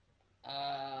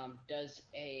 Does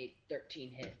a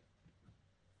 13 hit?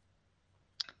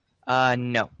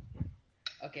 No.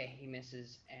 Okay, he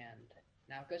misses, and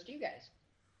now it goes to you guys.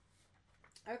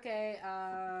 Okay,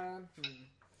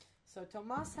 So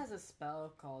Tomas has a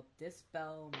spell called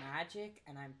Dispel Magic,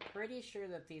 and I'm pretty sure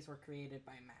that these were created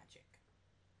by magic.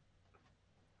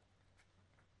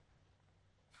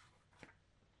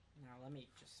 Now let me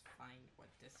just find what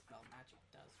Dispel Magic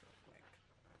does real quick.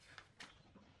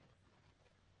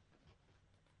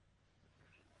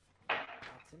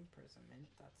 That's imprisonment,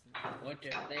 that's not... What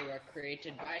if they were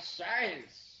created by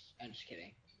science? I'm just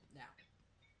kidding. No.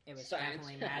 It was Science.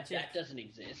 definitely magic. That doesn't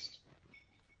exist.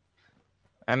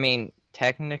 I mean,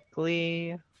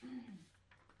 technically...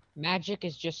 Magic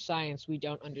is just science we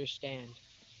don't understand.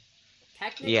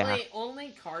 Technically, Yeah.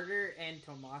 only Carter and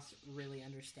Tomas really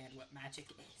understand what magic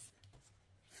is.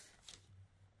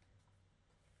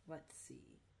 Let's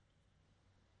see.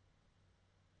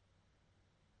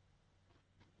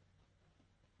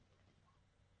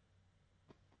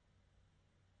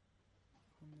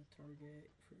 On the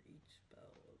target for each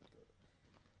spell of the...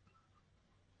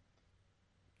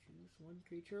 Choose one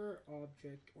creature,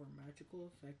 object, or magical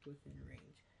effect within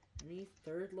range. Any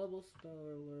third level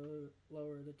spell or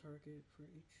lower the target for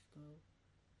each spell.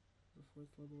 The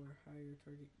fourth level or higher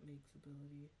target makes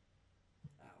ability.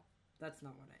 Oh, that's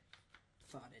not what I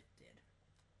thought it did.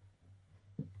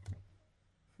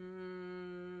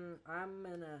 I'm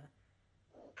gonna...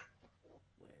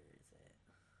 Where is it?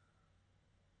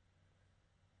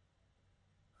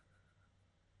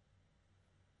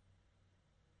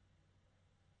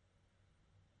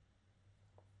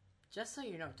 Just so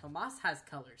you know, Tomas has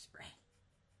color spray.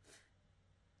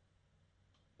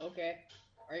 Okay.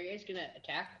 Are you guys gonna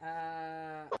attack?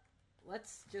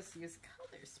 Let's just use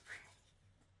color spray.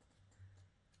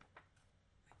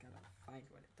 I gotta find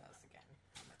what it does again.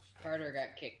 How much? Carter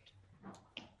got kicked.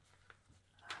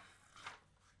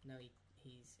 No,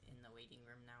 he's in the waiting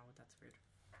room now. That's weird.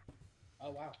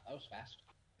 Oh wow, that was fast.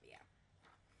 Yeah.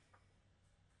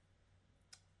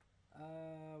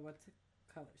 What's a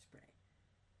color spray?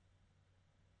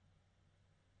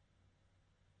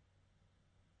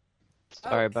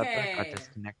 Sorry about that. Okay. Got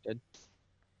disconnected.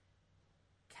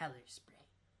 Color spray.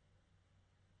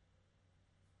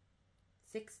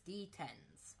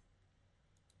 6d10s.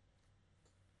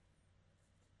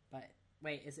 But,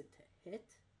 wait, is it to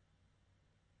hit?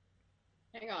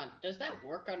 Hang on, does that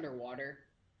work underwater?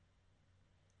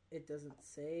 It doesn't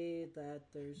say that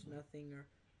there's nothing, or...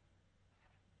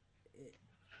 It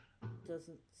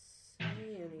doesn't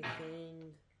say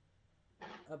anything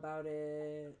about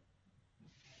it.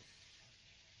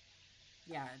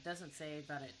 Yeah, it doesn't say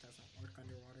that it doesn't work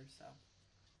underwater, so...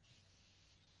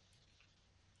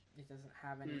 It doesn't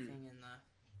have anything in the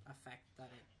effect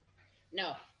that it...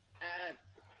 No.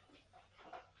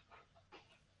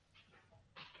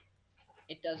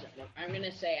 It doesn't work. I'm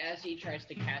gonna say as he tries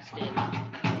to cast it,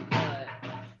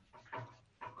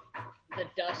 the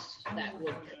dust that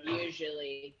would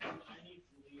usually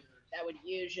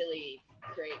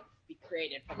be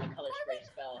created from the color spray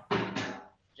spell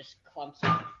just clumps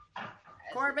up.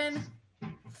 Corbin!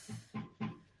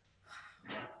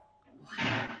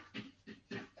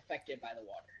 Affected by the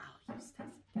water. I'll use this.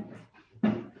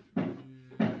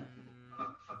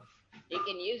 He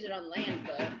can use it on land,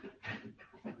 though.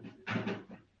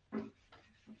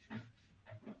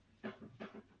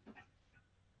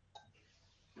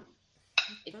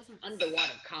 It's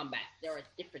underwater combat. There are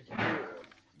different rules.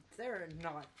 There are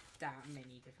not that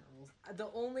many different rules. The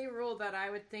only rule that I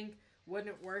would think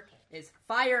wouldn't work is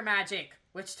fire magic,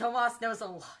 which Tomas knows a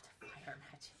lot of fire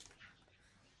magic.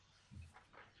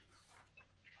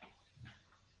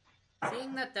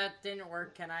 Seeing that didn't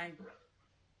work, can I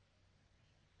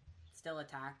still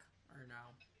attack? Or Or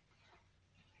no?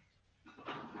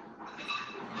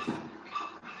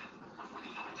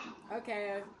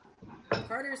 Okay,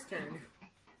 Carter's turn.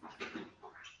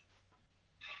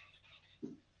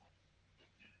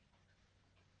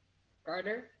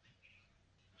 Carter?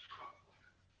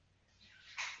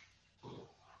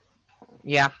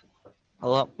 Yeah.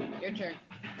 Hello. Your turn.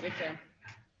 Your turn.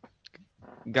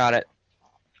 Got it.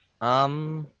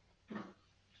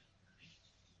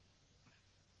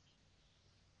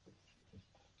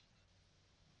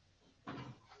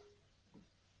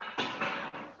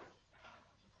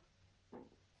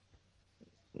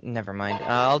 Never mind.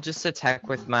 I'll just attack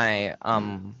with my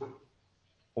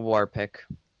war pick.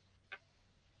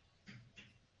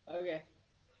 Okay.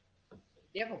 Do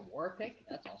you have a war pick?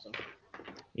 That's awesome.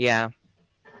 Yeah.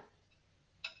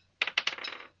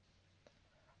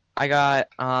 I got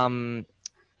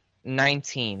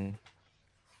 19.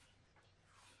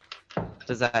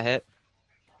 Does that hit?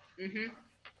 Mm-hmm.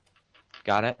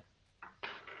 Got it.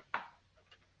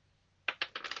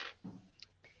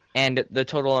 And the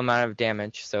total amount of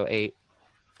damage, so 8.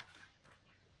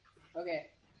 Okay.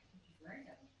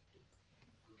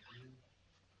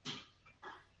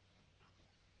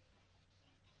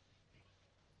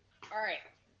 Alright.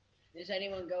 Does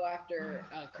anyone go after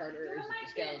Carter, or is it the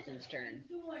skeleton's turn?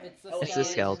 It's It's the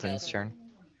skeleton's turn.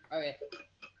 Okay.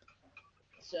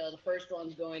 So the first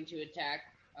one's going to attack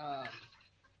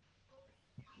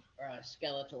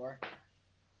Skeletor.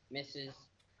 Misses.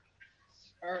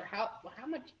 Or how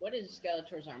much? What is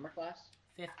Skeletor's armor class?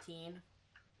 15.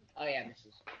 Oh yeah,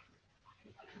 misses.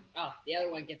 Oh, the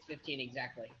other one gets 15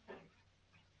 exactly.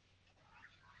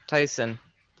 Tyson,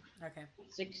 Okay.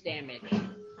 6 damage.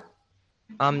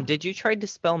 did you try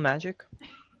Dispel Magic?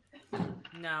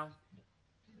 No.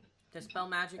 Dispel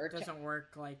magic Or doesn't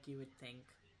work like you would think.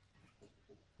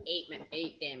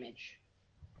 8 damage.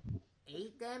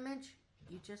 8 damage?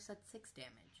 You just said 6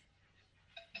 damage.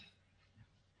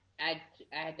 I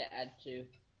had to add 2.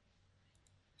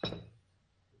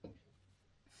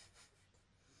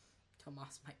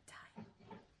 Tomas might die.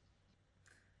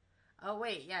 Oh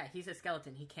wait, yeah, he's a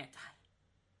skeleton. He can't die.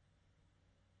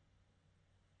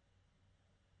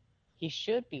 He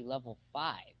should be level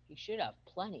 5. He should have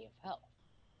plenty of health.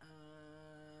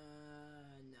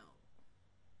 No.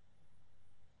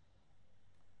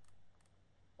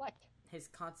 What? His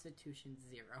constitution's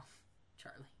 0,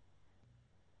 Charlie.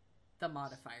 The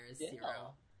modifier is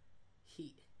 0.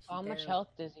 He How much barely- health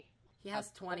does he? He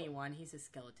has 21. He's a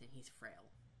skeleton. He's frail.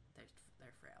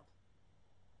 They're frail.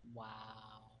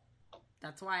 Wow.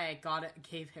 That's why I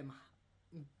gave him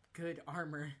good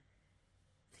armor.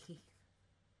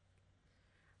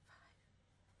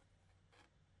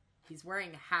 He's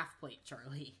wearing half plate,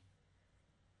 Charlie.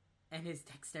 And his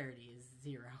dexterity is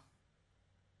 0.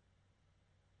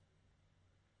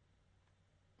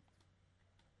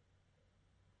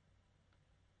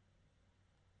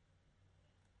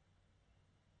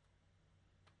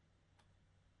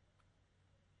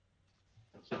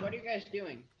 So what are you guys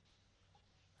doing?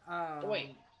 Oh,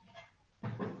 wait.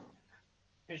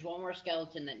 There's one more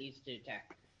skeleton that needs to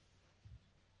attack.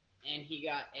 And he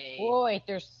got a... Whoa, wait,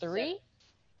 there's 3?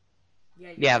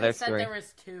 Yeah, You there's said 3. there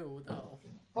was 2, though.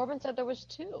 Corbin said there was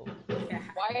 2. Yeah.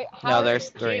 Why? How No, is there's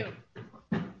it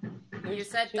 3. 2. You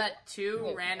said two. that 2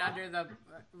 Wait,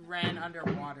 ran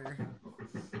underwater.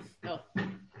 Oh,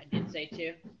 I did say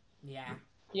 2. Yeah.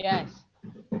 Yes.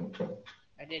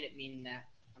 I didn't mean that.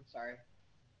 I'm sorry.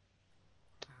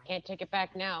 Can't take it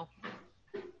back now.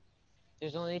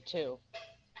 There's only 2.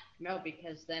 No,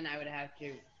 because then I would have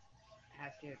to...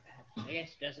 I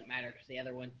guess it doesn't matter because the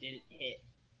other one didn't hit.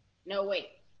 No, wait.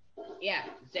 Yeah,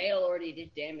 Zale already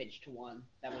did damage to one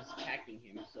that was attacking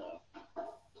him, so...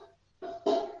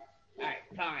 Alright,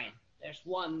 fine. There's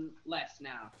one less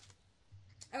now.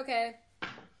 Okay.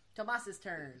 Tomas's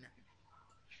turn.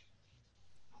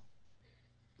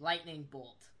 Lightning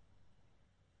bolt.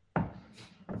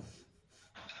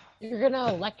 You're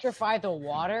gonna electrify the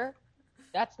water?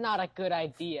 That's not a good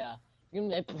idea. You're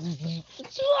gonna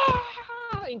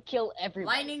and kill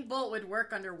everyone. Lightning bolt would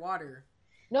work underwater.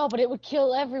 No, but it would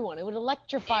kill everyone. It would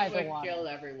electrify It the would water. kill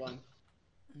everyone.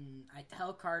 I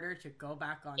tell Carter to go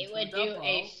back onto It would the do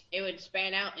boat. it would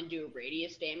span out and do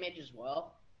radius damage as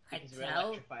well. I Because it would tell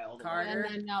electrify all the way. Carter.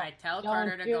 No, I tell Don't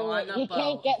Carter to do go it. on the He boat.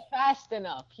 can't get fast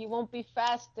enough. He won't be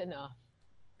fast enough.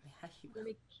 Yeah, You're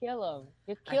gonna kill him.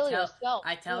 You kill yourself.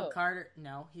 I tell too. Carter.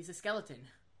 No, he's a skeleton.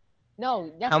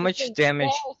 No, that's How the much thing.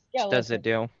 damage Small does it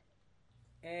skeleton.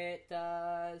 do? It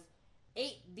does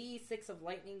 8d6 of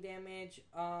lightning damage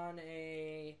on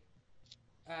a.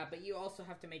 But you also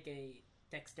have to make a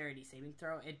dexterity saving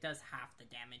throw. It does half the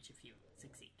damage if you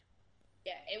succeed.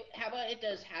 Yeah, how about it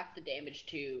does half the damage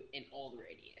to an old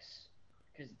radius?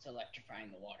 Because it's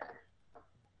electrifying the water.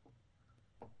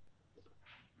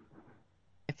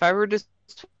 If I were to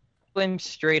swim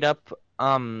straight up,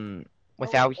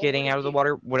 without or getting what out if of the you-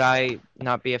 water, would I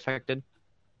not be affected?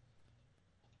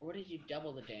 Or did you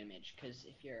double the damage? Because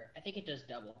if you're... I think it does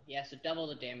double. Yeah, so double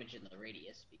the damage in the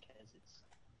radius because it's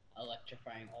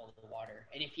electrifying all the water.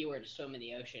 And if you were to swim in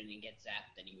the ocean and get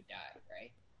zapped, then you would die,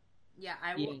 right? Yeah,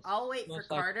 Yes, I'll wait for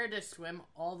most likely. Carter to swim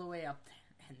all the way up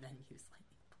there and then use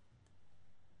lightning bolt.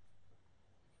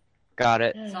 Got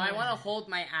it. So I want to hold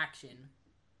my action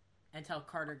until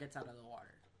Carter gets out of the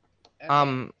water.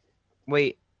 Okay.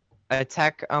 Wait.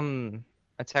 Attack the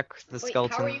Wait,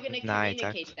 skeleton. how are you going to Nah,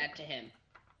 communicate that to him?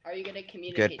 How are you going to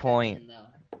communicate Good point. that to him,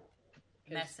 though?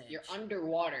 'Cause Message. You're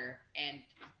underwater, and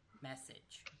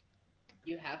Message.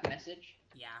 you have message?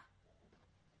 Yeah.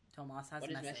 Tomas has What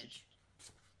is message. message?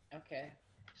 Okay.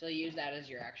 So use that as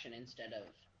your action instead of...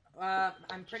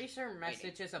 I'm pretty sure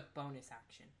message is a bonus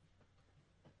action.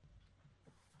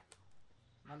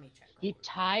 Let me check. He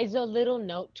ties a little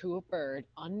note to a bird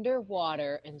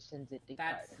underwater and sends it to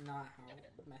That's Carter. not how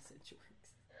message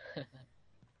works.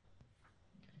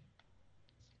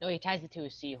 No, he ties it to a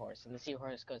seahorse, and the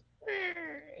seahorse goes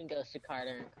and goes to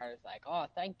Carter, and Carter's like, "Oh,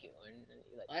 thank you." And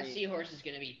he like, Well, that seahorse is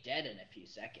going to be dead in a few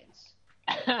seconds.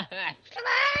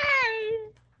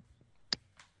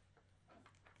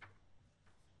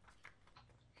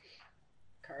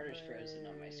 Carter's frozen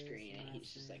on my screen, and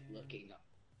he's just like looking up.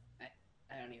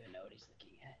 I don't even know what he's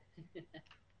looking at.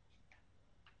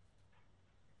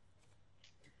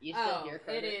 You still here,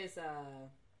 Carter? it is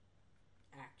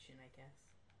action, I guess.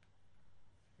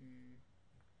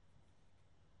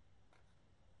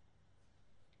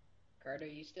 Carter,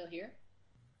 you still here?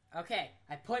 Okay,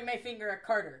 I point my finger at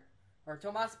Carter, or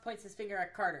Tomas points his finger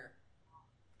at Carter.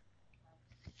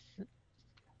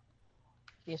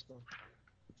 Yes, ma'am.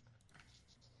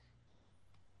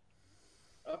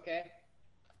 Okay.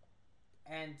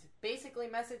 And basically,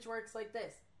 message works like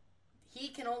this: he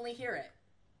can only hear it.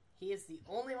 He is the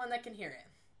only one that can hear it.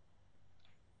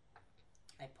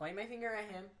 I point my finger at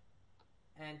him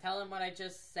and tell him what I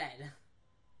just said.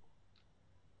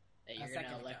 That you're going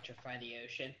to electrify the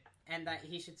ocean. And that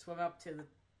he should swim up to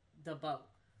the boat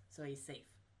so he's safe.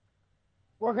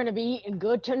 We're gonna be eating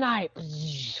good tonight.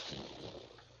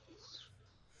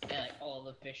 Yeah, like all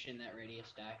the fish in that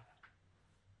radius die.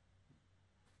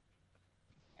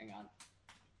 Hang on.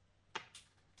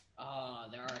 Oh,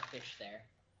 there are fish there.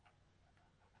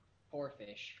 4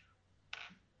 fish.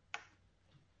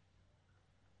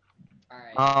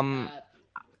 Alright.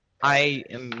 I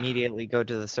immediately go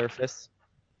to the surface.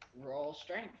 Roll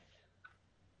strength.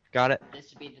 Got it.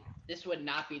 This would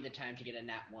not be the time to get a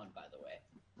nat 1, by the way.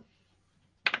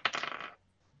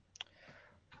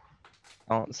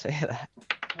 Don't say that.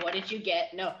 What did you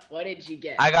get? No, what did you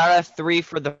get? I got a 3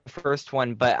 for the first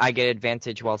one, but I get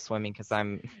advantage while swimming because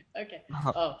I'm. Okay.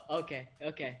 Oh, okay.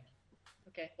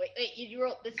 Wait, you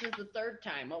rolled. This is the 3rd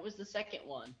time. What was the second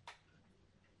one?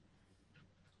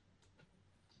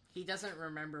 He doesn't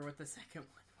remember what the second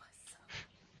one was. So.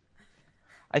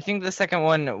 I think the second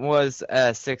one was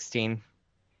 16.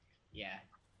 Yeah,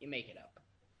 you make it up.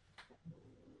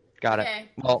 Got Okay.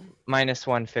 it. Well, minus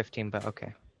 1, 15, but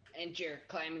okay. And you're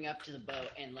climbing up to the boat,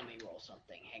 and let me roll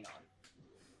something. Hang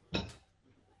on.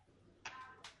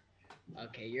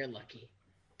 Okay, you're lucky.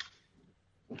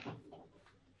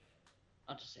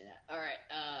 I'll just say that. Alright,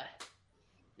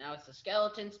 now it's the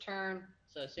skeleton's turn,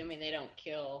 so assuming they don't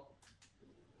kill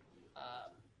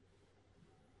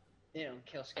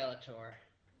Skeletor,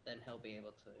 then he'll be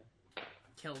able to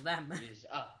Kill them. use...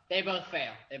 Oh, they both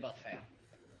fail.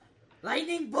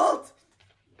 Lightning bolt!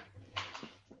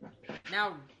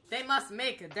 Now, they must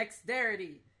make a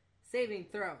dexterity saving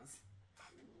throws.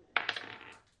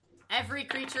 Every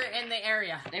creature in the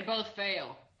area. They both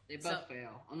fail.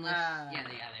 Unless... yeah,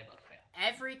 they both fail.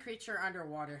 Every creature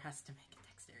underwater has to make a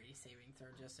dexterity saving throw,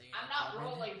 just so you know. I'm not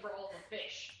rolling for all the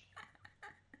fish.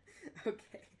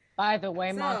 Okay. By the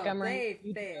way, So, Montgomery,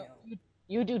 they fail.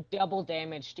 you do double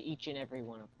damage to each and every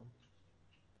one of them.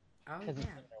 Oh, Because it's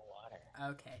yeah. underwater.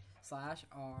 Okay.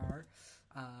 /R,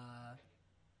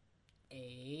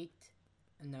 8.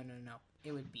 No.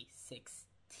 It would be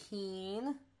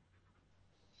 16.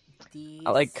 I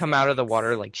like come out of the D6.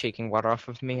 water, like shaking water off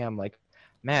of me. I'm like,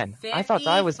 man, I thought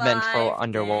I was meant for 55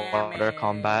 underwater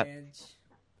combat. damage.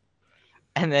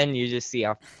 And then you just see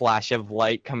a flash of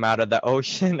light come out of the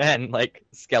ocean and like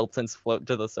skeletons float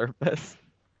to the surface.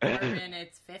 Corbin,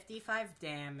 it's 55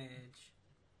 damage.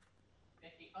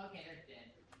 50. Okay, they're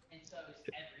dead. And so is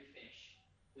every fish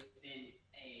within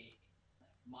a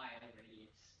mile radius.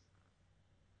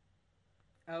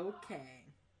 Okay.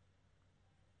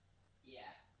 Yeah.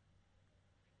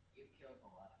 You killed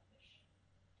a lot of fish.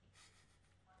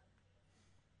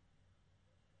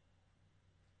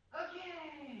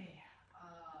 Okay.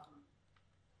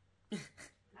 Now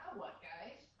what,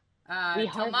 guys? We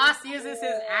Tomas harvest uses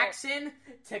his action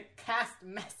to cast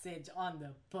message on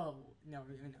the bow. No.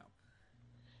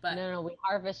 But No, we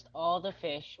harvest all the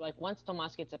fish. Like, once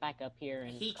Tomas gets it back up here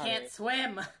and he Carter, can't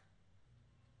swim.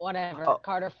 whatever, Oh.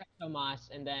 Carter fed Tomas,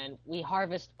 and then we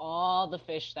harvest all the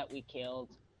fish that we killed.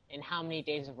 And how many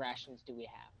days of rations do we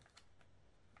have?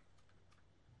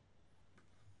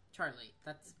 Charlie,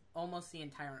 that's almost the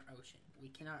entire ocean. We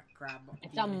cannot grab.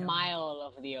 It's a mile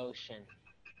of the ocean.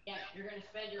 Yeah, you're gonna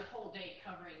spend your whole day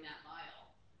covering that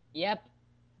mile. Yep.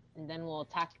 And then we'll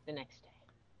attack the next day.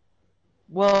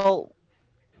 Well,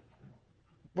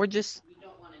 we're just... You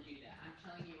don't want to do that. I'm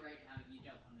telling you right now, you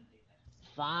don't want to do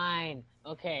that. Fine.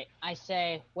 Okay, I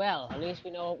say, well, at least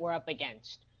we know what we're up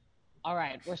against.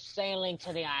 Alright, we're sailing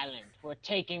to the island. We're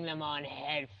taking them on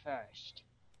head first.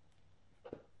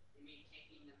 You mean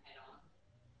taking them head on?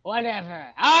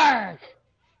 Whatever. Arg!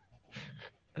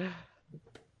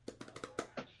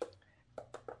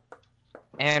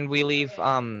 And we leave,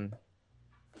 Declan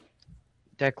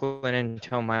and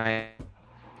Tomias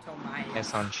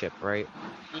on ship, right?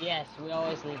 Yes, we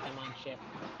always leave them on ship.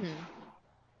 Hmm.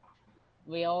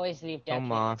 We always leave Declan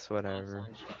Tomas, and whatever. on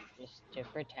ship, just to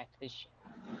protect the ship.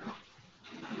 Yeah,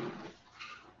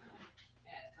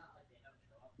 it's not like they don't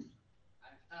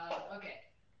show up. Okay,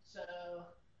 so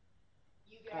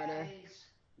you guys Carter,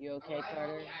 You okay, arrive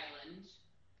Carter? on the island.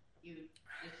 You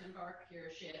disembark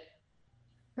your ship.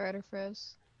 Carter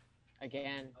froze.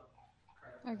 Again.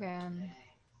 Again. Wait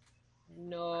for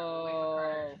No.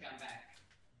 Carter to come back.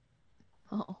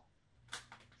 Oh.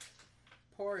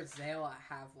 Poor Zayla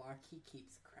Havelock, he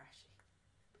keeps crashing.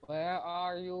 Where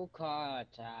are you, Carter?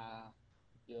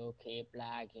 You keep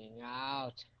lagging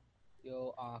out.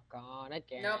 You are gone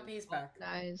again. Nope, he's back.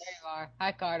 Nice. There you are.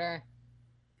 Hi, Carter.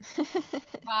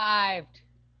 Survived.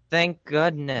 Thank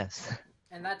goodness.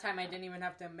 And that time I didn't even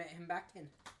have to admit him back in.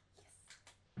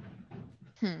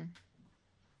 Hmm.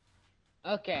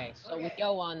 Okay, so we Okay.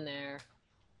 go on there.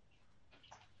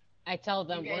 I tell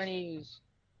them You we're guys- gonna use.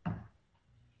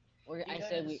 You I go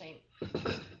say to the we. same-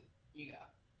 You go.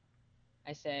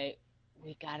 I say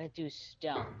we gotta do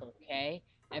stealth, okay?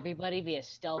 Everybody be as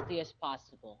stealthy as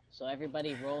possible. So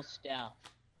everybody roll stealth.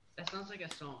 That sounds like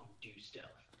a song. Do stealth.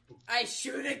 I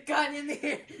shoot a gun in the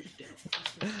air!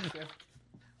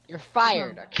 You're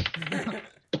fired.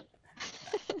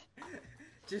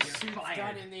 Just shoots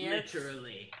gun in the air.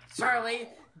 Literally. Charlie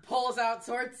pulls out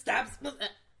sword, stabs.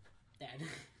 Dead.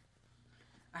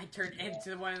 I turn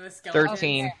into one of the skeletons.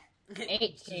 13. It's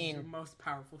just 18. the most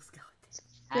powerful skeleton.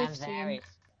 I'm 15. very.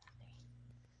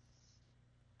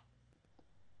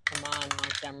 Come on,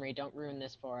 Montgomery, don't ruin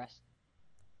this for us.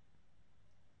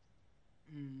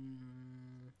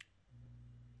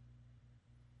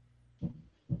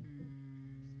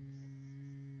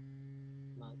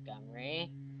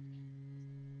 Montgomery.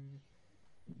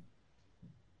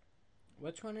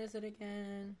 Which one is it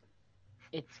again?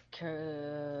 It's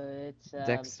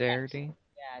Dexterity. Dex.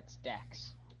 Yeah, it's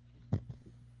Dex.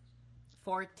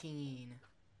 14.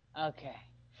 Okay.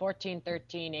 14,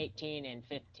 13, 18, and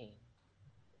 15.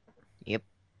 Yep.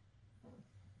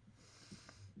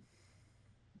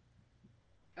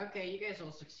 Okay, you guys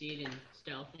all succeed in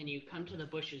stealth, and you come to the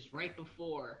bushes right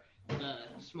before the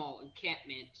small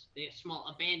encampment, the small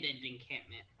abandoned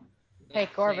encampment. that Hey,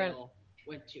 Corbin. Sail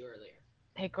went to earlier.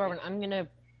 Hey Corbin, I'm gonna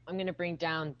bring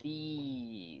down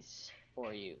these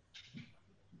for you.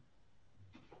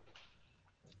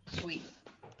 Sweet.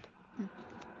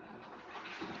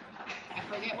 I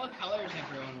forget what colors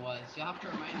everyone was. You'll have to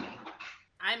remind me.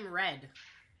 I'm red.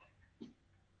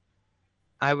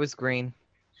 I was green.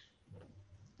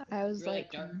 I was You're like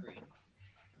like, dark green.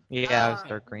 Yeah, I was Uh,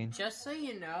 dark green. Just so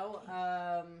you know,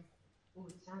 Oh,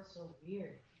 it sounds so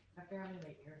weird. After having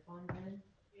my earphones in,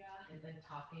 and then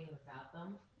talking without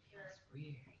them, it's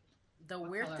weird. the What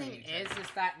weird color thing are you, is Charlie?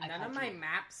 that I none of called my you.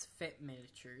 maps fit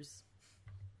miniatures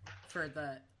for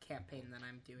the campaign that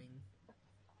I'm doing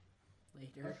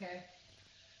later. Okay.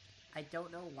 I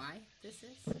don't know why this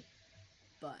is,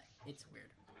 but it's weird.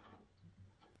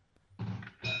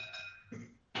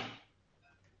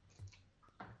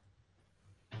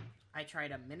 I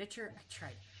tried a miniature. I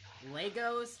tried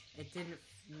Legos. It didn't.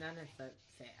 None of that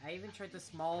fit. I even tried the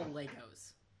small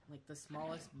Legos, like the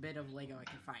smallest bit of Lego I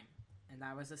could find, and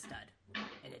that was a stud,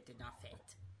 and it did not fit.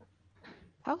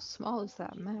 how small is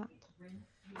that map?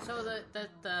 So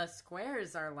the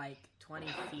squares are like 20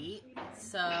 feet.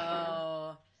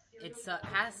 So it's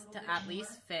has to at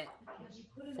least fit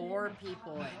 4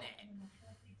 people in it.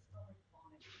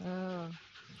 Oh.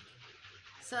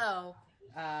 So,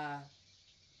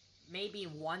 maybe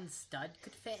 1 stud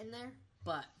could fit in there,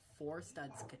 but 4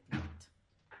 studs could not.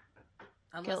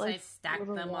 Unless like, I stack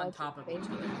little them on rods top of of each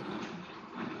paper. other.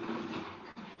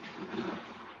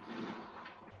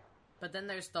 But then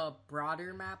there's the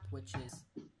broader map, which is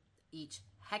each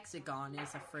hexagon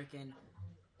is a freaking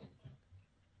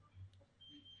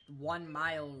 1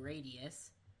 mile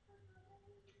radius.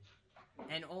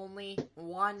 And only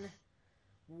one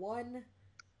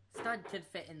stud could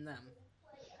fit in them.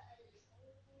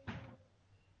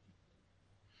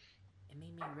 It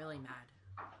made me really mad.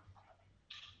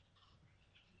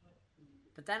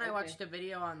 But then I watched a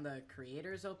video on the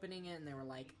creators opening it, and they were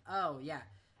like, oh, yeah,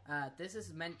 this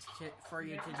is meant for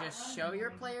you to just show your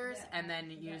players and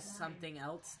then use something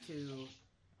else to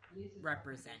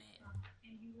represent it.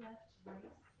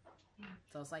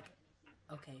 So I was like,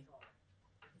 okay.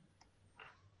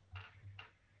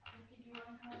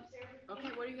 Okay,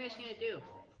 what are you guys gonna do?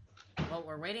 Well,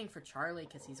 we're waiting for Charlie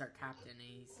because he's our captain, and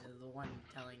he's the one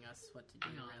telling us what to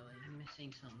do, No, really. I'm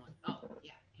missing someone. Oh,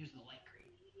 yeah, here's the light crate.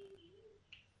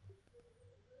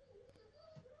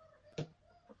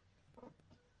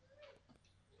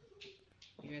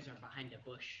 You guys are behind a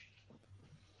bush.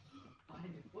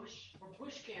 Behind a bush? We're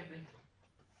bush camping.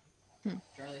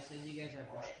 Charlie says you guys are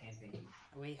bush camping.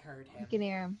 We heard You him. can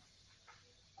hear him.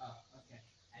 Oh, okay.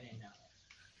 I didn't know.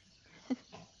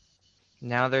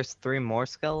 Now there's 3 more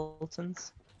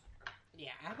skeletons.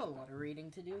 Yeah, I have a lot of reading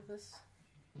to do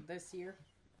this year.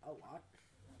 A lot.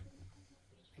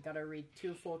 I gotta read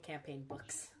 2 full campaign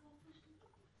books.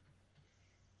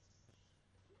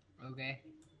 Okay.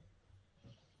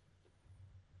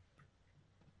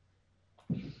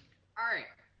 Alright.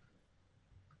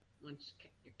 Once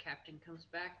your captain comes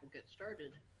back, we'll get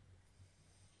started.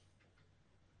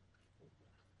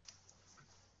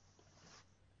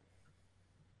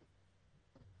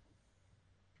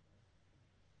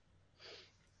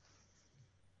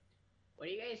 What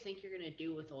do you guys think you're gonna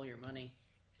do with all your money?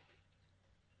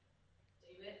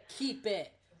 Keep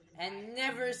it and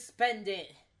never spend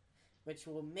it, which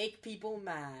will make people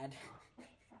mad.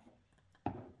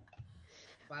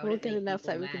 Why would We'll it get make enough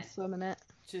people that we can mad? swim in it.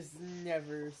 Just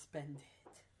never spend it.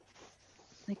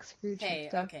 Like Scrooge Hey, and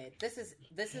stuff. okay, this is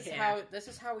Yeah.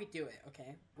 how we do it,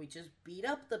 okay? We just beat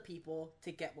up the people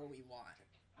to get what we want.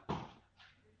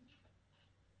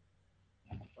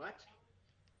 What?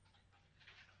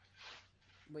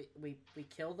 We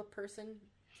kill the person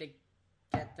to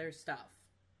get their stuff.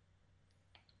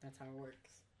 That's how it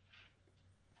works.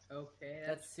 Okay,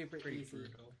 That's super pretty easy.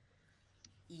 brutal.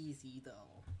 Easy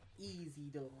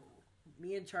though.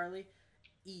 Me and Charlie,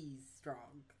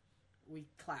 strong. We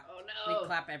clap. Oh We no!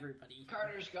 clap everybody.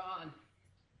 Carter's gone.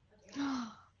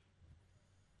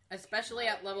 Especially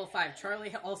at level 5.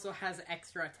 Charlie also has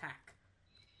extra attack.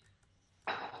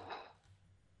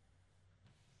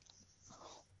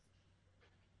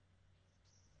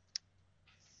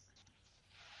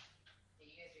 You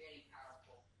guys are getting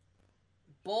powerful.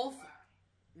 Both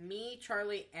me,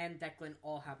 Charlie, and Declan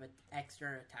all have an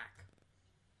extra attack.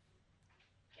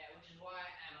 Yeah, which is why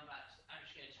I'm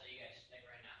just gonna tell you guys like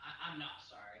right now. I'm not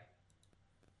sorry.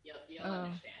 You'll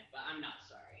understand, but I'm not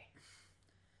sorry.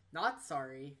 Not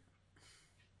sorry.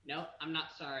 No, I'm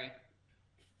not sorry.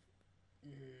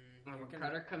 You're When gonna-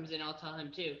 Carter comes in, I'll tell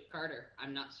him too. Carter,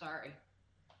 I'm not sorry.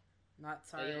 Not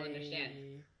So sorry. you'll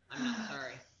understand. I'm not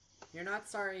sorry. You're not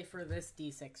sorry for this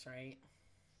D6, right?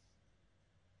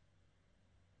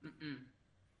 Mm-mm.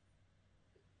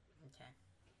 Okay.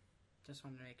 Just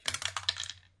wanted to make sure.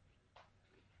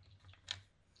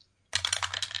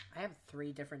 I have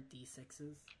 3 different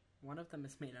D6s. One of them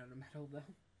is made out of metal, though.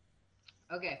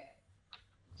 Okay.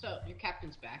 So your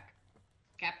captain's back.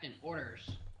 Captain,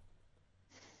 orders.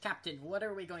 Captain, what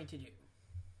are we going to do?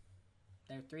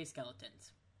 There are 3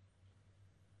 skeletons.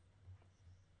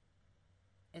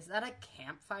 Is that a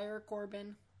campfire,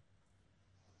 Corbin?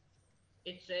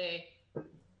 It's a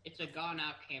gone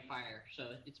out campfire,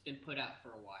 so it's been put out for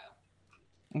a while.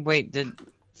 Wait, did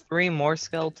 3 more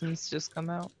skeletons just come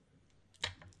out?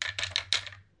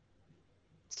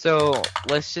 So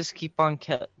let's just keep on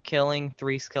killing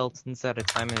 3 skeletons at a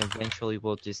time, and eventually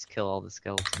we'll just kill all the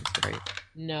skeletons, right?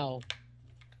 No.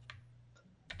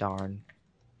 Darn.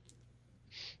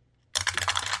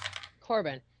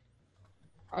 Corbin,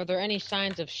 are there any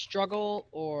signs of struggle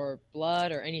or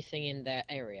blood or anything in that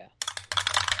area?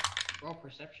 Roll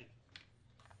perception.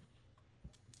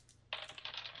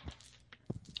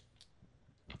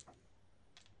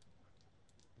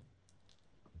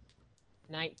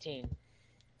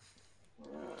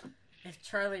 If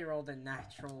Charlie rolled a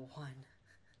natural 1.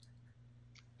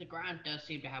 The ground does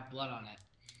seem to have blood on it,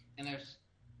 and there's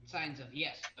signs of,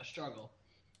 yes, a struggle.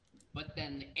 But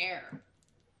then the air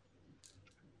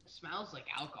smells like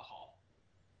alcohol.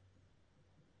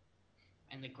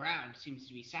 And the ground seems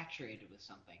to be saturated with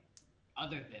something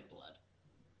other than blood.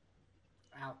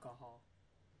 Alcohol.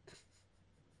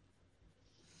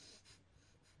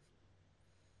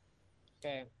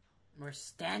 Okay. We're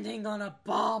standing on a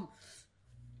bomb!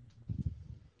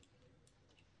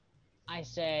 I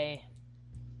say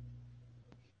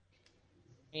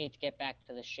we need to get back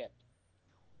to the ship.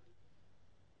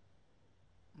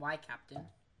 Why, Captain?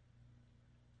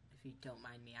 If you don't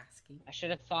mind me asking. I should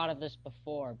have thought of this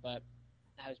before, but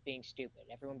I was being stupid.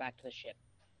 Everyone back to the ship.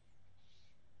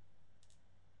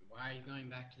 Why are you going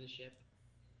back to the ship?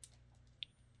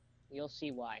 You'll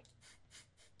see why.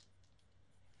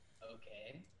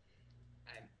 Okay.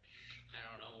 I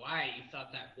don't know why you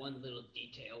thought that one little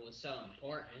detail was so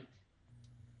important.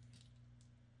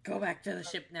 Go back to the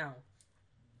ship now.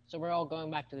 So we're all going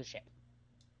back to the ship.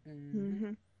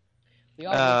 Mm-hmm. We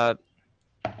all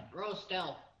Roll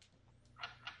stealth.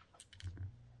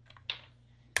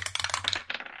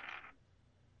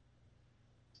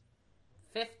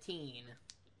 $15.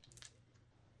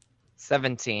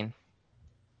 17.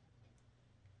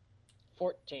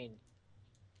 14.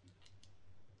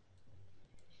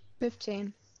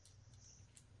 15.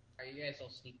 Alright, you guys all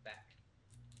sneak back.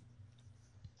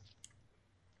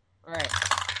 Alright.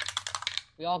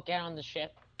 We all get on the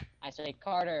ship. I say,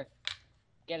 Carter,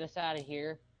 get us out of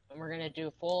here. And we're gonna do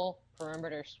a full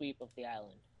perimeter sweep of the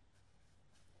island.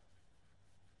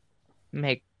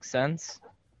 Makes sense.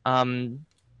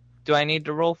 Do I need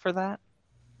to roll for that?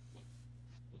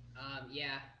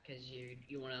 Yeah, because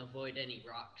you want to avoid any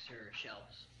rocks or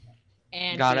shelves.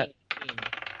 And Got being seen.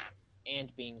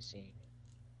 And being seen.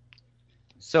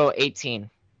 So 18.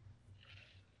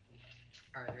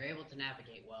 Alright, you're able to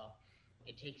navigate well.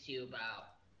 It takes you about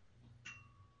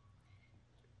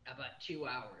 2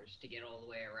 hours to get all the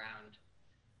way around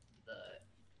the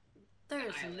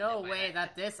There's island no in my way head.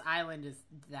 that this island is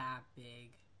that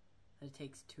big. It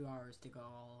takes 2 hours to go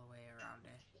all the way around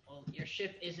it. Well, your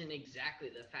ship isn't exactly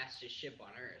the fastest ship on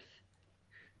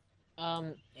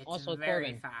Earth. It's Also, very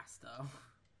Corbin. fast, though.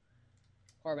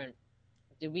 Corbin,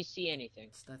 did we see anything?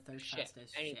 It's the third Ship,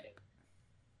 fastest anything. ship.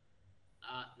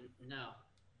 No.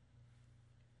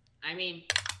 I mean,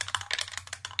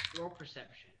 roll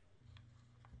perception.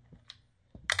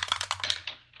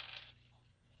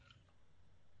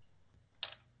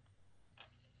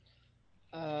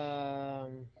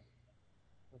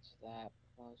 What's that?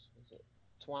 Plus, was it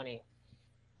 20?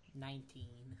 19.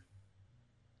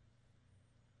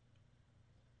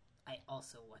 I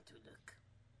also want to look.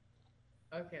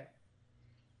 Okay.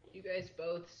 You guys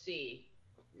both see,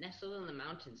 nestled on the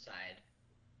mountainside,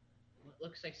 what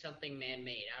looks like something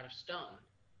man-made out of stone.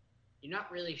 You're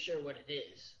not really sure what it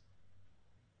is,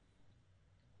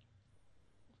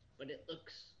 but it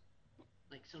looks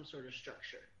like some sort of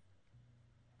structure.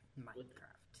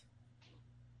 Minecraft.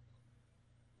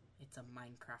 It's a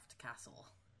Minecraft castle.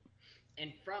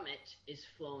 And from it is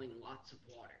flowing lots of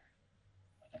water.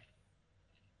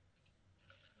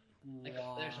 Like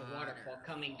there's a waterfall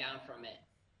coming down from it.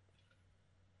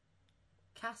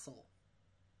 Castle.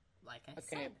 Like I Okay.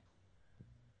 said.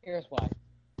 Here's why.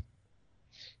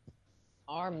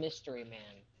 Our mystery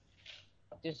man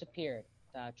disappeared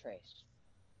without a trace.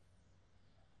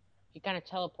 He kind of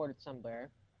teleported somewhere.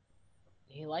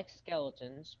 He likes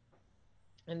skeletons,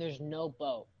 and there's no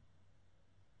boat.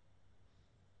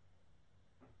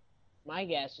 My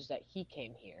guess is that he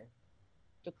came here,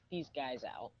 took these guys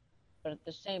out, but at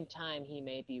the same time he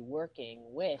may be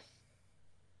working with,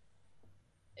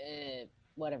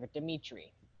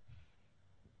 Dimitri.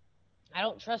 I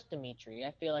don't trust Dimitri.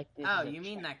 I feel like this Oh, is a you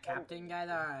mean trap. that captain guy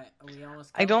that we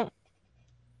almost I killed? don't.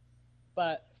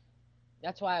 But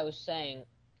that's why I was saying,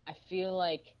 I feel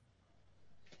like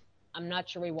I'm not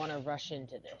sure we want to rush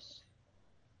into this.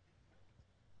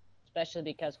 Especially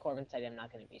because Corbin said I'm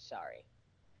not going to be sorry.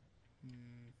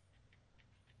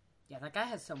 Yeah, that guy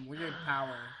has some weird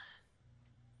power.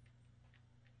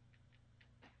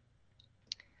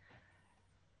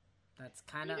 That's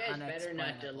kind You of guys unexplainable.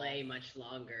 better not delay much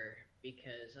longer,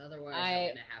 because otherwise I-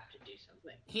 I'm gonna have to do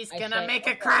something. He's I gonna say- make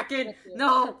a kraken!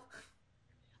 No!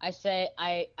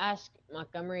 I ask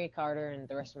Montgomery, Carter, and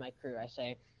the rest of my crew, I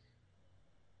say,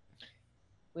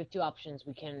 we have two options.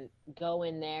 We can go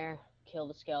in there, kill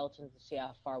the skeletons, and see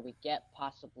how far we get,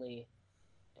 possibly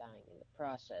dying in the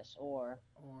process, or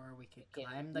Or we could Okay,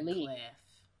 climb the leave.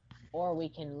 cliff. we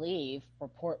can leave,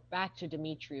 report back to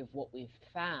Dimitri of what we've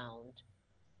found,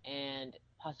 and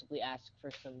possibly ask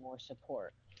for some more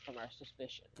support from our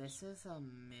suspicions. This is a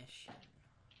mission.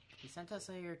 He sent us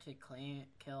here to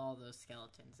kill all those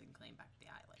skeletons and claim back the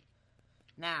island.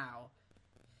 Now,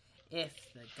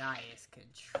 if the guy is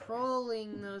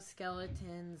controlling those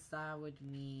skeletons, that would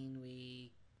mean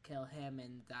we kill him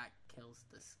and that kills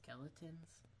the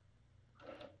skeletons.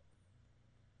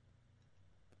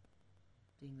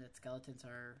 Being that skeletons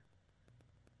are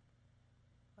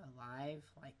alive,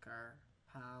 like our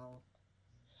pal.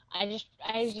 I just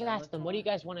asked them, what do you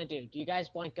guys want to do? Do you guys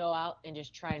want to go out and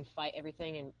just try and fight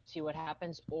everything and see what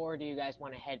happens, or do you guys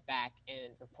want to head back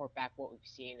and report back what we've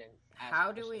seen and ask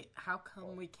How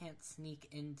come we can't sneak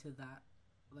into that,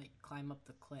 like climb up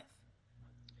the cliff?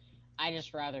 I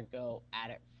just rather go at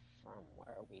it from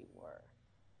where we were.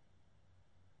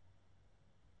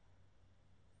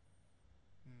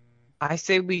 I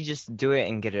say we just do it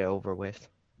and get it over with.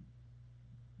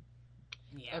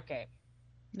 Yeah. Okay.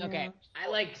 Yeah. Okay. I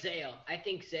like Zale. I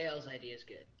think Zale's idea is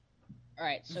good. All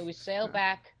right. So we sail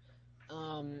back.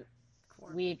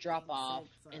 We drop Corbin off,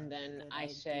 thinks and it's a then good I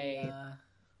say, idea.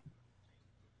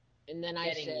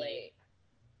 Getting late.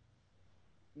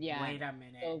 yeah. Wait a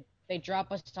minute. So they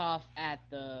drop us off at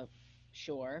the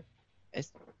shore.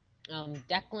 It's-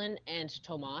 Declan and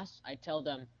Tomas, I tell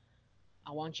them,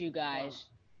 I want you guys,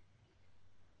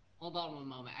 Hold on one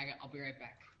moment. I'll be right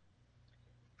back.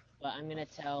 but I'm gonna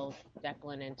tell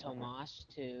Declan and Tomas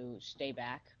to stay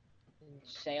back and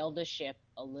sail the ship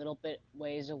a little bit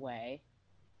ways away,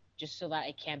 just so that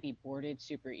it can't be boarded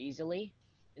super easily,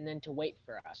 and then to wait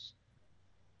for us.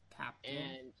 Captain.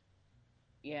 And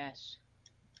yes,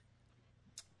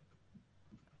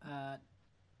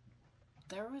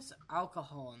 There was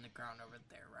alcohol on the ground over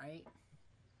there, right?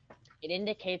 it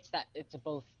indicates that it's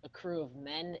both a crew of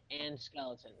men and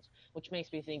skeletons, which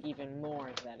makes me think even more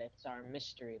that it's our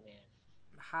mystery man.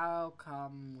 How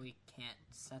come we can't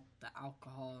set the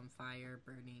alcohol on fire,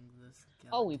 burning the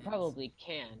skeletons? Oh, we probably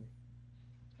can.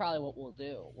 Probably what we'll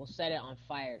do. We'll set it on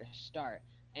fire to start,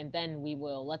 and then we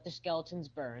will let the skeletons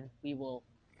burn. We will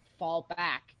fall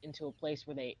back into a place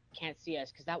where they can't see us,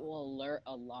 because that will alert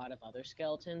a lot of other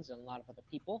skeletons and a lot of other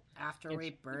people. After It's- we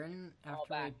burn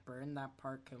back. that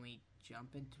part, can we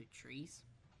jump into trees?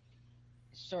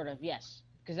 Sort of, yes.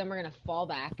 Because then we're gonna fall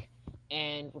back,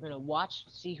 and we're gonna watch,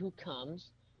 see who comes,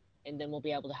 and then we'll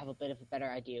be able to have a bit of a better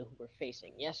idea who we're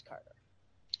facing. Yes, Carter.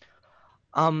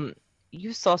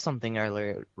 You saw something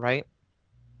earlier, right?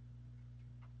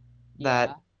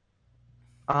 That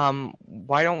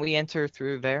why don't we enter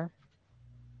through there?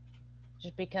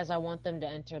 Just because I want them to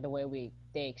enter the way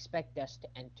they expect us to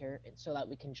enter, and so that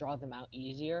we can draw them out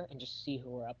easier and just see who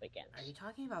we're up against. Are you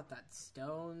talking about that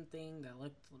stone thing that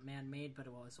looked man-made, but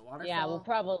it was a waterfall? Yeah, we'll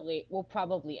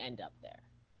probably end up there.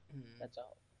 Hmm. That's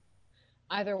all.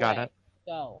 Either Got way, it.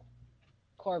 so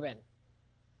Corbin.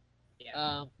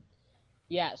 Yeah.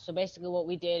 Yeah. So basically, what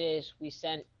we did is we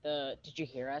sent the. Did you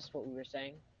hear us? What we were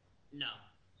saying? No.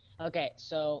 Okay,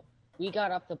 so we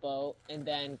got off the boat, and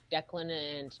then Declan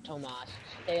and Tomas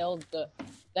sailed the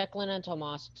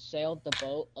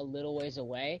boat a little ways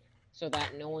away, so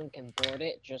that no one can board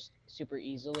it just super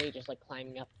easily, just like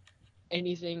climbing up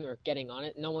anything or getting on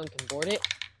it. No one can board it,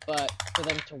 but for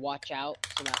them to watch out,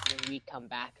 so that when we come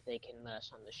back, they can let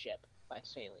us on the ship by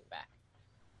sailing back.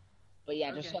 But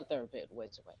yeah, just Okay. so they're a bit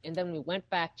ways away. And then we went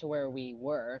back to where we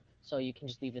were, so you can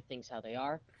just leave the things how they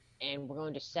are. And we're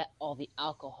going to set all the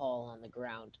alcohol on the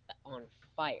ground on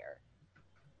fire.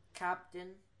 Captain,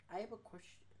 I have a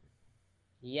question.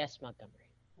 Yes, Montgomery.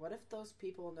 What if those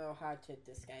people know how to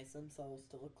disguise themselves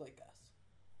to look like us?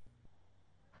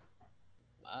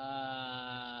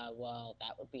 Well,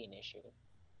 that would be an issue.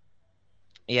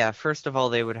 Yeah, first of all,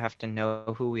 they would have to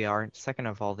know who we are. Second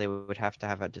of all, they would have to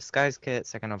have a disguise kit.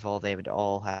 Second of all, they would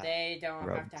all have. They don't have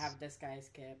robes. to have disguise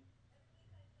kit.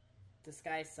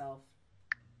 Disguise self.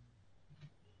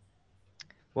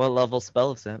 What level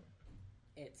spell is it?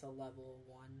 It's a level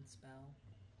 1 spell.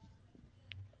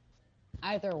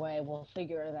 Either way, we'll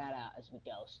figure that out as we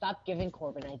go. Stop giving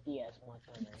Corbin ideas,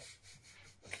 Montgomery.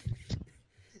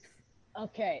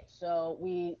 Okay, so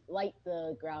we light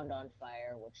the ground on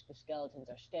fire, which the skeletons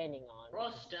are standing on. Roll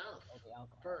because stealth. of the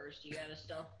alcohol. First, you gotta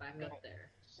stealth back Right. up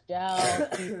there.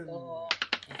 Stealth, people.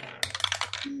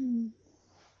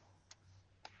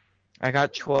 I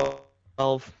got 12.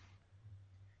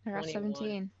 I got 21.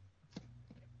 17.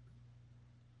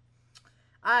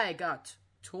 I got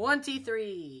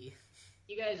 23.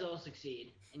 You guys all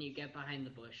succeed, and you get behind the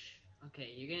bush.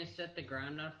 Okay, you're gonna set the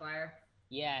ground on fire?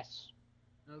 Yes.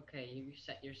 Okay, you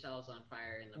set yourselves on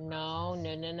fire in the No.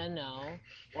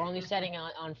 We're only setting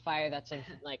on fire that's in,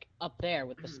 like up there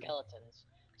with the skeletons.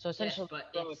 So essentially, but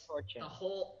we throw a it's torch in.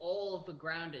 all of the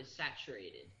ground is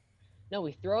saturated. No,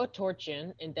 we throw a torch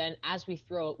in, and then as we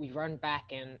throw it, we run back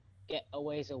and get a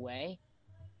ways away.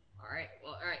 Alright,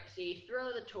 so you throw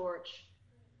the torch,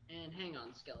 and hang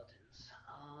on, skeletons.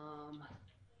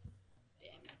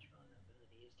 Damage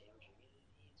vulnerabilities, damage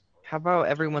immunities. How about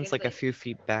everyone's guess like a they- few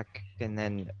feet back, and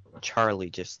then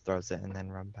Charlie just throws it and then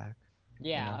run back?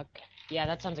 Yeah, No. okay. Yeah,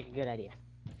 that sounds like a good idea.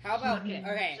 How about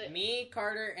Okay, so- me,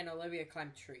 Carter, and Olivia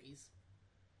climb trees.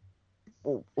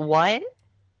 What?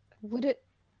 Would it?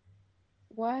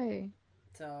 Why?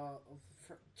 So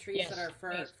trees that Yes, are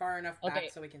please. far enough back Okay,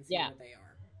 so we can see yeah. where they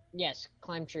are. Yes,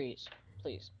 climb trees,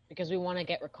 please, because we want to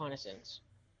get reconnaissance.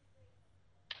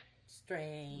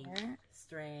 Strength, Alright.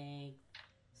 strength,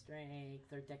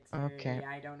 or dexterity. Okay.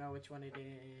 I don't know which one it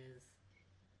is.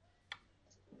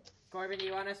 Corbin, do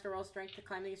you want us to roll strength to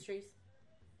climb these trees?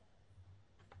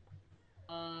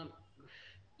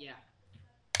 Yeah.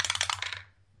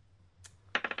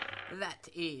 That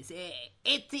is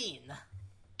 18.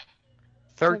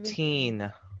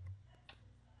 13.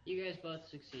 You guys both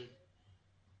succeed.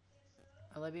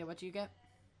 Olivia, what do you get?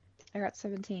 I got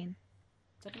 17.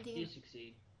 17? You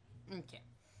succeed. Okay.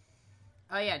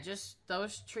 Oh yeah, just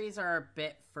those trees are a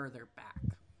bit further back.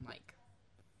 Like,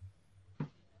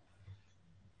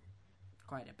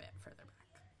 quite a bit further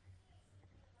back.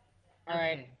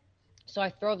 Alright. Okay. So I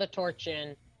throw the torch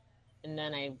in, and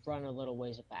then I run a little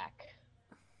ways back.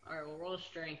 Alright, we'll roll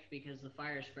strength because the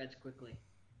fire spreads quickly.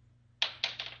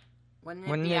 Wouldn't it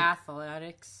Wouldn't be it-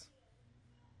 athletics?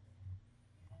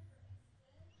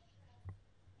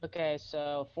 Okay,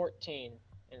 so 14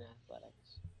 in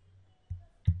athletics.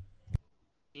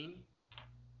 Team?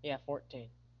 Yeah, 14.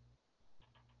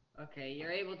 Okay,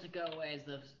 you're able to go away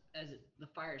as the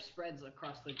fire spreads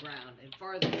across the ground and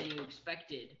farther than you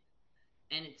expected,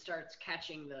 and it starts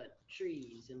catching the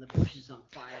trees and the bushes on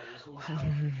fire as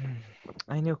well.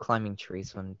 I knew climbing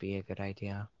trees wouldn't be a good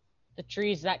idea. The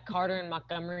trees that Carter and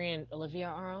Montgomery and Olivia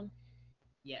are on?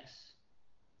 Yes.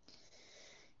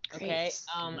 Okay,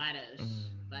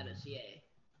 Lattice, yay.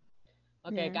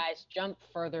 okay, Yeah. guys, jump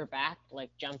further back, like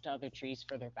jump to other trees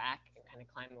further back and kind of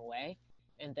climb away.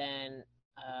 And then,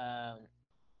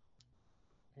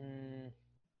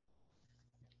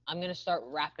 I'm gonna start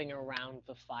wrapping around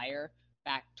the fire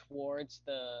back towards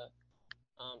the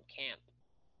camp,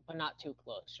 but not too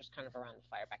close, just kind of around the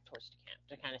fire back towards the camp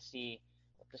to kind of see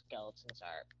what the skeletons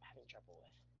are having trouble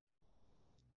with.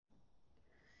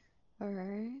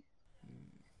 Alright.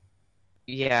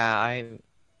 Yeah,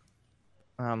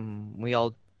 we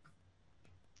all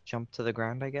jump to the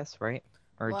ground, I guess, right?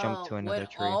 Or jump to another would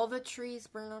tree. all the trees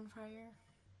burn on fire?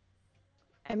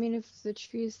 I mean, if the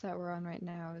trees that we're on right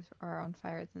now are on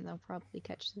fire, then they'll probably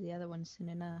catch the other ones soon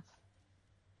enough.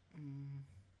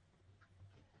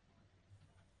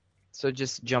 So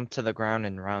just jump to the ground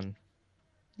and run.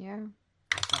 Yeah.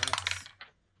 Athletics.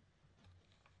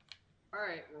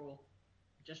 Alright, roll.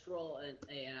 Just roll an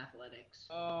athletics.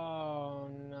 Oh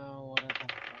no, what have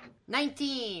I done?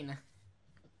 19.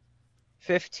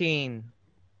 15.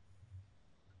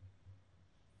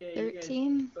 Okay, you guys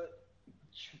 13?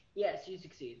 Yes, you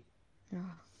succeed. Oh.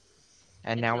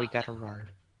 And It's now we not gotta that run.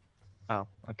 Oh,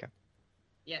 okay.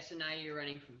 Yeah, so now you're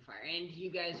running from fire. And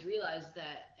you guys realize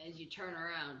that as you turn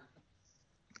around,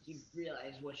 you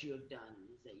realize what you have done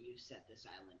is that you've set this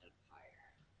island on fire.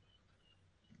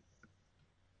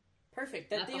 Perfect.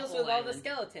 That Not the deals whole with all the island.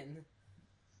 skeleton.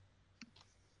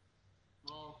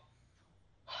 Well,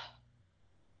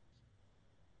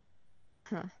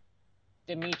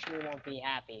 Dimitri won't be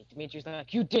happy. Dimitri's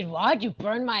like, you did what? You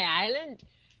burned my island?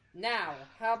 Now,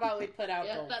 how about we put out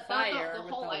yeah, the that, fire the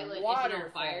with whole the island isn't water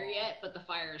on fire yet, but the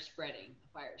fire is spreading. The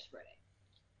fire is spreading.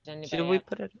 Does anybody, Should we have,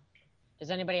 put it? does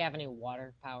anybody have any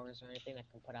water powers or anything that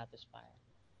can put out this fire?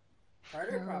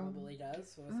 Carter probably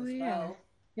does. With oh, a yeah. spell.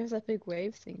 You have that big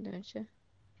wave thing, don't you?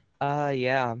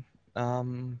 Yeah.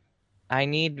 I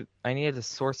need a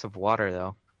source of water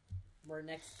though. We're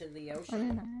next to the On ocean.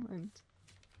 an island.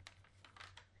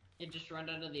 You just run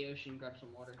down to the ocean, grab some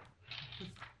water.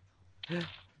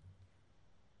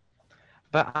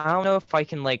 But I don't know if I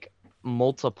can like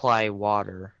multiply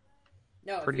water.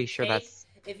 No, if Pretty you sure take- that's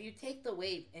If you take the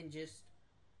wave and just,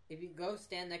 if you go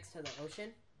stand next to the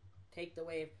ocean, take the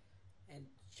wave and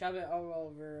shove it all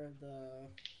over the.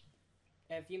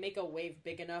 If you make a wave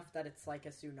big enough that it's like a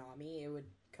tsunami, it would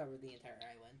cover the entire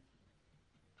island.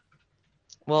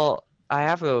 well, I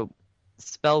have a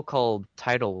spell called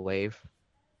Tidal Wave.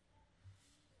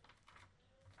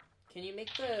 Can you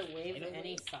make the wave Tidal any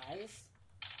wave? size?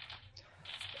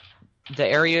 The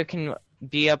area can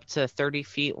be up to 30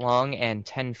 feet long and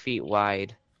 10 feet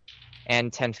wide,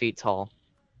 and 10 feet tall.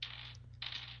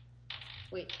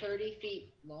 Wait, 30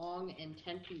 feet long and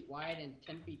 10 feet wide and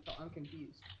 10 feet tall. I'm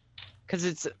confused. Because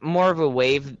it's more of a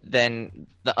wave than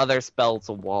the other spell's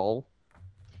a wall.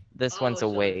 This one's a so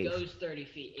wave. it goes 30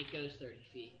 feet. It goes 30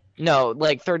 feet. No,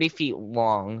 like 30 feet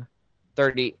long,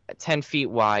 10 feet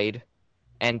wide,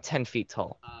 and 10 feet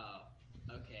tall. Oh,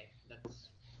 okay.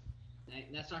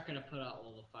 That's not gonna put out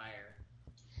all the fire,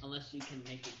 unless you can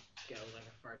make it go like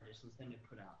a far distance. Then it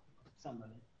put out some of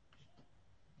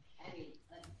it. I mean,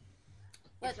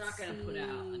 it's not gonna put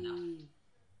out enough.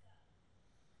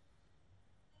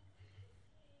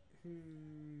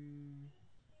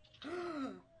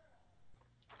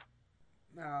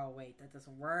 Oh wait, that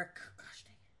doesn't work. Gosh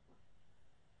dang it.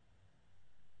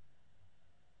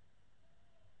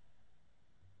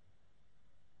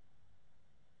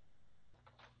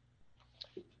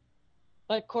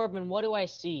 But Corbin, what do I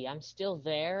see? I'm still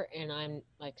there, and I'm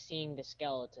like seeing the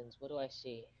skeletons. What do I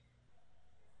see?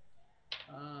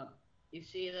 You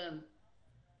see them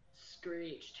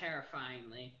screech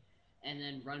terrifyingly, and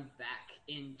then run back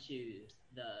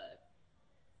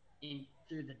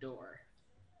through the door.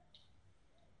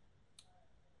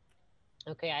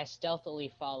 Okay, I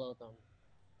stealthily follow them.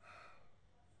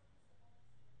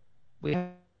 We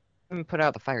haven't put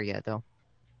out the fire yet, though.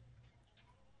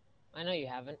 I know you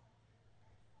haven't.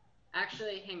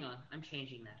 Actually, hang on. I'm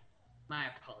changing that. My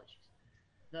apologies.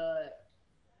 The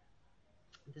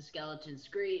skeletons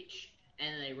screech,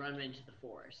 and they run into the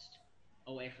forest,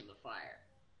 away from the fire.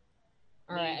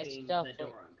 Alright, leaving the door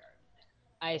unguarded.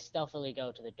 I stealthily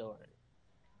go to the door and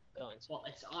go inside. Well,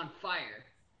 it's on fire.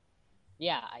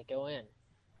 Yeah, I go in.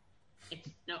 It's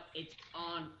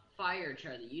on fire,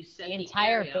 Charlie. You set The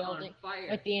entire area building. on fire.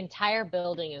 But the entire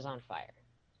building is on fire.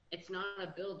 It's not a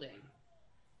building.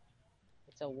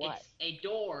 It's a what? It's a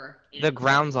door. The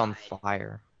ground's on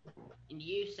fire. And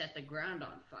you set the ground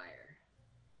on fire.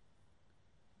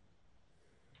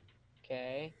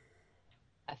 Okay.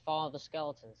 I follow the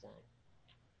skeletons then.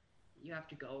 You have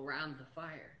to go around the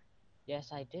fire. Yes,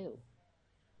 I do.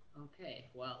 Okay,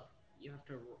 well, you have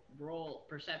to roll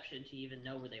perception to even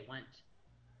know where they went.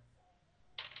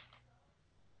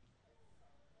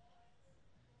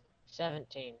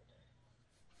 17.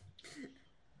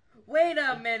 Wait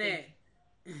a minute!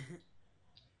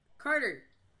 Carter,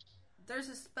 there's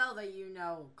a spell that you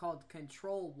know called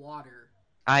Control Water.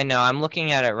 I know, I'm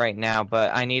looking at it right now,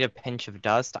 but I need a pinch of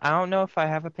dust. I don't know if I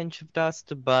have a pinch of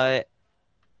dust, but...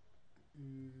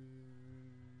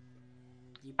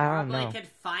 You I don't probably know. could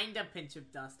find a pinch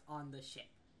of dust on the ship.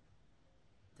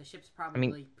 The ship's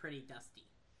probably pretty dusty.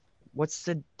 What's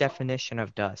the definition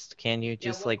of dust? Can you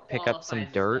just, like, pick up some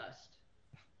dirt?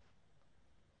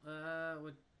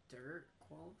 Would dirt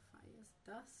qualify as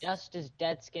dust? Dust is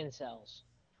dead skin cells.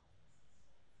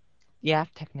 Yeah,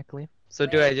 technically. So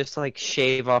do I just, like,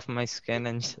 shave off my skin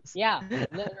and just... Yeah,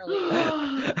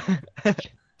 literally.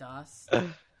 Dust.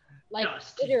 Like,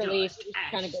 Dust, literally, dust, it's just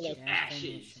trying to go like...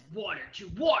 ashes, water to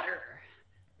water.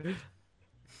 Dust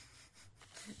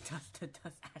to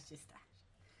dust, ashes to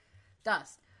ash.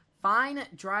 Dust. Fine,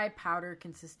 dry powder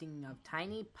consisting of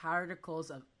tiny particles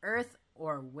of earth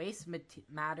or waste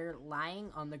matter lying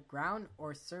on the ground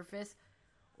or surface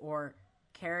or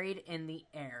carried in the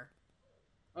air.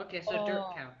 Okay, so dirt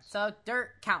counts. So dirt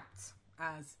counts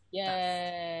as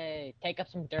Yay! Take up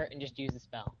some dirt and just use the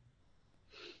spell.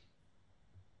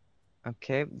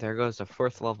 Okay, there goes a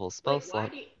 4th level spell Wait,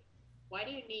 slot. why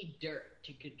do you need dirt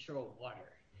to control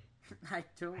water? I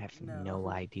don't I have know. no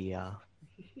idea.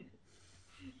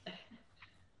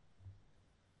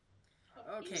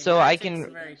 Okay, So I magic's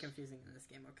can- very confusing in this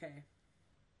game. Okay,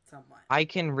 somewhat. I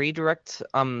can redirect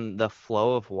the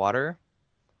flow of water.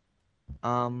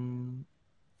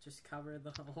 Just cover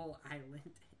the whole island.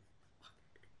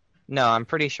 No, I'm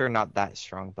pretty sure not that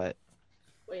strong, but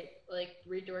Wait, like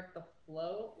redirect the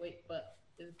flow? Wait, but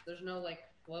there's no like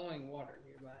flowing water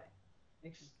nearby.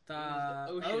 It's The but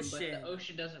ocean. the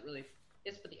ocean doesn't really.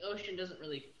 Yes, but the ocean doesn't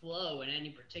really flow in any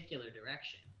particular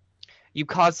direction. you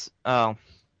cause. Oh,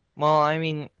 well, I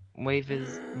mean, wave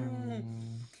is.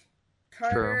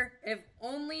 Carter, if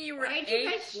only you were Why did you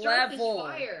guys 8th start level. this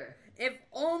fire? If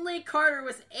only Carter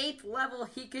was 8th level,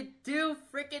 he could do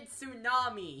frickin'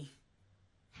 tsunami.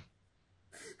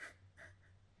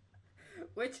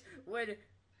 Which would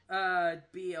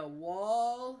be a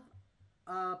wall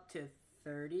up to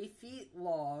 30 feet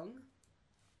long.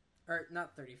 Or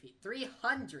not 30 feet,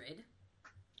 300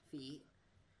 feet.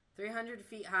 300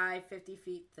 feet high, 50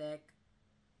 feet thick.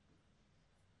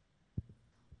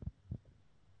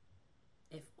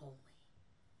 If only.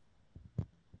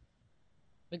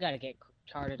 We gotta get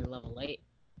Carter to level 8.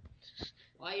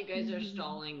 While you guys are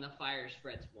stalling, the fire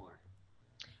spreads more.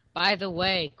 By the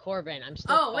way, Corbin, I'm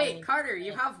still. Oh wait, calling- Carter,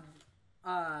 you have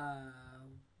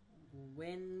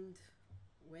wind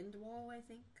wall, I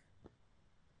think.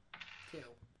 2.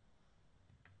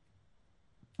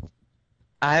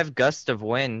 I have gust of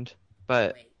wind,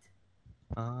 but Wait.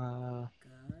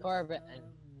 Corbin,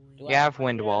 do you have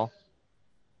wind wall.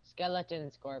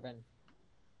 Skeletons, Corbin.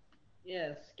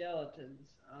 Yeah, skeletons.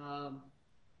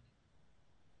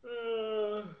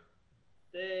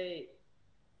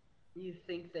 You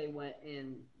think they went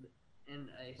in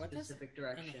a What does specific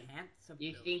direction? enhance You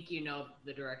ability? think you know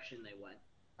the direction they went.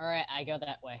 All right, I go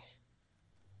that way.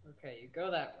 Okay, you go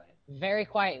that way. Very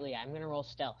quietly. I'm gonna roll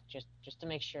stealth just to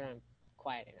make sure I'm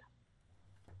quiet enough.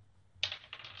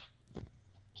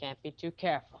 Can't be too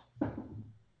careful.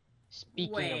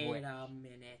 Speaking Wait of which. a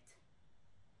minute.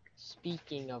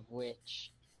 Speaking of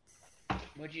which.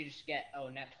 What'd you just get? Oh,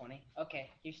 net 20. Okay,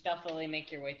 you stealthily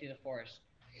make your way through the forest.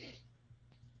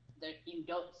 You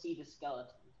don't see the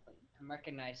skeletons, but you can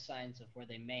recognize signs of where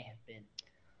they may have been.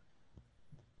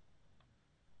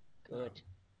 Good.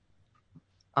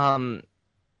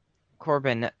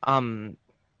 Corbin,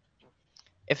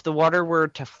 if the water were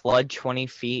to flood 20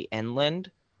 feet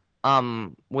inland,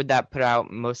 would that put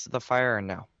out most of the fire or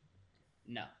no?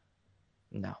 No,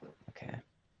 No. Okay.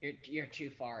 you're too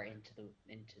far into the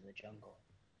jungle.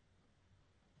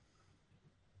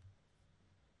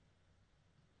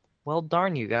 Well,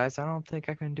 darn you guys, I don't think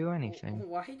I can do anything.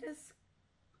 Why does...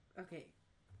 Okay.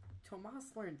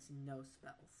 Tomas learns no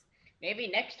spells. Maybe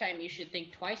next time you should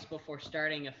think twice before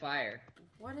starting a fire.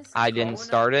 What is I didn't Cone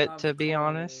start it, of to be Cold?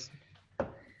 honest.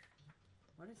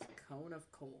 What does Cone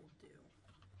of Cold do?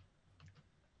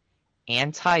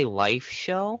 Anti-life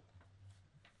shell?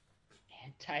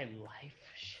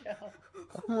 Anti-life shell.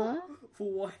 Huh?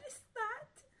 What is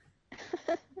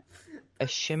that? A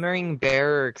shimmering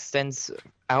bear extends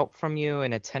out from you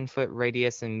in a 10-foot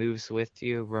radius and moves with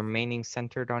you, remaining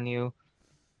centered on you.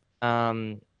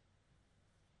 That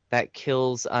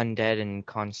kills undead and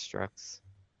constructs.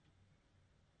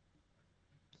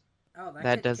 Oh, that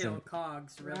That could kill doesn't-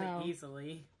 cogs really Wow.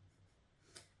 easily.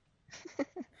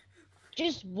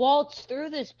 Just waltz through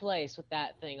this place with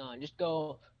that thing on. Just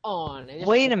go on. And just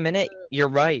Wait a minute, you're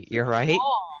right, you're right.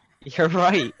 You're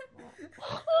right.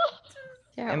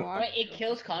 Yeah, Am- walk. Wait, it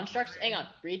kills constructs? Hang on,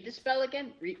 read the spell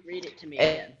again? Read it to me It-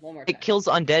 again, one more time. It kills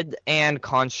undead and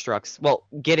constructs. Well,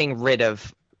 getting rid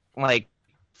of, like,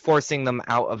 forcing them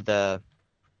out of the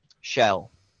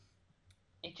shell.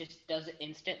 It just does it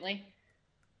instantly?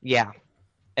 Yeah.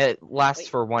 It lasts Wait.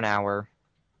 for 1 hour.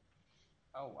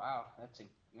 Oh wow, that's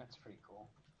pretty cool.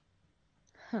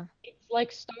 It's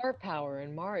like star power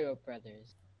in Mario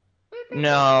Brothers.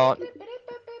 No,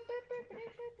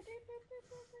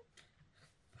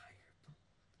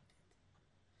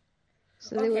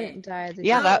 So they Okay. wouldn't die. They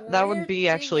yeah, just- that would weird be thing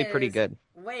actually pretty is- good.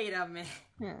 Wait a minute.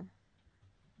 Yeah.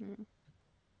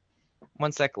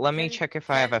 1 sec, let me Can- check if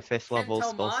I have a can- 5th level can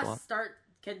spell Tomas slot.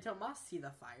 Can Tomas see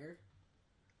the fire?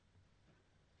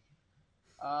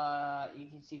 You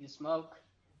can see the smoke.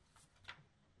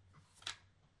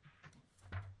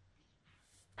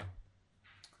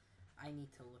 I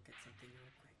need to look at something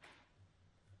real quick.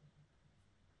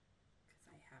 Because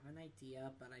I have an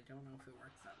idea, but I don't know if it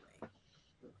works that way.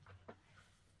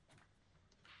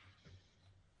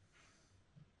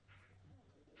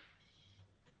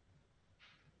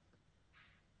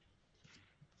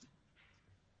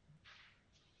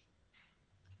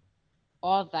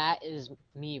 All that is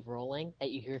me rolling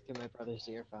that you hear through my brother's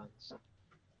earphones.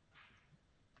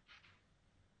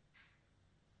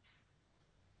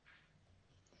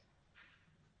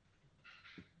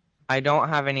 I don't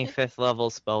have any 5th level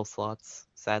spell slots,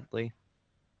 sadly.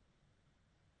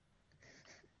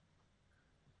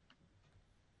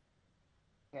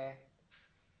 Okay.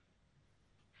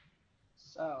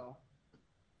 So,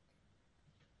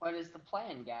 what is the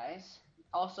plan, guys?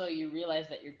 Also, you realize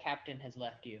that your captain has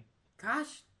left you.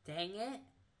 Gosh dang it.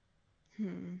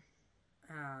 Hmm.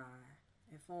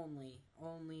 If only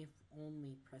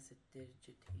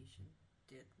prestidigitation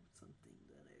did something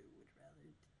that I would rather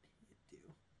it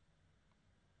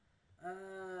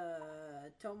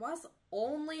do. Tomas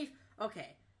only...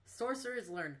 Okay, sorcerers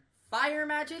learn fire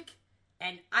magic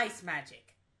and ice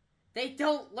magic. They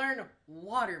don't learn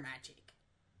water magic.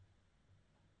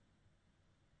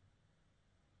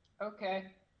 Okay.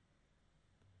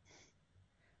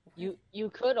 You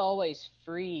could always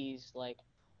freeze like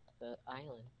the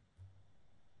island.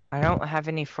 I don't have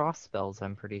any frost spells,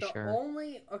 I'm pretty The sure.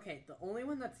 only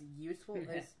one that's useful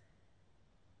is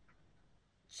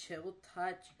chill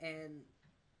touch and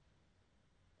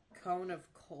cone of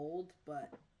cold,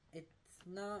 but it's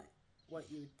not what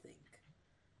you would think.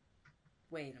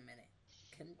 Wait a minute.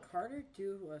 Can Carter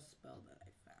do a spell that I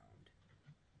found?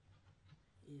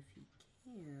 If he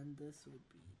can, this would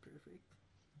be perfect.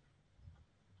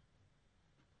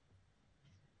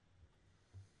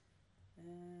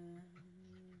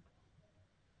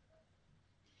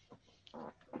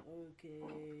 Okay.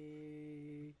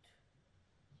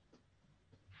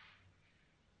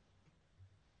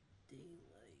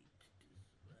 Daylight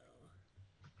dispel.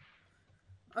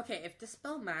 Okay, if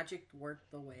dispel magic worked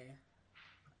the way.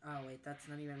 Oh wait, that's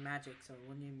not even magic, so it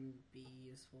wouldn't even be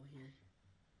useful here.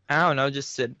 I don't know,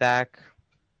 just sit back,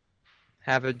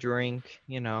 have a drink,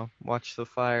 watch the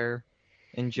fire,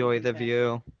 enjoy the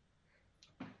view.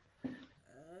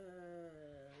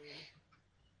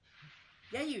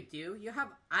 Yeah, you do. You have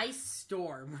Ice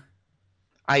Storm.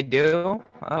 I do?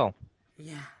 Oh.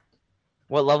 Yeah.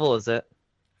 What level is it?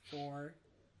 4.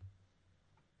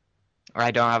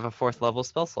 I don't have a 4th level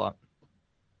spell slot.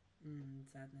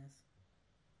 Sadness.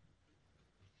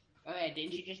 Oh yeah,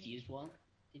 didn't you just use one?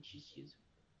 Did you just use?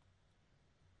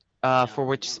 For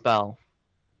which spell?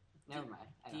 Never mind.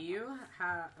 Do you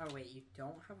have? Oh wait, you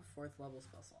don't have a 4th level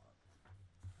spell slot.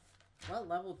 What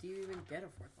level do you even get a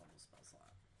 4th level spell slot?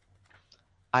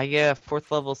 I get a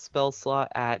 4th level spell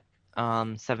slot at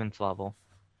 7th level.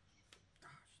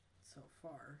 Gosh, so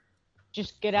far.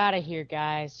 Just get out of here,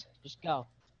 guys. Just go.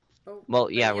 Oh, Well,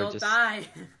 yeah, you'll we're just. die.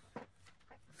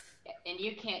 And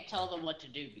you can't tell them what to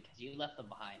do because you left them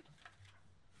behind.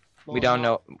 We don't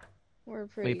know. We're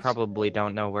pretty. We probably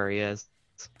don't know where he is.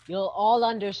 You'll all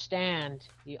understand.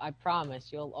 I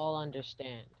promise, you'll all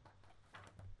understand.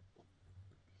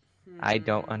 I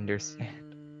don't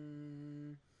understand.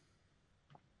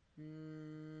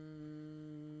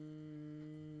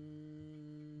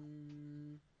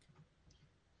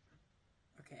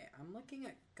 Okay, I'm looking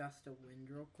at Gust of Wind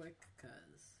real quick,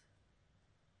 because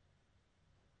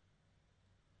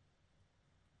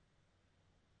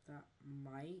that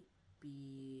might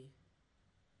be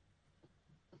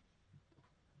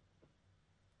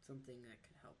something that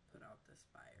could help put out this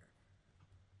fire.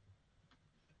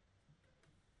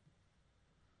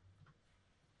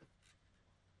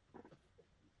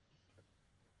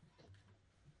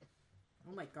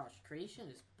 Oh my gosh, creation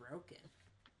is broken.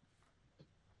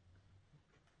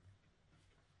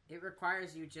 It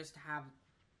requires you just to have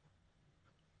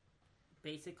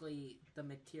basically the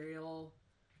material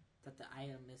that the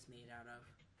item is made out of.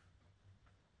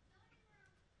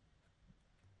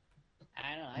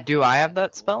 I don't know. Do I have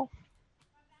that spell?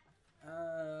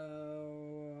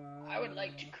 I would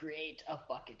like to create a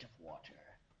bucket of water.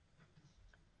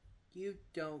 You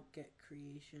don't get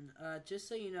creation. Just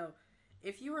so you know,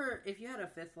 if you had a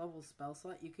 5th level spell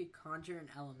slot, you could conjure an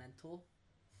elemental.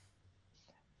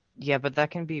 Yeah, but that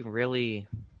can be really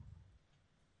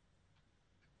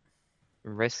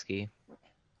risky.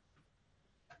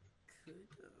 Could've.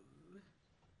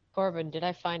 Corbin, did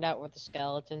I find out where the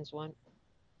skeletons went?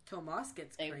 Tomas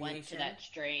gets They creation. went to that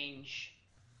strange.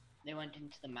 They went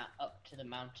into the up to the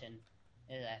mountain,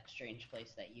 in that strange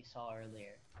place that you saw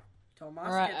earlier. Tomas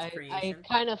Alright, gets I creation.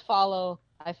 kind of follow.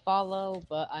 I follow,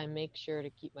 but I make sure to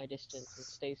keep my distance and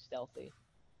stay stealthy.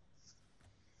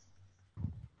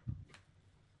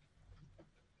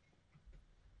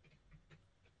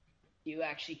 Do you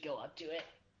actually go up to it,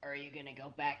 or are you gonna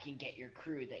go back and get your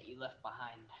crew that you left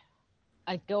behind?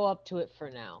 I go up to it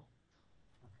for now.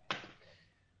 Okay.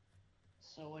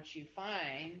 So what you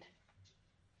find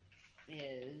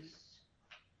is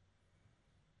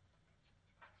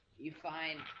you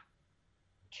find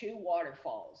 2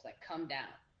 waterfalls that come down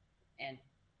and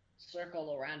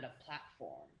circle around a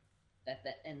platform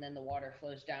and then the water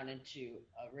flows down into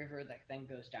a river that then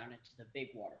goes down into the big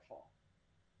waterfall.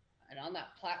 And on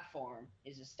that platform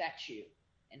is a statue,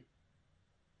 and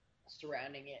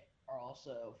surrounding it are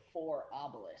also 4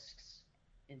 obelisks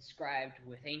inscribed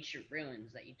with ancient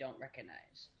runes that you don't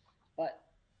recognize. But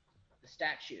the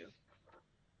statue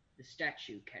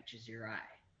catches your eye.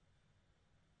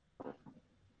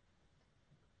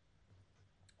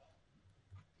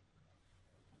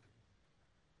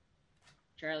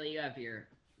 Charlie, you have your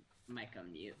mic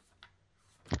on mute.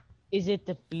 Is it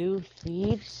the Blue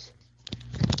Thieves?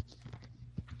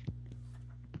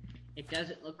 It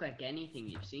doesn't look like anything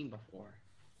you've seen before.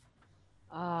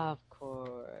 Of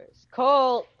course.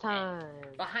 Colt time!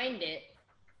 Behind it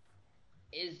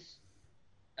is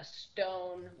a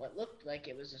stone, what looked like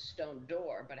it was a stone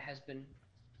door, but it has been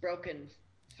broken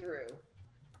through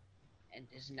and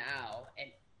is now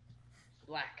a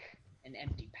black and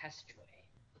empty passageway.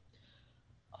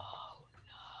 Oh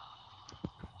no.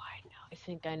 I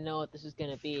think I know what this is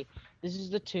gonna be. This is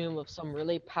the tomb of some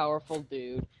really powerful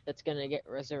dude that's gonna get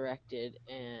resurrected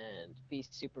and be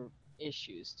super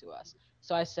issues to us.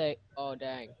 So I say, oh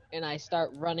dang, and I start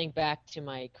running back to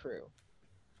my crew.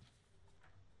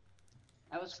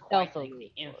 That was quite like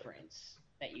Stealthily, the of course. inference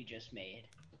that you just made,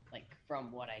 like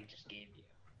from what I just gave you.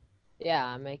 Yeah,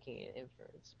 I'm making an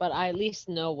inference, but I at least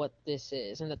know what this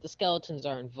is, and that the skeletons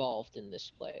are involved in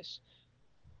this place.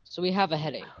 So we have a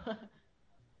heading.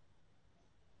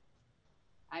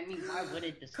 I mean, why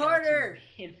wouldn't the Carter! skeleton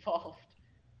be involved?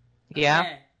 Yeah.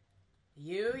 Okay.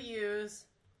 You use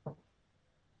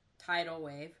tidal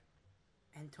wave,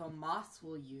 and Tomas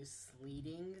will use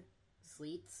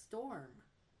sleet storm.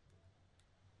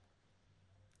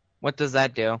 What does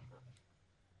that do?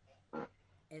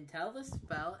 Until the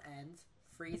spell ends,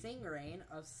 freezing rain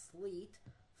of sleet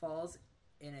falls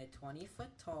in a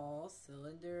 20-foot tall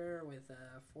cylinder with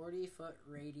a 40-foot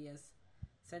radius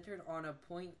centered on a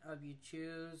point of you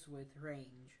choose with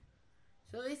range.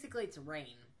 So basically it's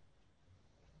rain.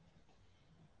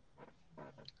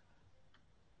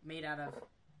 Made out of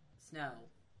snow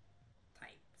type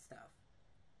stuff.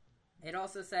 It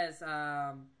also says,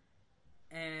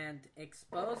 and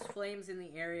exposed flames in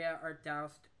the area are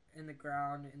doused in the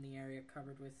ground in the area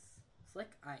covered with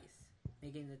slick ice,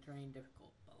 making the terrain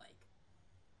difficult, but like...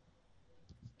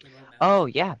 Oh,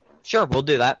 yeah. Sure, we'll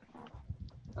do that.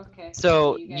 Okay.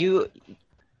 So, guys- you...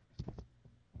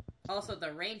 Also,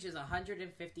 the range is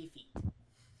 150 feet.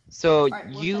 So, Alright,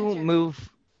 well, you since you're- move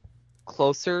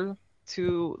closer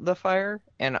to the fire,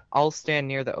 and I'll stand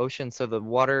near the ocean so the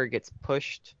water gets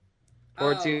pushed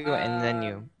towards you, and then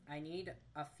you... I need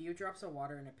a few drops of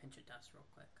water and a pinch of dust real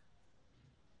quick.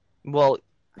 Well,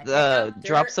 I the pick up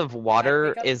drops dirt- of water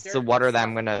I pick up is dirt the and water that stuff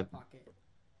I'm in my gonna... pocket.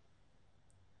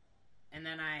 And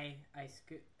then I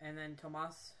scoot, and then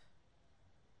Tomas,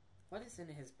 what is in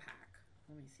his pack?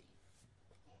 Let me see.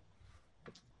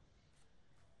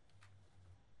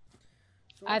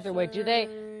 Either way, do they-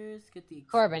 Sorcerers, get the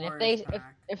Corbin, explorer's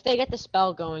pack. if they get the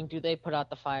spell going, do they put out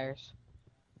the fires?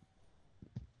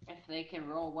 If they can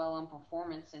roll well on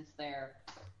performance since they're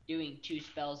doing 2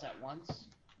 spells at once.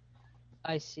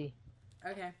 I see.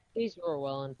 Okay. These were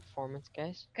well in performance,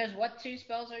 guys. Because what 2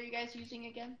 spells are you guys using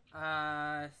again?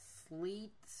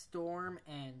 Sleet, storm,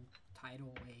 and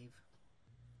tidal wave.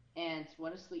 And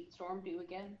what does Sleet Storm do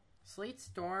again? Sleet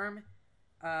storm,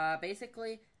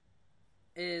 basically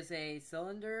is a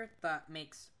cylinder that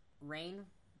makes rain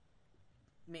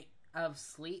of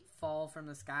sleet fall from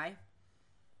the sky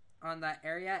on that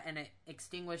area, and it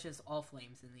extinguishes all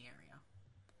flames in the area.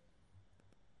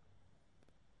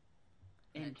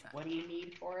 And what do you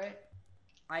need for it?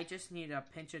 I just need a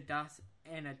pinch of dust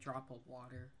and a drop of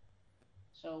water.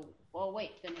 So, well,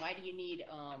 wait. Then why do you need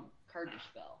Carter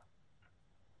spell?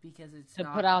 Because it's To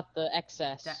not put out the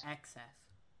excess. the excess.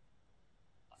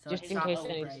 So Just it's in not case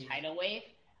overrated. any- Tidal wave?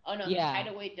 Oh no, Yeah. the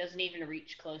tidal wave doesn't even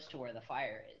reach close to where the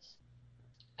fire is.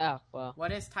 Oh, well.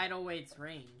 What is tidal wave's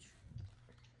range?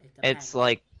 It It's depends.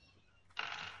 like...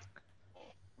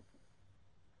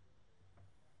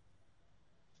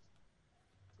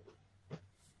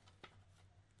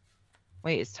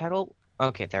 Wait, is tidal...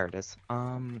 Okay, there it is.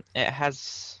 It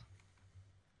has...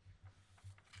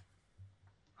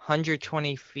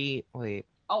 120 feet... Wait.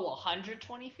 Oh,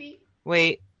 120 feet?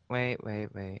 Wait.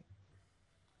 It's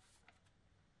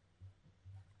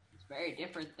very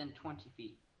different than 20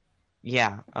 feet.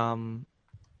 Yeah,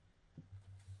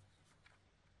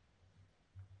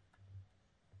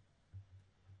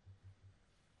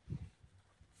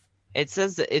 It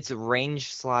says that its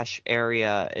range /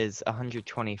 area is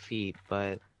 120 feet,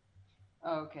 but...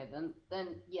 Oh, okay, then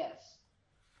yes.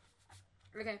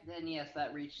 Okay. Then yes,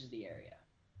 that reaches the area.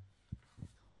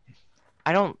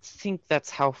 I don't think that's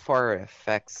how far it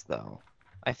affects, though.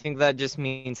 I think that just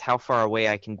means how far away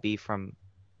I can be from...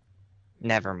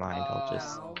 Never mind, I'll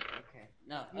just... No. Okay.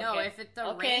 No. No, okay. if it the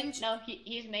Okay, range. no,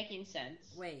 he's making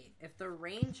sense. Wait, if the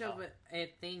range of a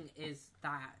thing is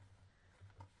that,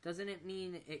 doesn't it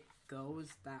mean it goes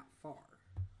that far?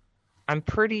 I'm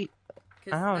pretty...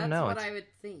 Because I don't that's know, what it's- I would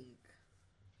think.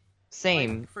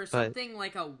 Same, Like, for but... something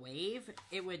like a wave,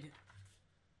 it would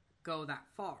go that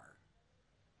far.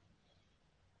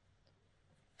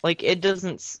 Like, it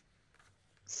doesn't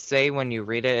say when you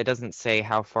read it, it doesn't say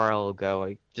how far it'll go.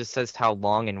 It just says how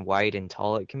long and wide and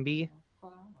tall it can be.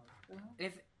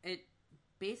 If it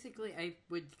basically, I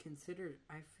would consider.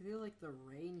 I feel like the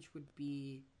range would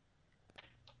be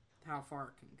how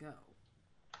far it can go.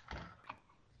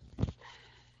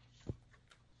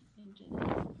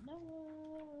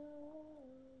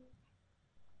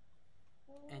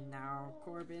 And now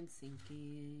Corbin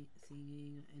singing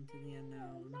into the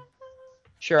unknown.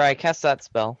 Sure, I cast that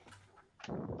spell.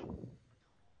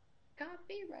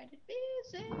 Copyrighted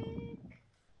music.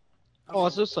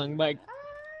 Also sung by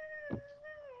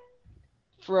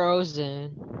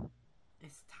Frozen.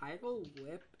 Is Tidal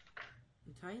Whip?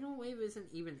 Tidal Wave isn't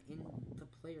even in the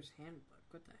player's handbook.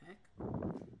 What the heck?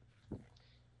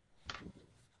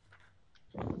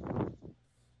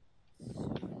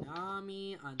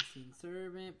 Tsunami, Unseen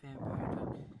Servant, Vampire.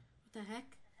 What the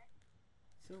heck?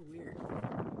 So weird.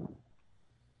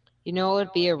 You know what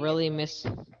would be a really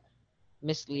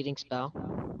misleading spell?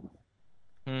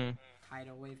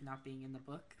 Tidal Wave not being in the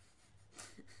book.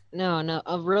 No,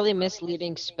 a really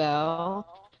misleading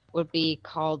spell would be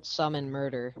called Summon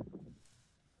Murder.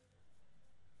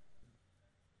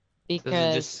 Does it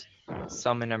Because just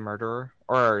summon a murderer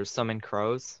or summon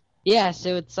crows? yes,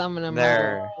 it would summon a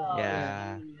There, murder.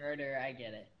 yeah. Murder, I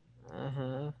get it.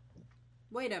 Uh-huh.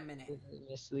 Wait a minute.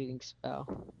 Misleading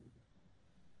spell.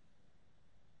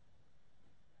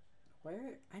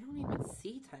 Where? I don't even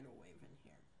see Tidal Wave in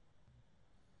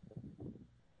here.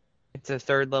 It's a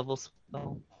 3rd level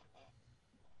spell.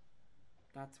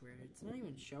 That's weird. It's not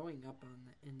even showing up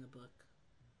in the book.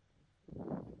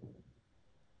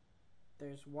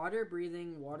 There's water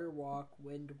breathing, water walk,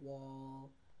 wind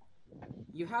wall.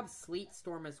 You have sleet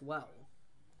storm as well.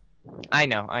 I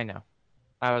know.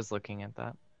 I was looking at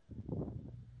that.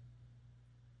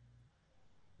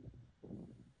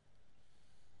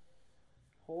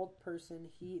 Hold person,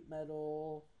 heat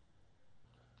metal.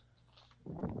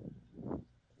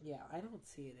 Yeah, I don't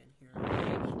see it in here.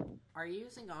 Are you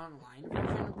using an online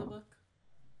version of the book?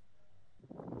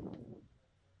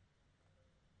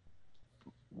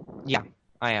 Yeah,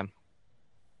 I am.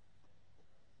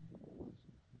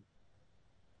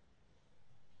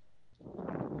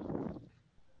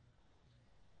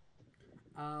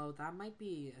 Oh, that might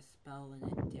be a spell in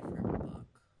a different book.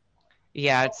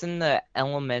 Yeah, it's in the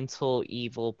Elemental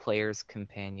Evil Player's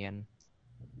Companion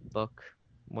book,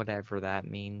 whatever that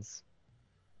means.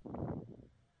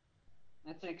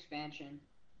 That's an expansion.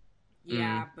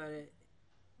 Yeah, but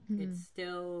it's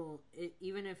still...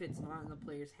 even if it's not in the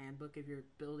player's handbook, if you're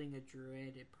building a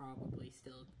druid, it probably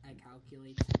still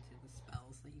calculates into the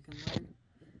spells that you can learn.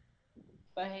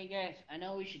 But hey guys, I know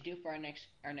what we should do for our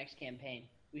next campaign.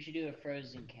 We should do a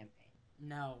Frozen campaign.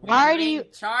 No. Why do you...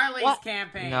 Charlie's What?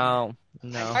 campaign. No.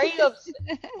 Why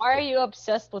are you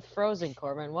obsessed with Frozen,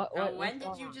 Corbin? What when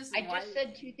did you just... I just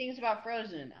said 2 things about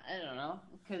Frozen. I don't know,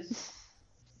 because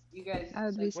you guys... I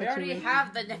would be We already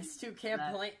have the next 2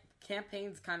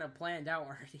 campaigns kind of planned out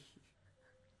already.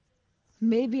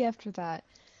 Maybe after that.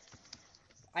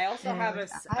 I also have a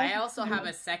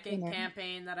I second dinner.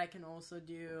 campaign that I can also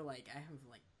do. Like, I have,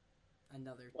 like,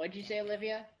 another... What'd you say,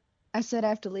 Olivia? I said I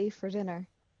have to leave for dinner.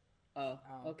 Oh,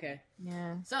 okay.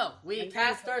 Yeah. So, we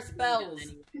cast our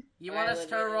spells. You want us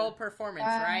to roll performance,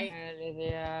 right?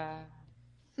 Yeah.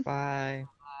 Bye.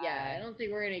 Yeah, I don't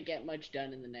think we're gonna get much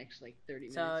done in the next, 30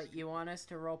 minutes. So, you want us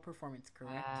to roll performance,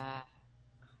 correct?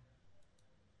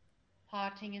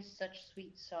 Parting is such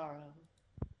sweet sorrow.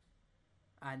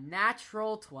 A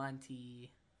natural 20.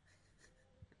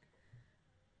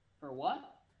 For what?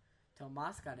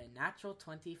 Tomas got a natural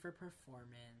 20 for performance.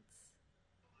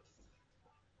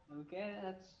 Okay,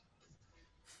 that's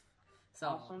So,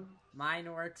 awesome.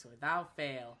 mine works without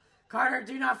fail. Carter,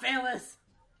 do not fail us!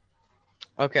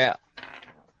 Okay.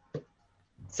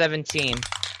 17.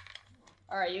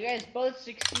 Alright, you guys both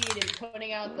succeed in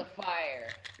putting out the fire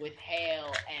with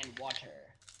hail and water.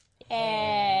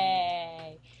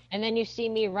 Yay! And then you see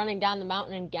me running down the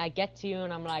mountain, and I get to you,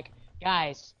 and I'm like,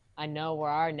 guys, I know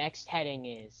where our next heading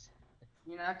is.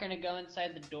 You're not gonna go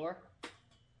inside the door?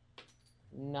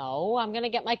 No, I'm gonna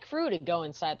get my crew to go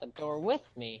inside the door with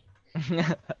me.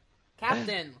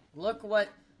 Captain, look what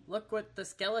the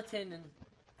skeleton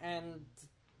and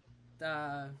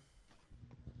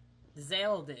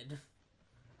Zale did.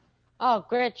 Oh,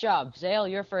 great job, Zale.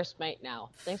 You're first mate now.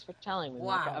 Thanks for telling me.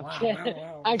 Wow, I'm wow, kidding. wow,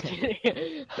 wow. I'm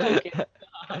kidding. I'm kidding.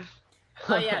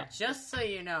 Oh yeah, just so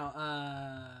you know,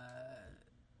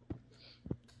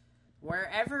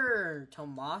 wherever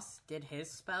Tomas did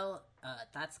his spell,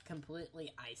 that's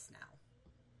completely ice now.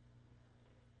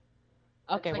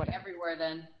 Okay, it's like whatever. everywhere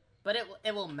then. But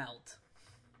it will melt.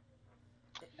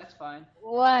 That's fine.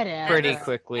 Whatever. Pretty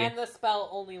quickly. And the spell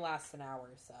only lasts an hour,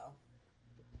 so.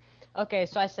 Okay,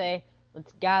 so I say,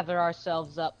 let's gather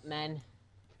ourselves up, men,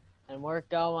 and we're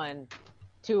going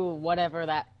to whatever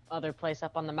that other place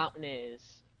up on the mountain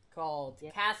is. Called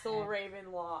Castle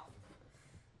Ravenloft.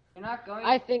 You're not going.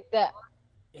 I think that.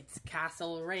 It's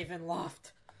Castle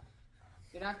Ravenloft.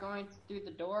 You're not going through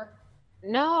the door.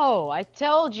 No, I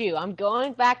told you, I'm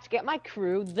going back to get my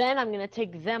crew, then I'm gonna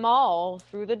take them all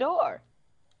through the door.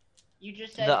 You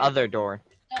just said The other door.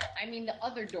 No, I mean the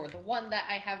other door, the one that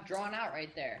I have drawn out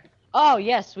right there. Oh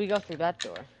yes, we go through that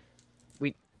door.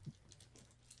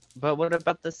 But what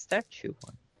about the statue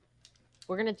one?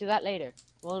 We're gonna do that later.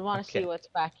 We'll want to Okay. see what's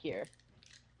back here.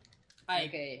 I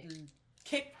Okay.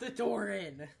 kicked the door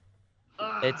in.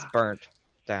 It's burnt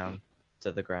down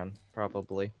to the ground,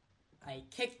 probably. I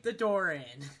kicked the door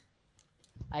in.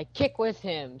 I kick with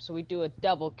him, so we do a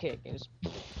double kick. And just...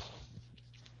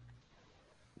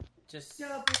 Just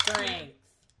strength.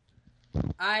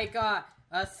 I got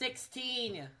a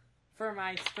 16 for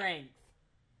my strength.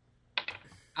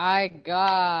 I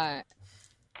got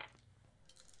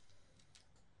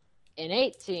an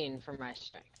 18 for my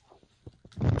strength.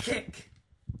 Kick.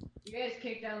 You guys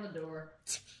kick down the door.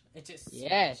 It just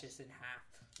Yes. smashes in half.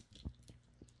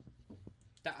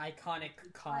 The iconic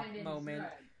cop moment.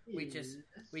 We just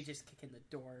kick in the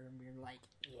door and we're like,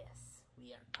 yes,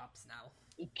 we are cops now.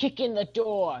 We kick in the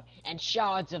door, and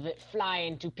shards of it fly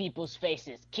into people's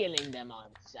faces, killing them on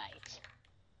sight.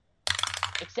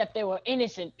 Except they were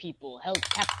innocent people held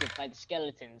captive by the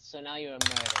skeletons, so now you're a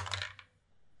murderer.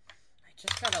 I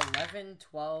just got 11,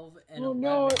 12, and Oh 11.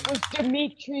 no, it was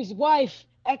Dimitri's wife,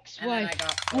 And then I ex-wife,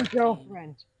 got and 14.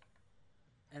 girlfriend.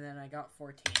 And then I got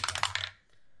 14. Yeah.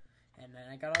 And then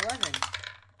I got 11.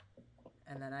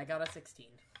 And then I got a 16.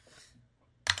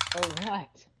 For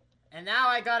what? And now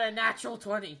I got a natural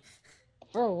 20.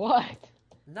 For what?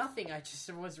 Nothing, I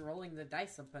just was rolling the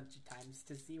dice a bunch of times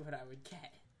to see what I would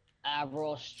get. I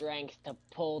roll strength to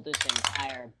pull this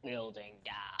entire building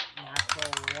down.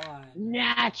 Natural 1.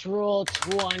 Natural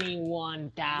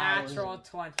 21,000. Natural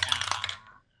 20.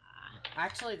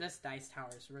 Actually, this dice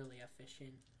tower is really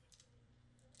efficient.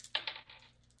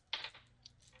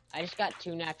 I just got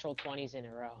 2 natural 20s in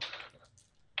a row.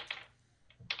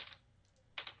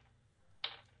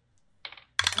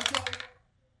 Okay.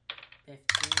 15,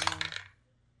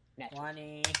 Natural.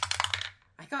 20.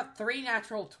 I got 3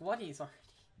 natural 20s already.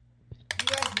 You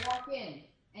guys walk in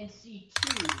and see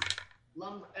 2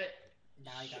 lumber.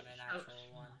 Now I got a natural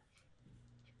 1.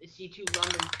 See 2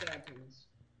 lumbering skeletons.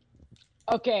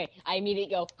 Okay, I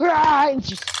immediately go, "Hurrah!" and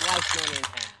just slice one in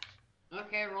half.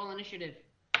 Okay, roll initiative.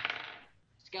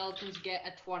 Skeletons get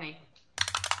a 20.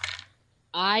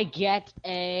 I get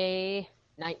a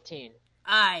 19.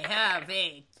 I have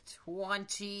a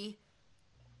 23.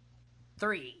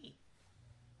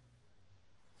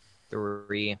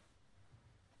 3.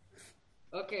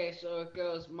 Okay, so it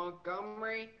goes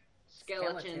Montgomery,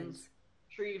 Skeletons,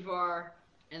 Trevar,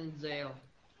 and Zale.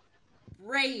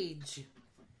 Rage.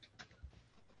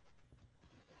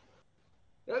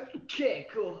 Okay,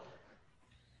 cool.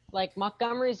 Like,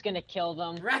 Montgomery's gonna kill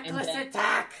them. Reckless and then,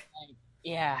 attack.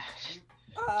 Yeah.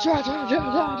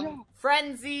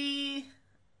 Frenzy.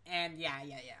 And yeah.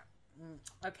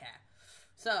 Okay.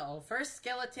 So, first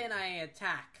skeleton I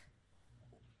attack.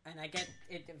 And I get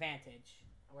advantage.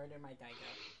 Where did my die go?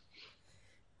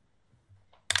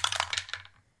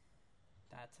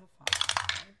 That's a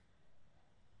 5.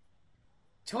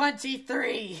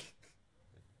 23!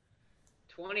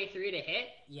 23 to hit?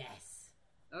 Yes.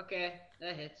 Okay,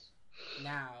 that hits.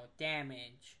 Now,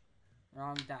 damage.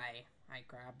 Wrong die. I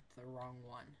grabbed the wrong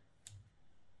one.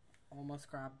 Almost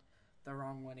grabbed the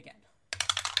wrong one again.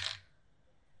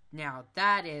 Now,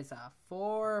 that is a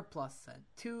 4 plus a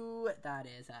 2. That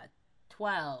is a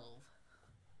 12.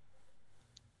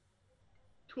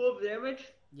 12 damage?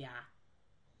 Yeah.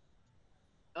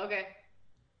 Okay.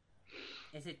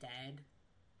 Is it dead?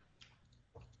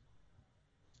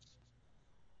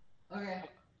 Okay.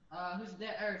 Who's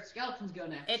there? Or skeletons go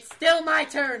next. It's still my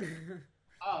turn!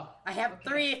 Oh. I have okay.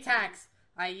 3 attacks.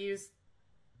 I used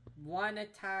one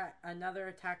attack, another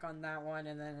attack on that one,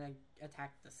 and then I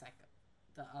attacked the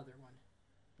other one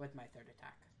with my 3rd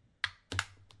attack.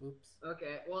 Oops.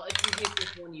 Okay, well, if you hit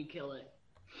this one, you kill it.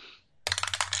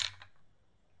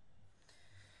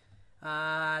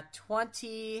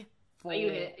 24. Oh, you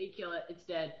hit, you kill it, it's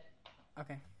dead.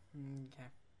 Okay. Okay.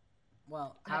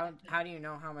 Well, how do you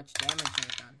know how much damage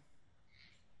I've done?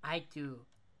 I do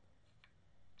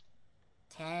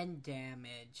 10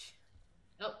 damage.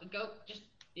 Oh, go, did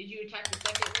you attack the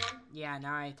second one? Yeah,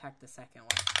 now I attack the second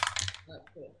one. Oh,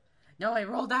 cool. No, I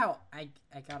rolled out. I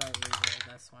gotta reroll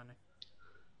this one.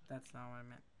 That's not what I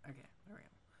meant. Okay, there we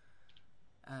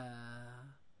go.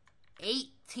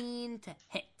 18 to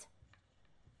hit.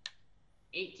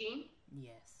 18?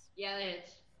 Yes. Yeah, that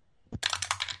hits.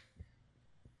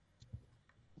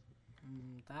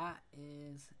 That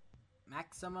is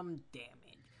maximum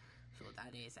damage. So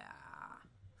that is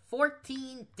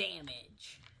 14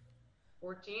 damage.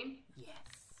 14? Yes.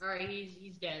 Alright,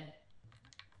 he's dead.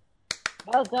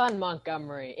 Well done,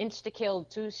 Montgomery. Insta-killed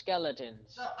 2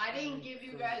 skeletons. So I didn't give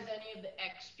you guys any of the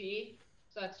XP,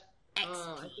 so that's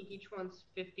I think each one's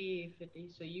 50, 50.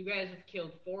 So you guys have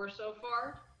killed 4 so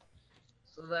far.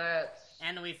 So that's...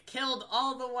 And we've killed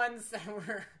all the ones that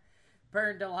were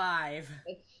burned alive.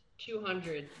 That's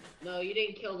 200. No, you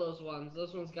didn't kill those ones.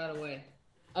 Those ones got away.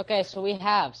 Okay, so we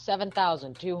have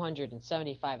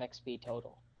 7,275 XP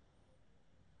total.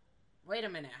 Wait a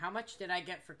minute, how much did I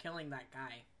get for killing that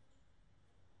guy?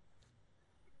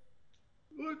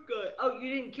 What guy? Oh,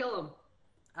 you didn't kill him.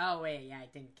 Oh, wait, yeah, I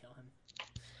didn't kill him.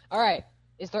 Alright,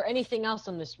 is there anything else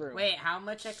in this room? Wait, how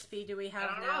much XP do we have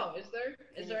I don't now? know. Is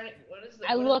there any... What is the...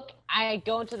 I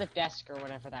go into the desk or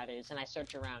whatever that is, and I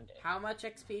search around it. How much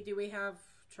XP do we have,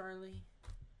 Charlie?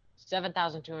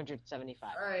 7,275.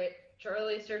 Alright,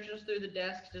 Charlie searches through the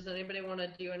desk. Does anybody want to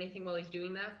do anything while he's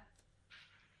doing that?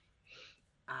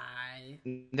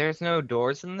 There's no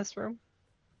doors in this room?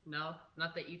 No,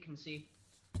 not that you can see.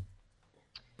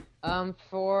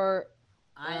 For...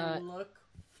 I look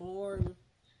for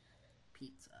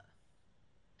pizza.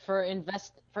 For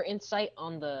insight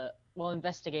on the... Well,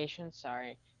 investigation,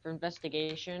 sorry. For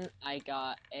investigation, I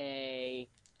got a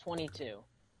 22.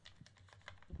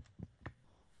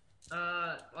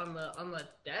 On the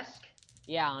desk?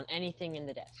 Yeah, on anything in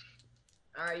the desk.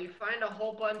 Alright, you find a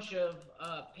whole bunch of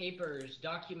papers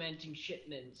documenting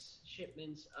shipments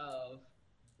of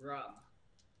rum.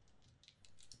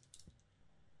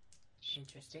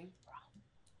 Interesting.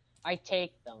 I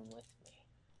take them with me.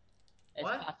 It's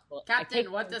What? possible.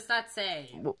 Captain, what does that say?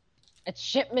 It's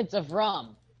shipments of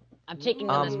rum. I'm taking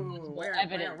them as possible Where?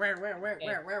 evidence. Where?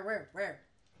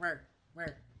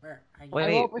 I need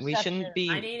Wait, roll we shouldn't perception. be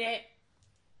I need it.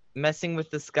 messing with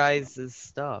this guy's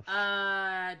stuff.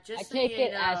 Just I so take you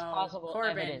it know, as possible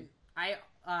Corbin, evidence.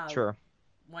 Sure.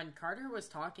 When Carter was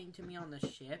talking to me on the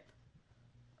ship,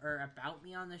 or about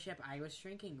me on the ship, I was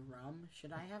drinking rum.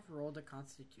 Should I have rolled a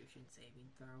Constitution saving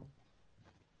throw?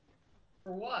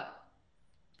 For what?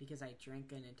 Because I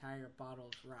drank an entire bottle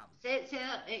of rum. Say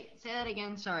that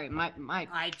again. Sorry, my.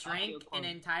 I drank an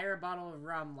entire bottle of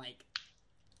rum like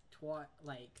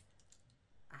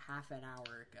a half an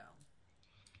hour ago.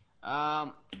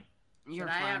 You're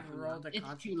Should I fine have for rolled now. a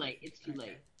It's too late. It's too Okay.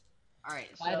 late. Alright,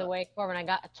 By the way, Corbin, I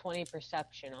got a 20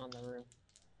 perception on the room.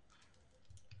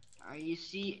 Alright, you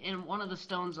see in one of the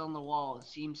stones on the wall, it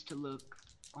seems to look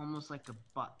almost like a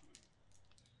button.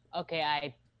 Okay,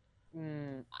 I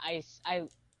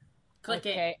Click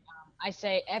okay, it. I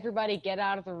say, everybody get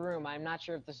out of the room. I'm not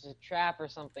sure if this is a trap or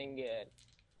something good.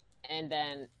 And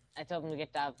then I tell them to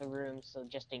get out of the room, so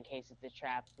just in case it's a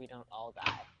trap, we don't all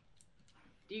die.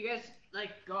 Do you guys,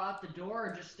 go out the door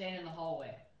or just stand in the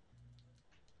hallway?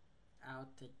 Out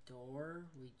the door.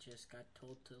 We just got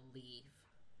told to leave.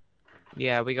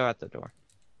 Yeah, we go out the door.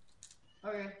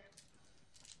 Okay.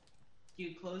 Do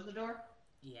you close the door?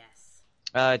 Yes.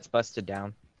 It's busted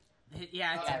down.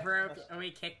 Yeah, it's Okay. broke.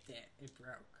 We kicked it. It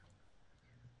broke.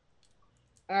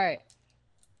 Alright.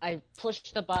 I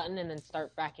push the button and then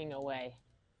start backing away.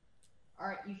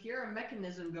 Alright, you hear a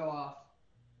mechanism go off,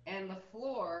 and the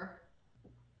floor,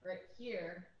 right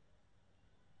here,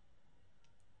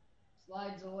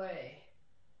 slides away.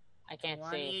 I can't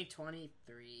see.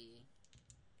 2023.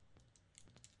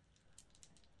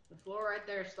 The floor right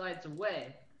there slides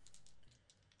away.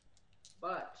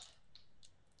 But...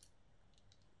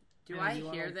 Do And I you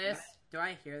wanna hear look this? back? Do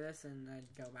I hear this and then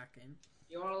go back in?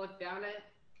 You want to look down it?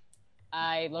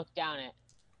 I look down it.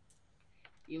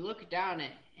 You look down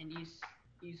it, and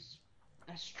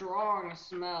a strong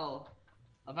smell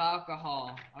of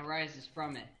alcohol arises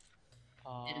from it.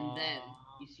 And then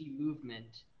you see movement.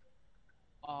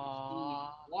 You see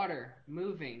water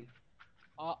moving.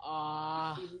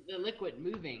 You see the liquid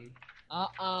moving.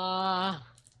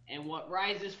 And what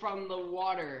rises from the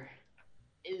water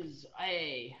is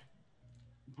a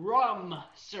rum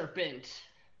serpent.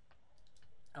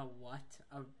 A what?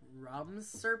 A rum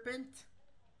serpent?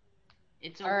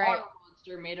 It's a Alright. water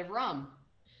monster made of rum.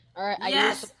 Alright, I use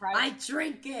Yes! surprise. I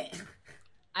drink it!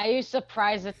 I use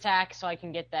surprise attack so I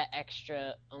can get that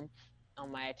extra oomph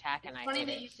on my attack, and It's I funny hit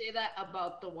that it. you say that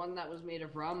about the one that was made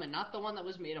of rum and not the one that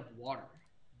was made of water.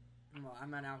 Well,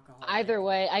 I'm an alcoholic. Either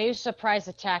way, I use surprise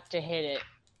attack to hit it,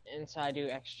 and so I do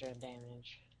extra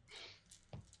damage.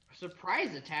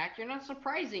 Surprise attack? You're not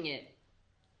surprising it.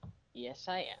 Yes,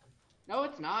 I am. No,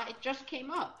 it's not. It just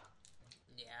came up.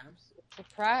 Yeah.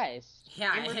 Surprised.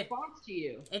 Yeah, In it response to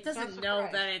you. it It's not doesn't know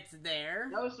surprise. that it's there.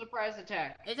 No surprise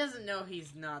attack. It doesn't know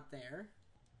he's not there.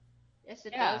 Yes,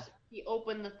 it Yeah. does. He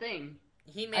opened the thing.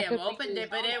 He I may have could think opened he it, was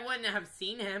but on it it. wouldn't have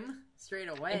seen him straight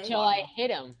away. Until I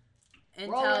hit him.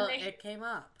 Roll Until initiative. it came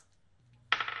up.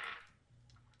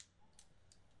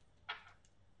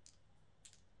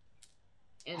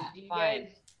 And do you Fine.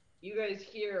 guys you guys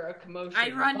hear a commotion.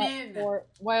 I run But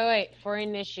in. For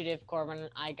initiative, Corbin,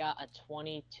 I got a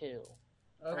 22.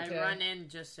 Okay. I run in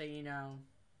just so you know.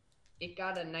 It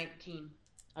got a 19.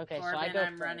 Okay, Corbin, so I go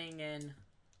I'm first. running in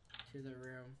to the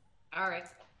room. All right.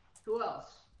 Who else?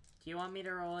 Do you want me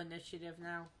to roll initiative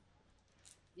now?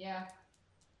 Yeah.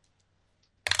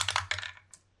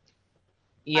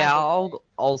 Yeah, I'll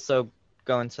also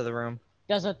go into the room.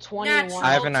 Does a 21...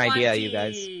 I have an idea, you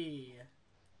guys.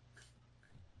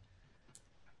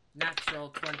 Natural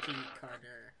 20,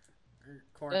 Carter.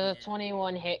 Corbin. Does a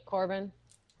 21 hit, Corbin?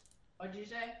 What'd you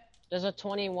say? Does a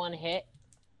 21 hit?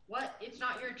 What? It's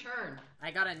not your turn.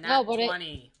 I got a nat No, but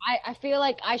 20. I feel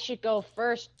like I should go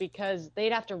first because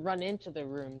they'd have to run into the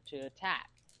room to attack,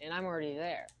 and I'm already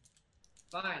there.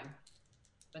 Fine.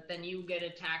 But then you get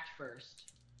attacked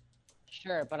first.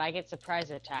 Sure, but I get surprise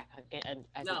attack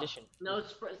as No. addition. No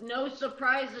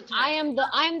surprise attack. I'm the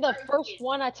Surprising first it.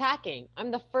 one attacking.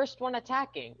 I'm the first one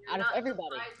attacking You're out of not everybody.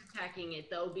 surprise attacking it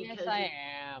though because Yes, I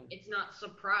am. it's not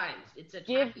surprised. It's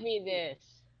attacking. Give me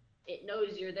this. It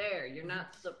knows you're there. You're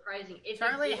not surprising. If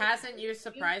Charlie it did, hasn't used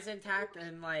surprise attack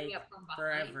in like up from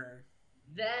behind, forever.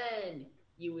 Then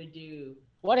you would do.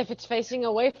 What if it's facing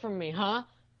away from me, huh?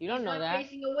 You don't know He's that. not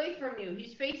facing away from you.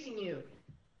 He's facing you.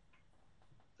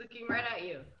 Looking right at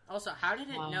you. Also, how did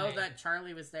it know Why? that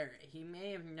Charlie was there? He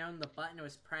may have known the button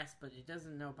was pressed, but it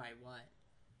doesn't know by what.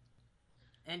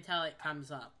 Until it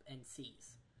comes up and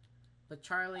sees. But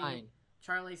Fine.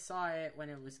 Charlie saw it when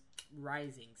it was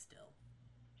rising still.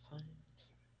 Fine.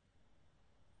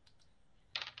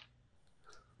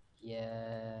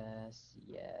 Yes.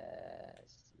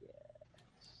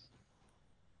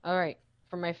 Alright,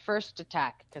 for my first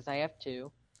attack, because I have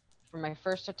 2. For my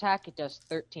first attack, it does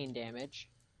 13 damage.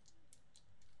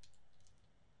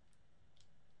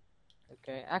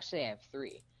 Okay, actually I have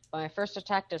 3. But my first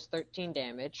attack does 13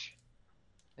 damage.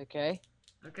 Okay.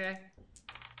 Okay.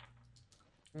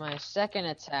 My second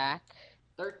attack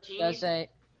 13. does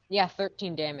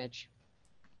 13 damage.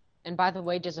 And by the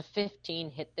way, does a 15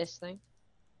 hit this thing?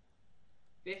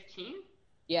 15.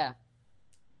 Yeah.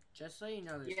 Just so you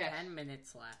know, there's Yes. 10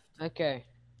 minutes left. Okay.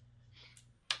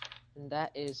 And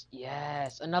that is,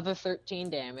 yes, another 13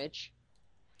 damage.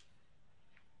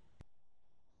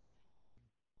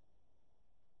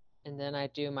 And then I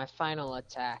do my final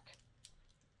attack.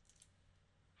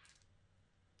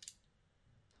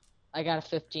 I got a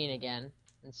 15 again.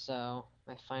 And so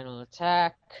my final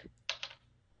attack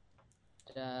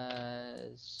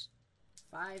does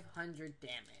 500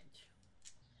 damage.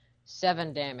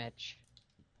 7 damage.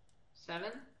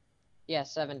 7. Yeah,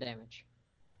 7 damage.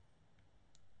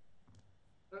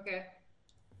 Okay.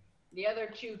 The other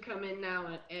 2 come in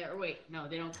now. Or wait, no,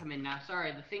 they don't come in now.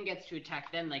 Sorry, the thing gets to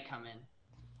attack, then they come in.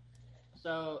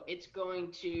 So it's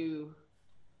going to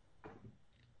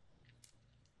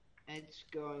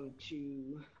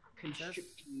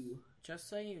constrict you. Just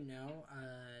so you know,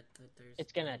 that there's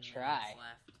It's gonna 10 minutes try.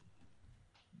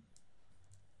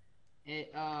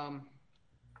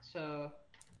 So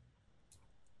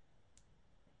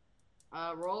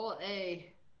left. roll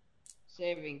a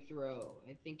saving throw.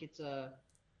 I think it's a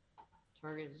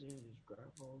target is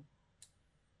grappled.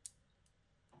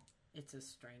 It's a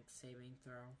strength saving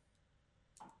throw.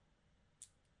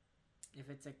 If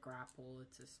it's a grapple,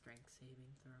 it's a strength saving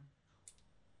throw.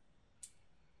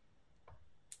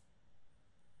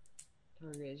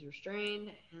 Target is restrained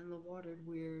and the watered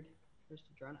weird first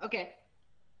to drown. Okay.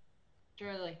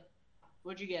 Charlie,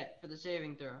 what'd you get for the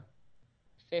saving throw?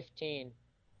 15.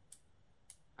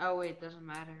 Oh wait, doesn't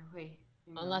matter. Wait.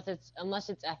 hang on. Unless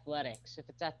it's athletics. If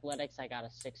it's athletics, I got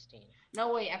a 16.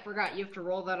 No wait, I forgot. You have to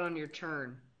roll that on your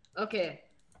turn. Okay.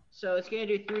 So it's gonna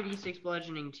do 3d6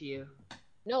 bludgeoning to you.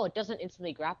 No, it doesn't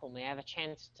instantly grapple me. I have a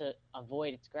chance to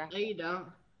avoid its No, grapple. you don't.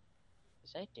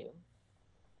 Yes, I do.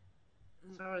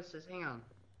 That's not what it says. Hang on.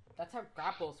 That's how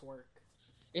grapples work.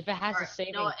 If it has a Alright,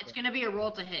 saving no, throw, it's gonna be a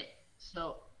roll to hit.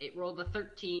 So it rolled a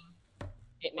 13.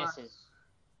 it plus- misses.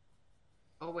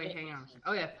 Oh wait, It hang on. misses.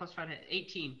 Oh yeah, plus 5 hit.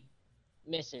 18.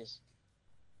 Misses.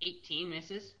 18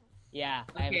 misses. Yeah.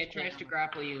 I have Okay, a it tries chance. to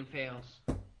grapple you and fails.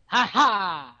 Ha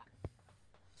ha!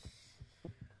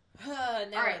 Now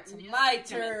Alright, it's yeah. my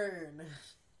turn.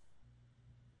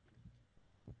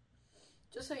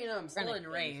 Just so you know, I'm still Renegade.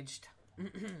 enraged.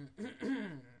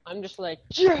 I'm just like,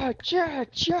 ja, ja,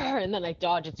 ja, and then I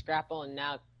dodge its grapple, and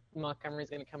now Montgomery's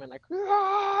gonna come in like,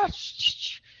 "Ah!"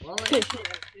 Roll just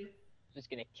initiative.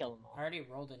 gonna kill them I all. already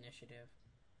rolled initiative.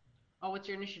 Oh, what's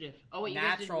your initiative? Oh wait, you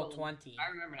guys did Natural roll. 20. I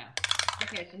remember now.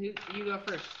 Okay, so you go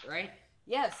first, right?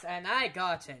 Yes, and I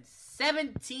got a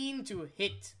 17 to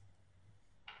hit.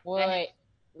 Wait,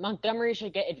 Montgomery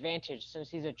should get advantage since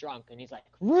he's a drunk and he's like,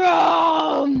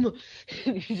 rum!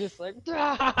 And he's just like,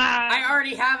 I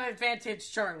already have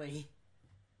advantage, Charlie.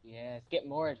 yes, get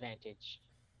more advantage.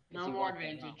 'Cause No you more won't get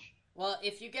wrong. advantage. Well,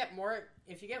 if you get more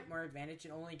advantage,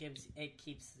 it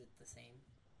keeps it the same.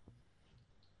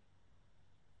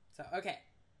 So okay.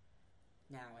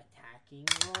 Now attacking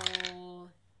roll.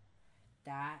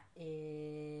 That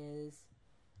is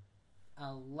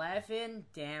 11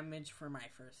 damage for my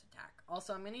first attack.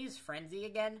 Also, I'm gonna use Frenzy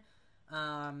again.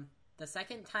 The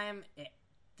second time,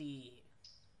 the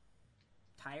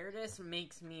tiredness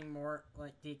makes me more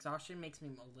like the exhaustion makes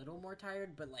me a little more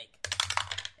tired, but like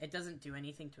it doesn't do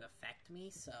anything to affect me.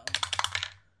 So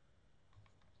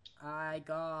I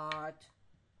got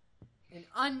an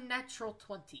unnatural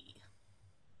 20.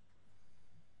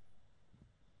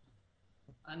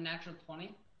 Unnatural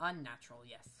 20? Unnatural,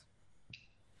 yes.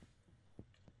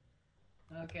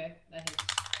 Okay, that hits.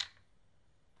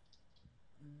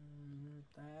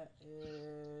 That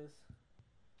is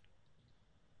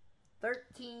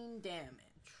 13 damage.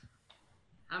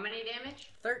 How many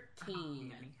damage?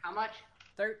 13. How much?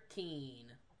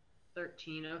 13.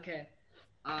 13, okay.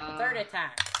 Third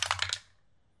attack.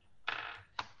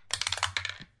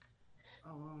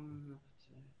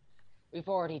 We've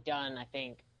already done, I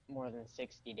think, more than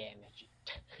 60 damage.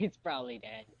 He's probably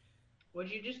dead.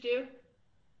 What'd you just do?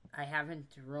 I haven't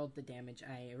rolled the damage.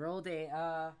 I rolled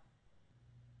a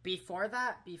before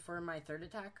my third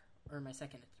attack or my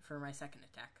second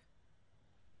attack.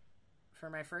 For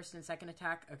my first and second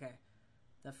attack, okay.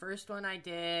 The first one I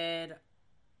did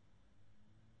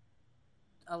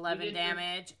 11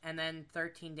 damage and then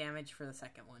 13 damage for the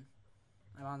second one.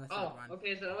 I'm on the third one. Okay,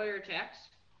 is that all your attacks?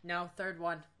 No, third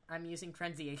one. I'm using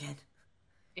Frenzy again.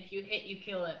 If you hit, you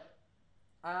kill it.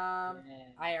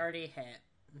 I already hit.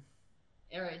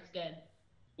 Alright, it's dead.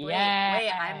 Wait,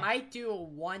 I might do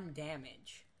 1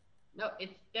 damage. No,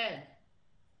 it's dead.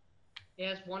 It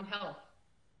has 1 health.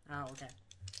 Oh, okay.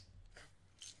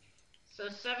 So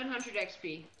 700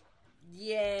 XP.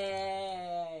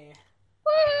 Yay!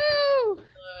 Woo!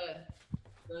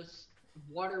 The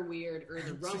water weird, or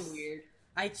the rum weird,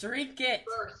 I drink it!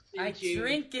 bursts I into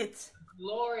drink it! a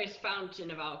glorious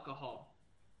fountain of alcohol.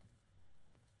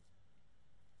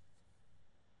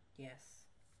 Yes.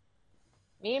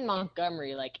 Me and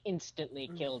Montgomery, like, instantly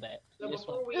killed it. So We just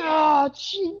before went, we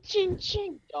ching, ching,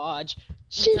 ching, dodge. It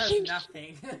Ching, does ching,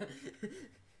 nothing.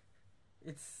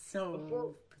 It's so...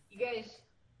 Before you guys,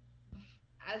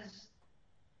 as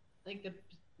like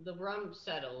the rum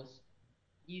settles,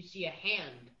 you see a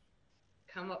hand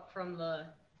come up from the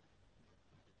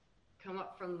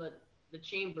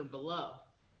chamber below,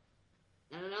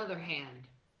 and another hand,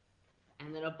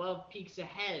 and then above peeks a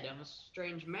head of a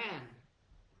strange man.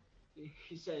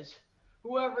 He says,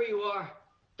 "Whoever you are,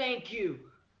 thank you."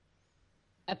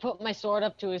 I put my sword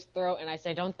up to his throat and I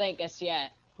say, don't thank us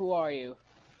yet. Who are you?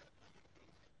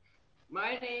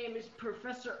 My name is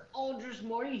Professor Aldous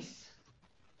Maurice.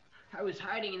 I was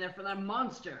hiding in there for that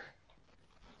monster.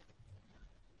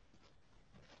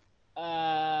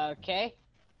 Okay.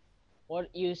 What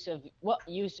use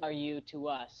are you to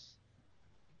us?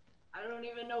 I don't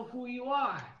even know who you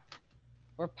are.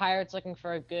 We're pirates looking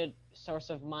for a good source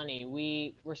of money.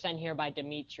 We were sent here by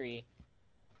Dimitri.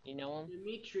 You know him?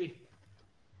 Dimitri.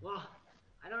 Well,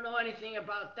 I don't know anything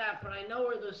about that, but I know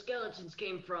where those skeletons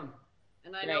came from.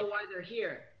 And I know Great. why they're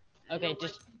here. I Okay, know why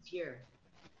just- he's here.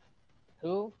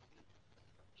 Who?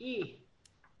 He.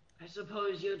 I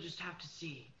suppose you'll just have to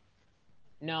see.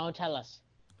 No, tell us.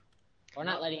 We're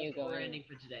not letting you go We're in. ending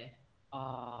for today.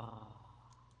 Oh.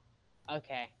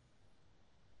 Okay.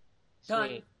 Done,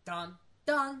 Sweet. done,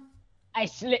 done. I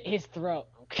slit his throat.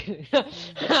 Okay.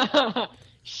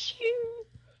 Shoot.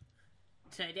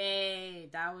 Today,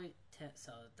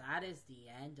 so that is the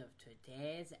end of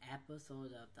today's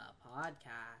episode of the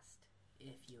podcast.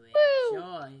 If you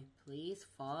enjoy, please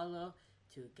follow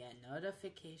to get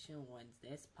notification when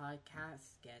this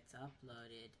podcast gets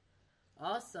uploaded.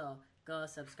 Also, go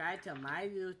subscribe to my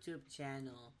YouTube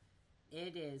channel.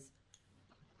 It is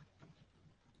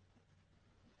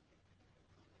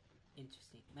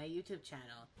interesting. My YouTube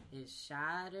channel is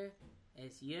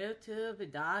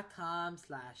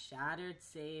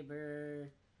youtube.com/shatteredsaber.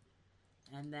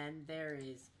 And then there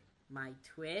is my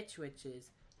Twitch, which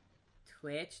is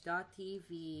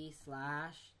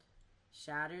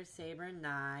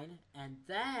twitch.tv/shatteredsaber9. And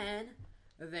then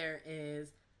there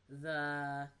is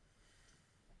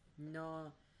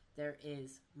there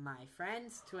is my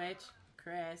friend's Twitch,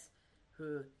 Chris,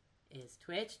 who is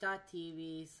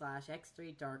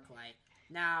twitch.tv/x3darklight.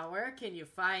 Now, where can you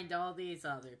find all these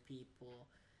other people?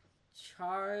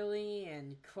 Charlie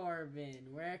and Corbin,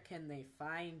 where can they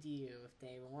find you if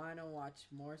they want to watch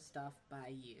more stuff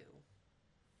by you?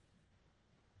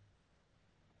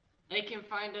 They can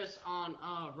find us on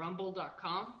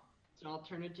rumble.com. It's an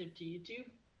alternative to YouTube.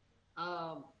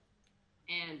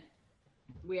 And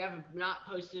we have not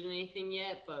posted anything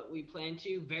yet, but we plan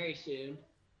to very soon.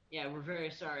 Yeah, we're very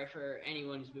sorry for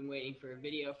anyone who's been waiting for a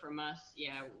video from us.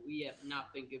 Yeah, we have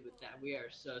not been good with that. We are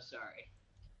so sorry.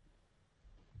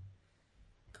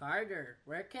 Carter,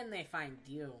 where can they find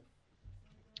you?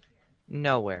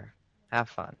 Nowhere. Have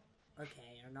fun.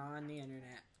 Okay, you're not on the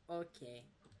internet. Okay.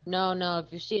 No,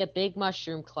 if you see a big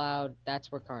mushroom cloud,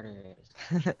 that's where Carter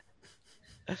is.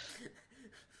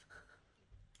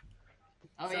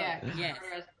 Oh, So, yeah. yes.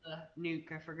 Carter has the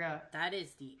nuke, I forgot. That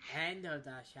is the end of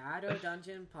the Shadow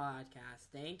Dungeon podcast.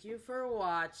 Thank you for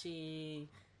watching.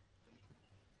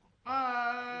 Bye.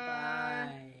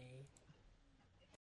 Bye.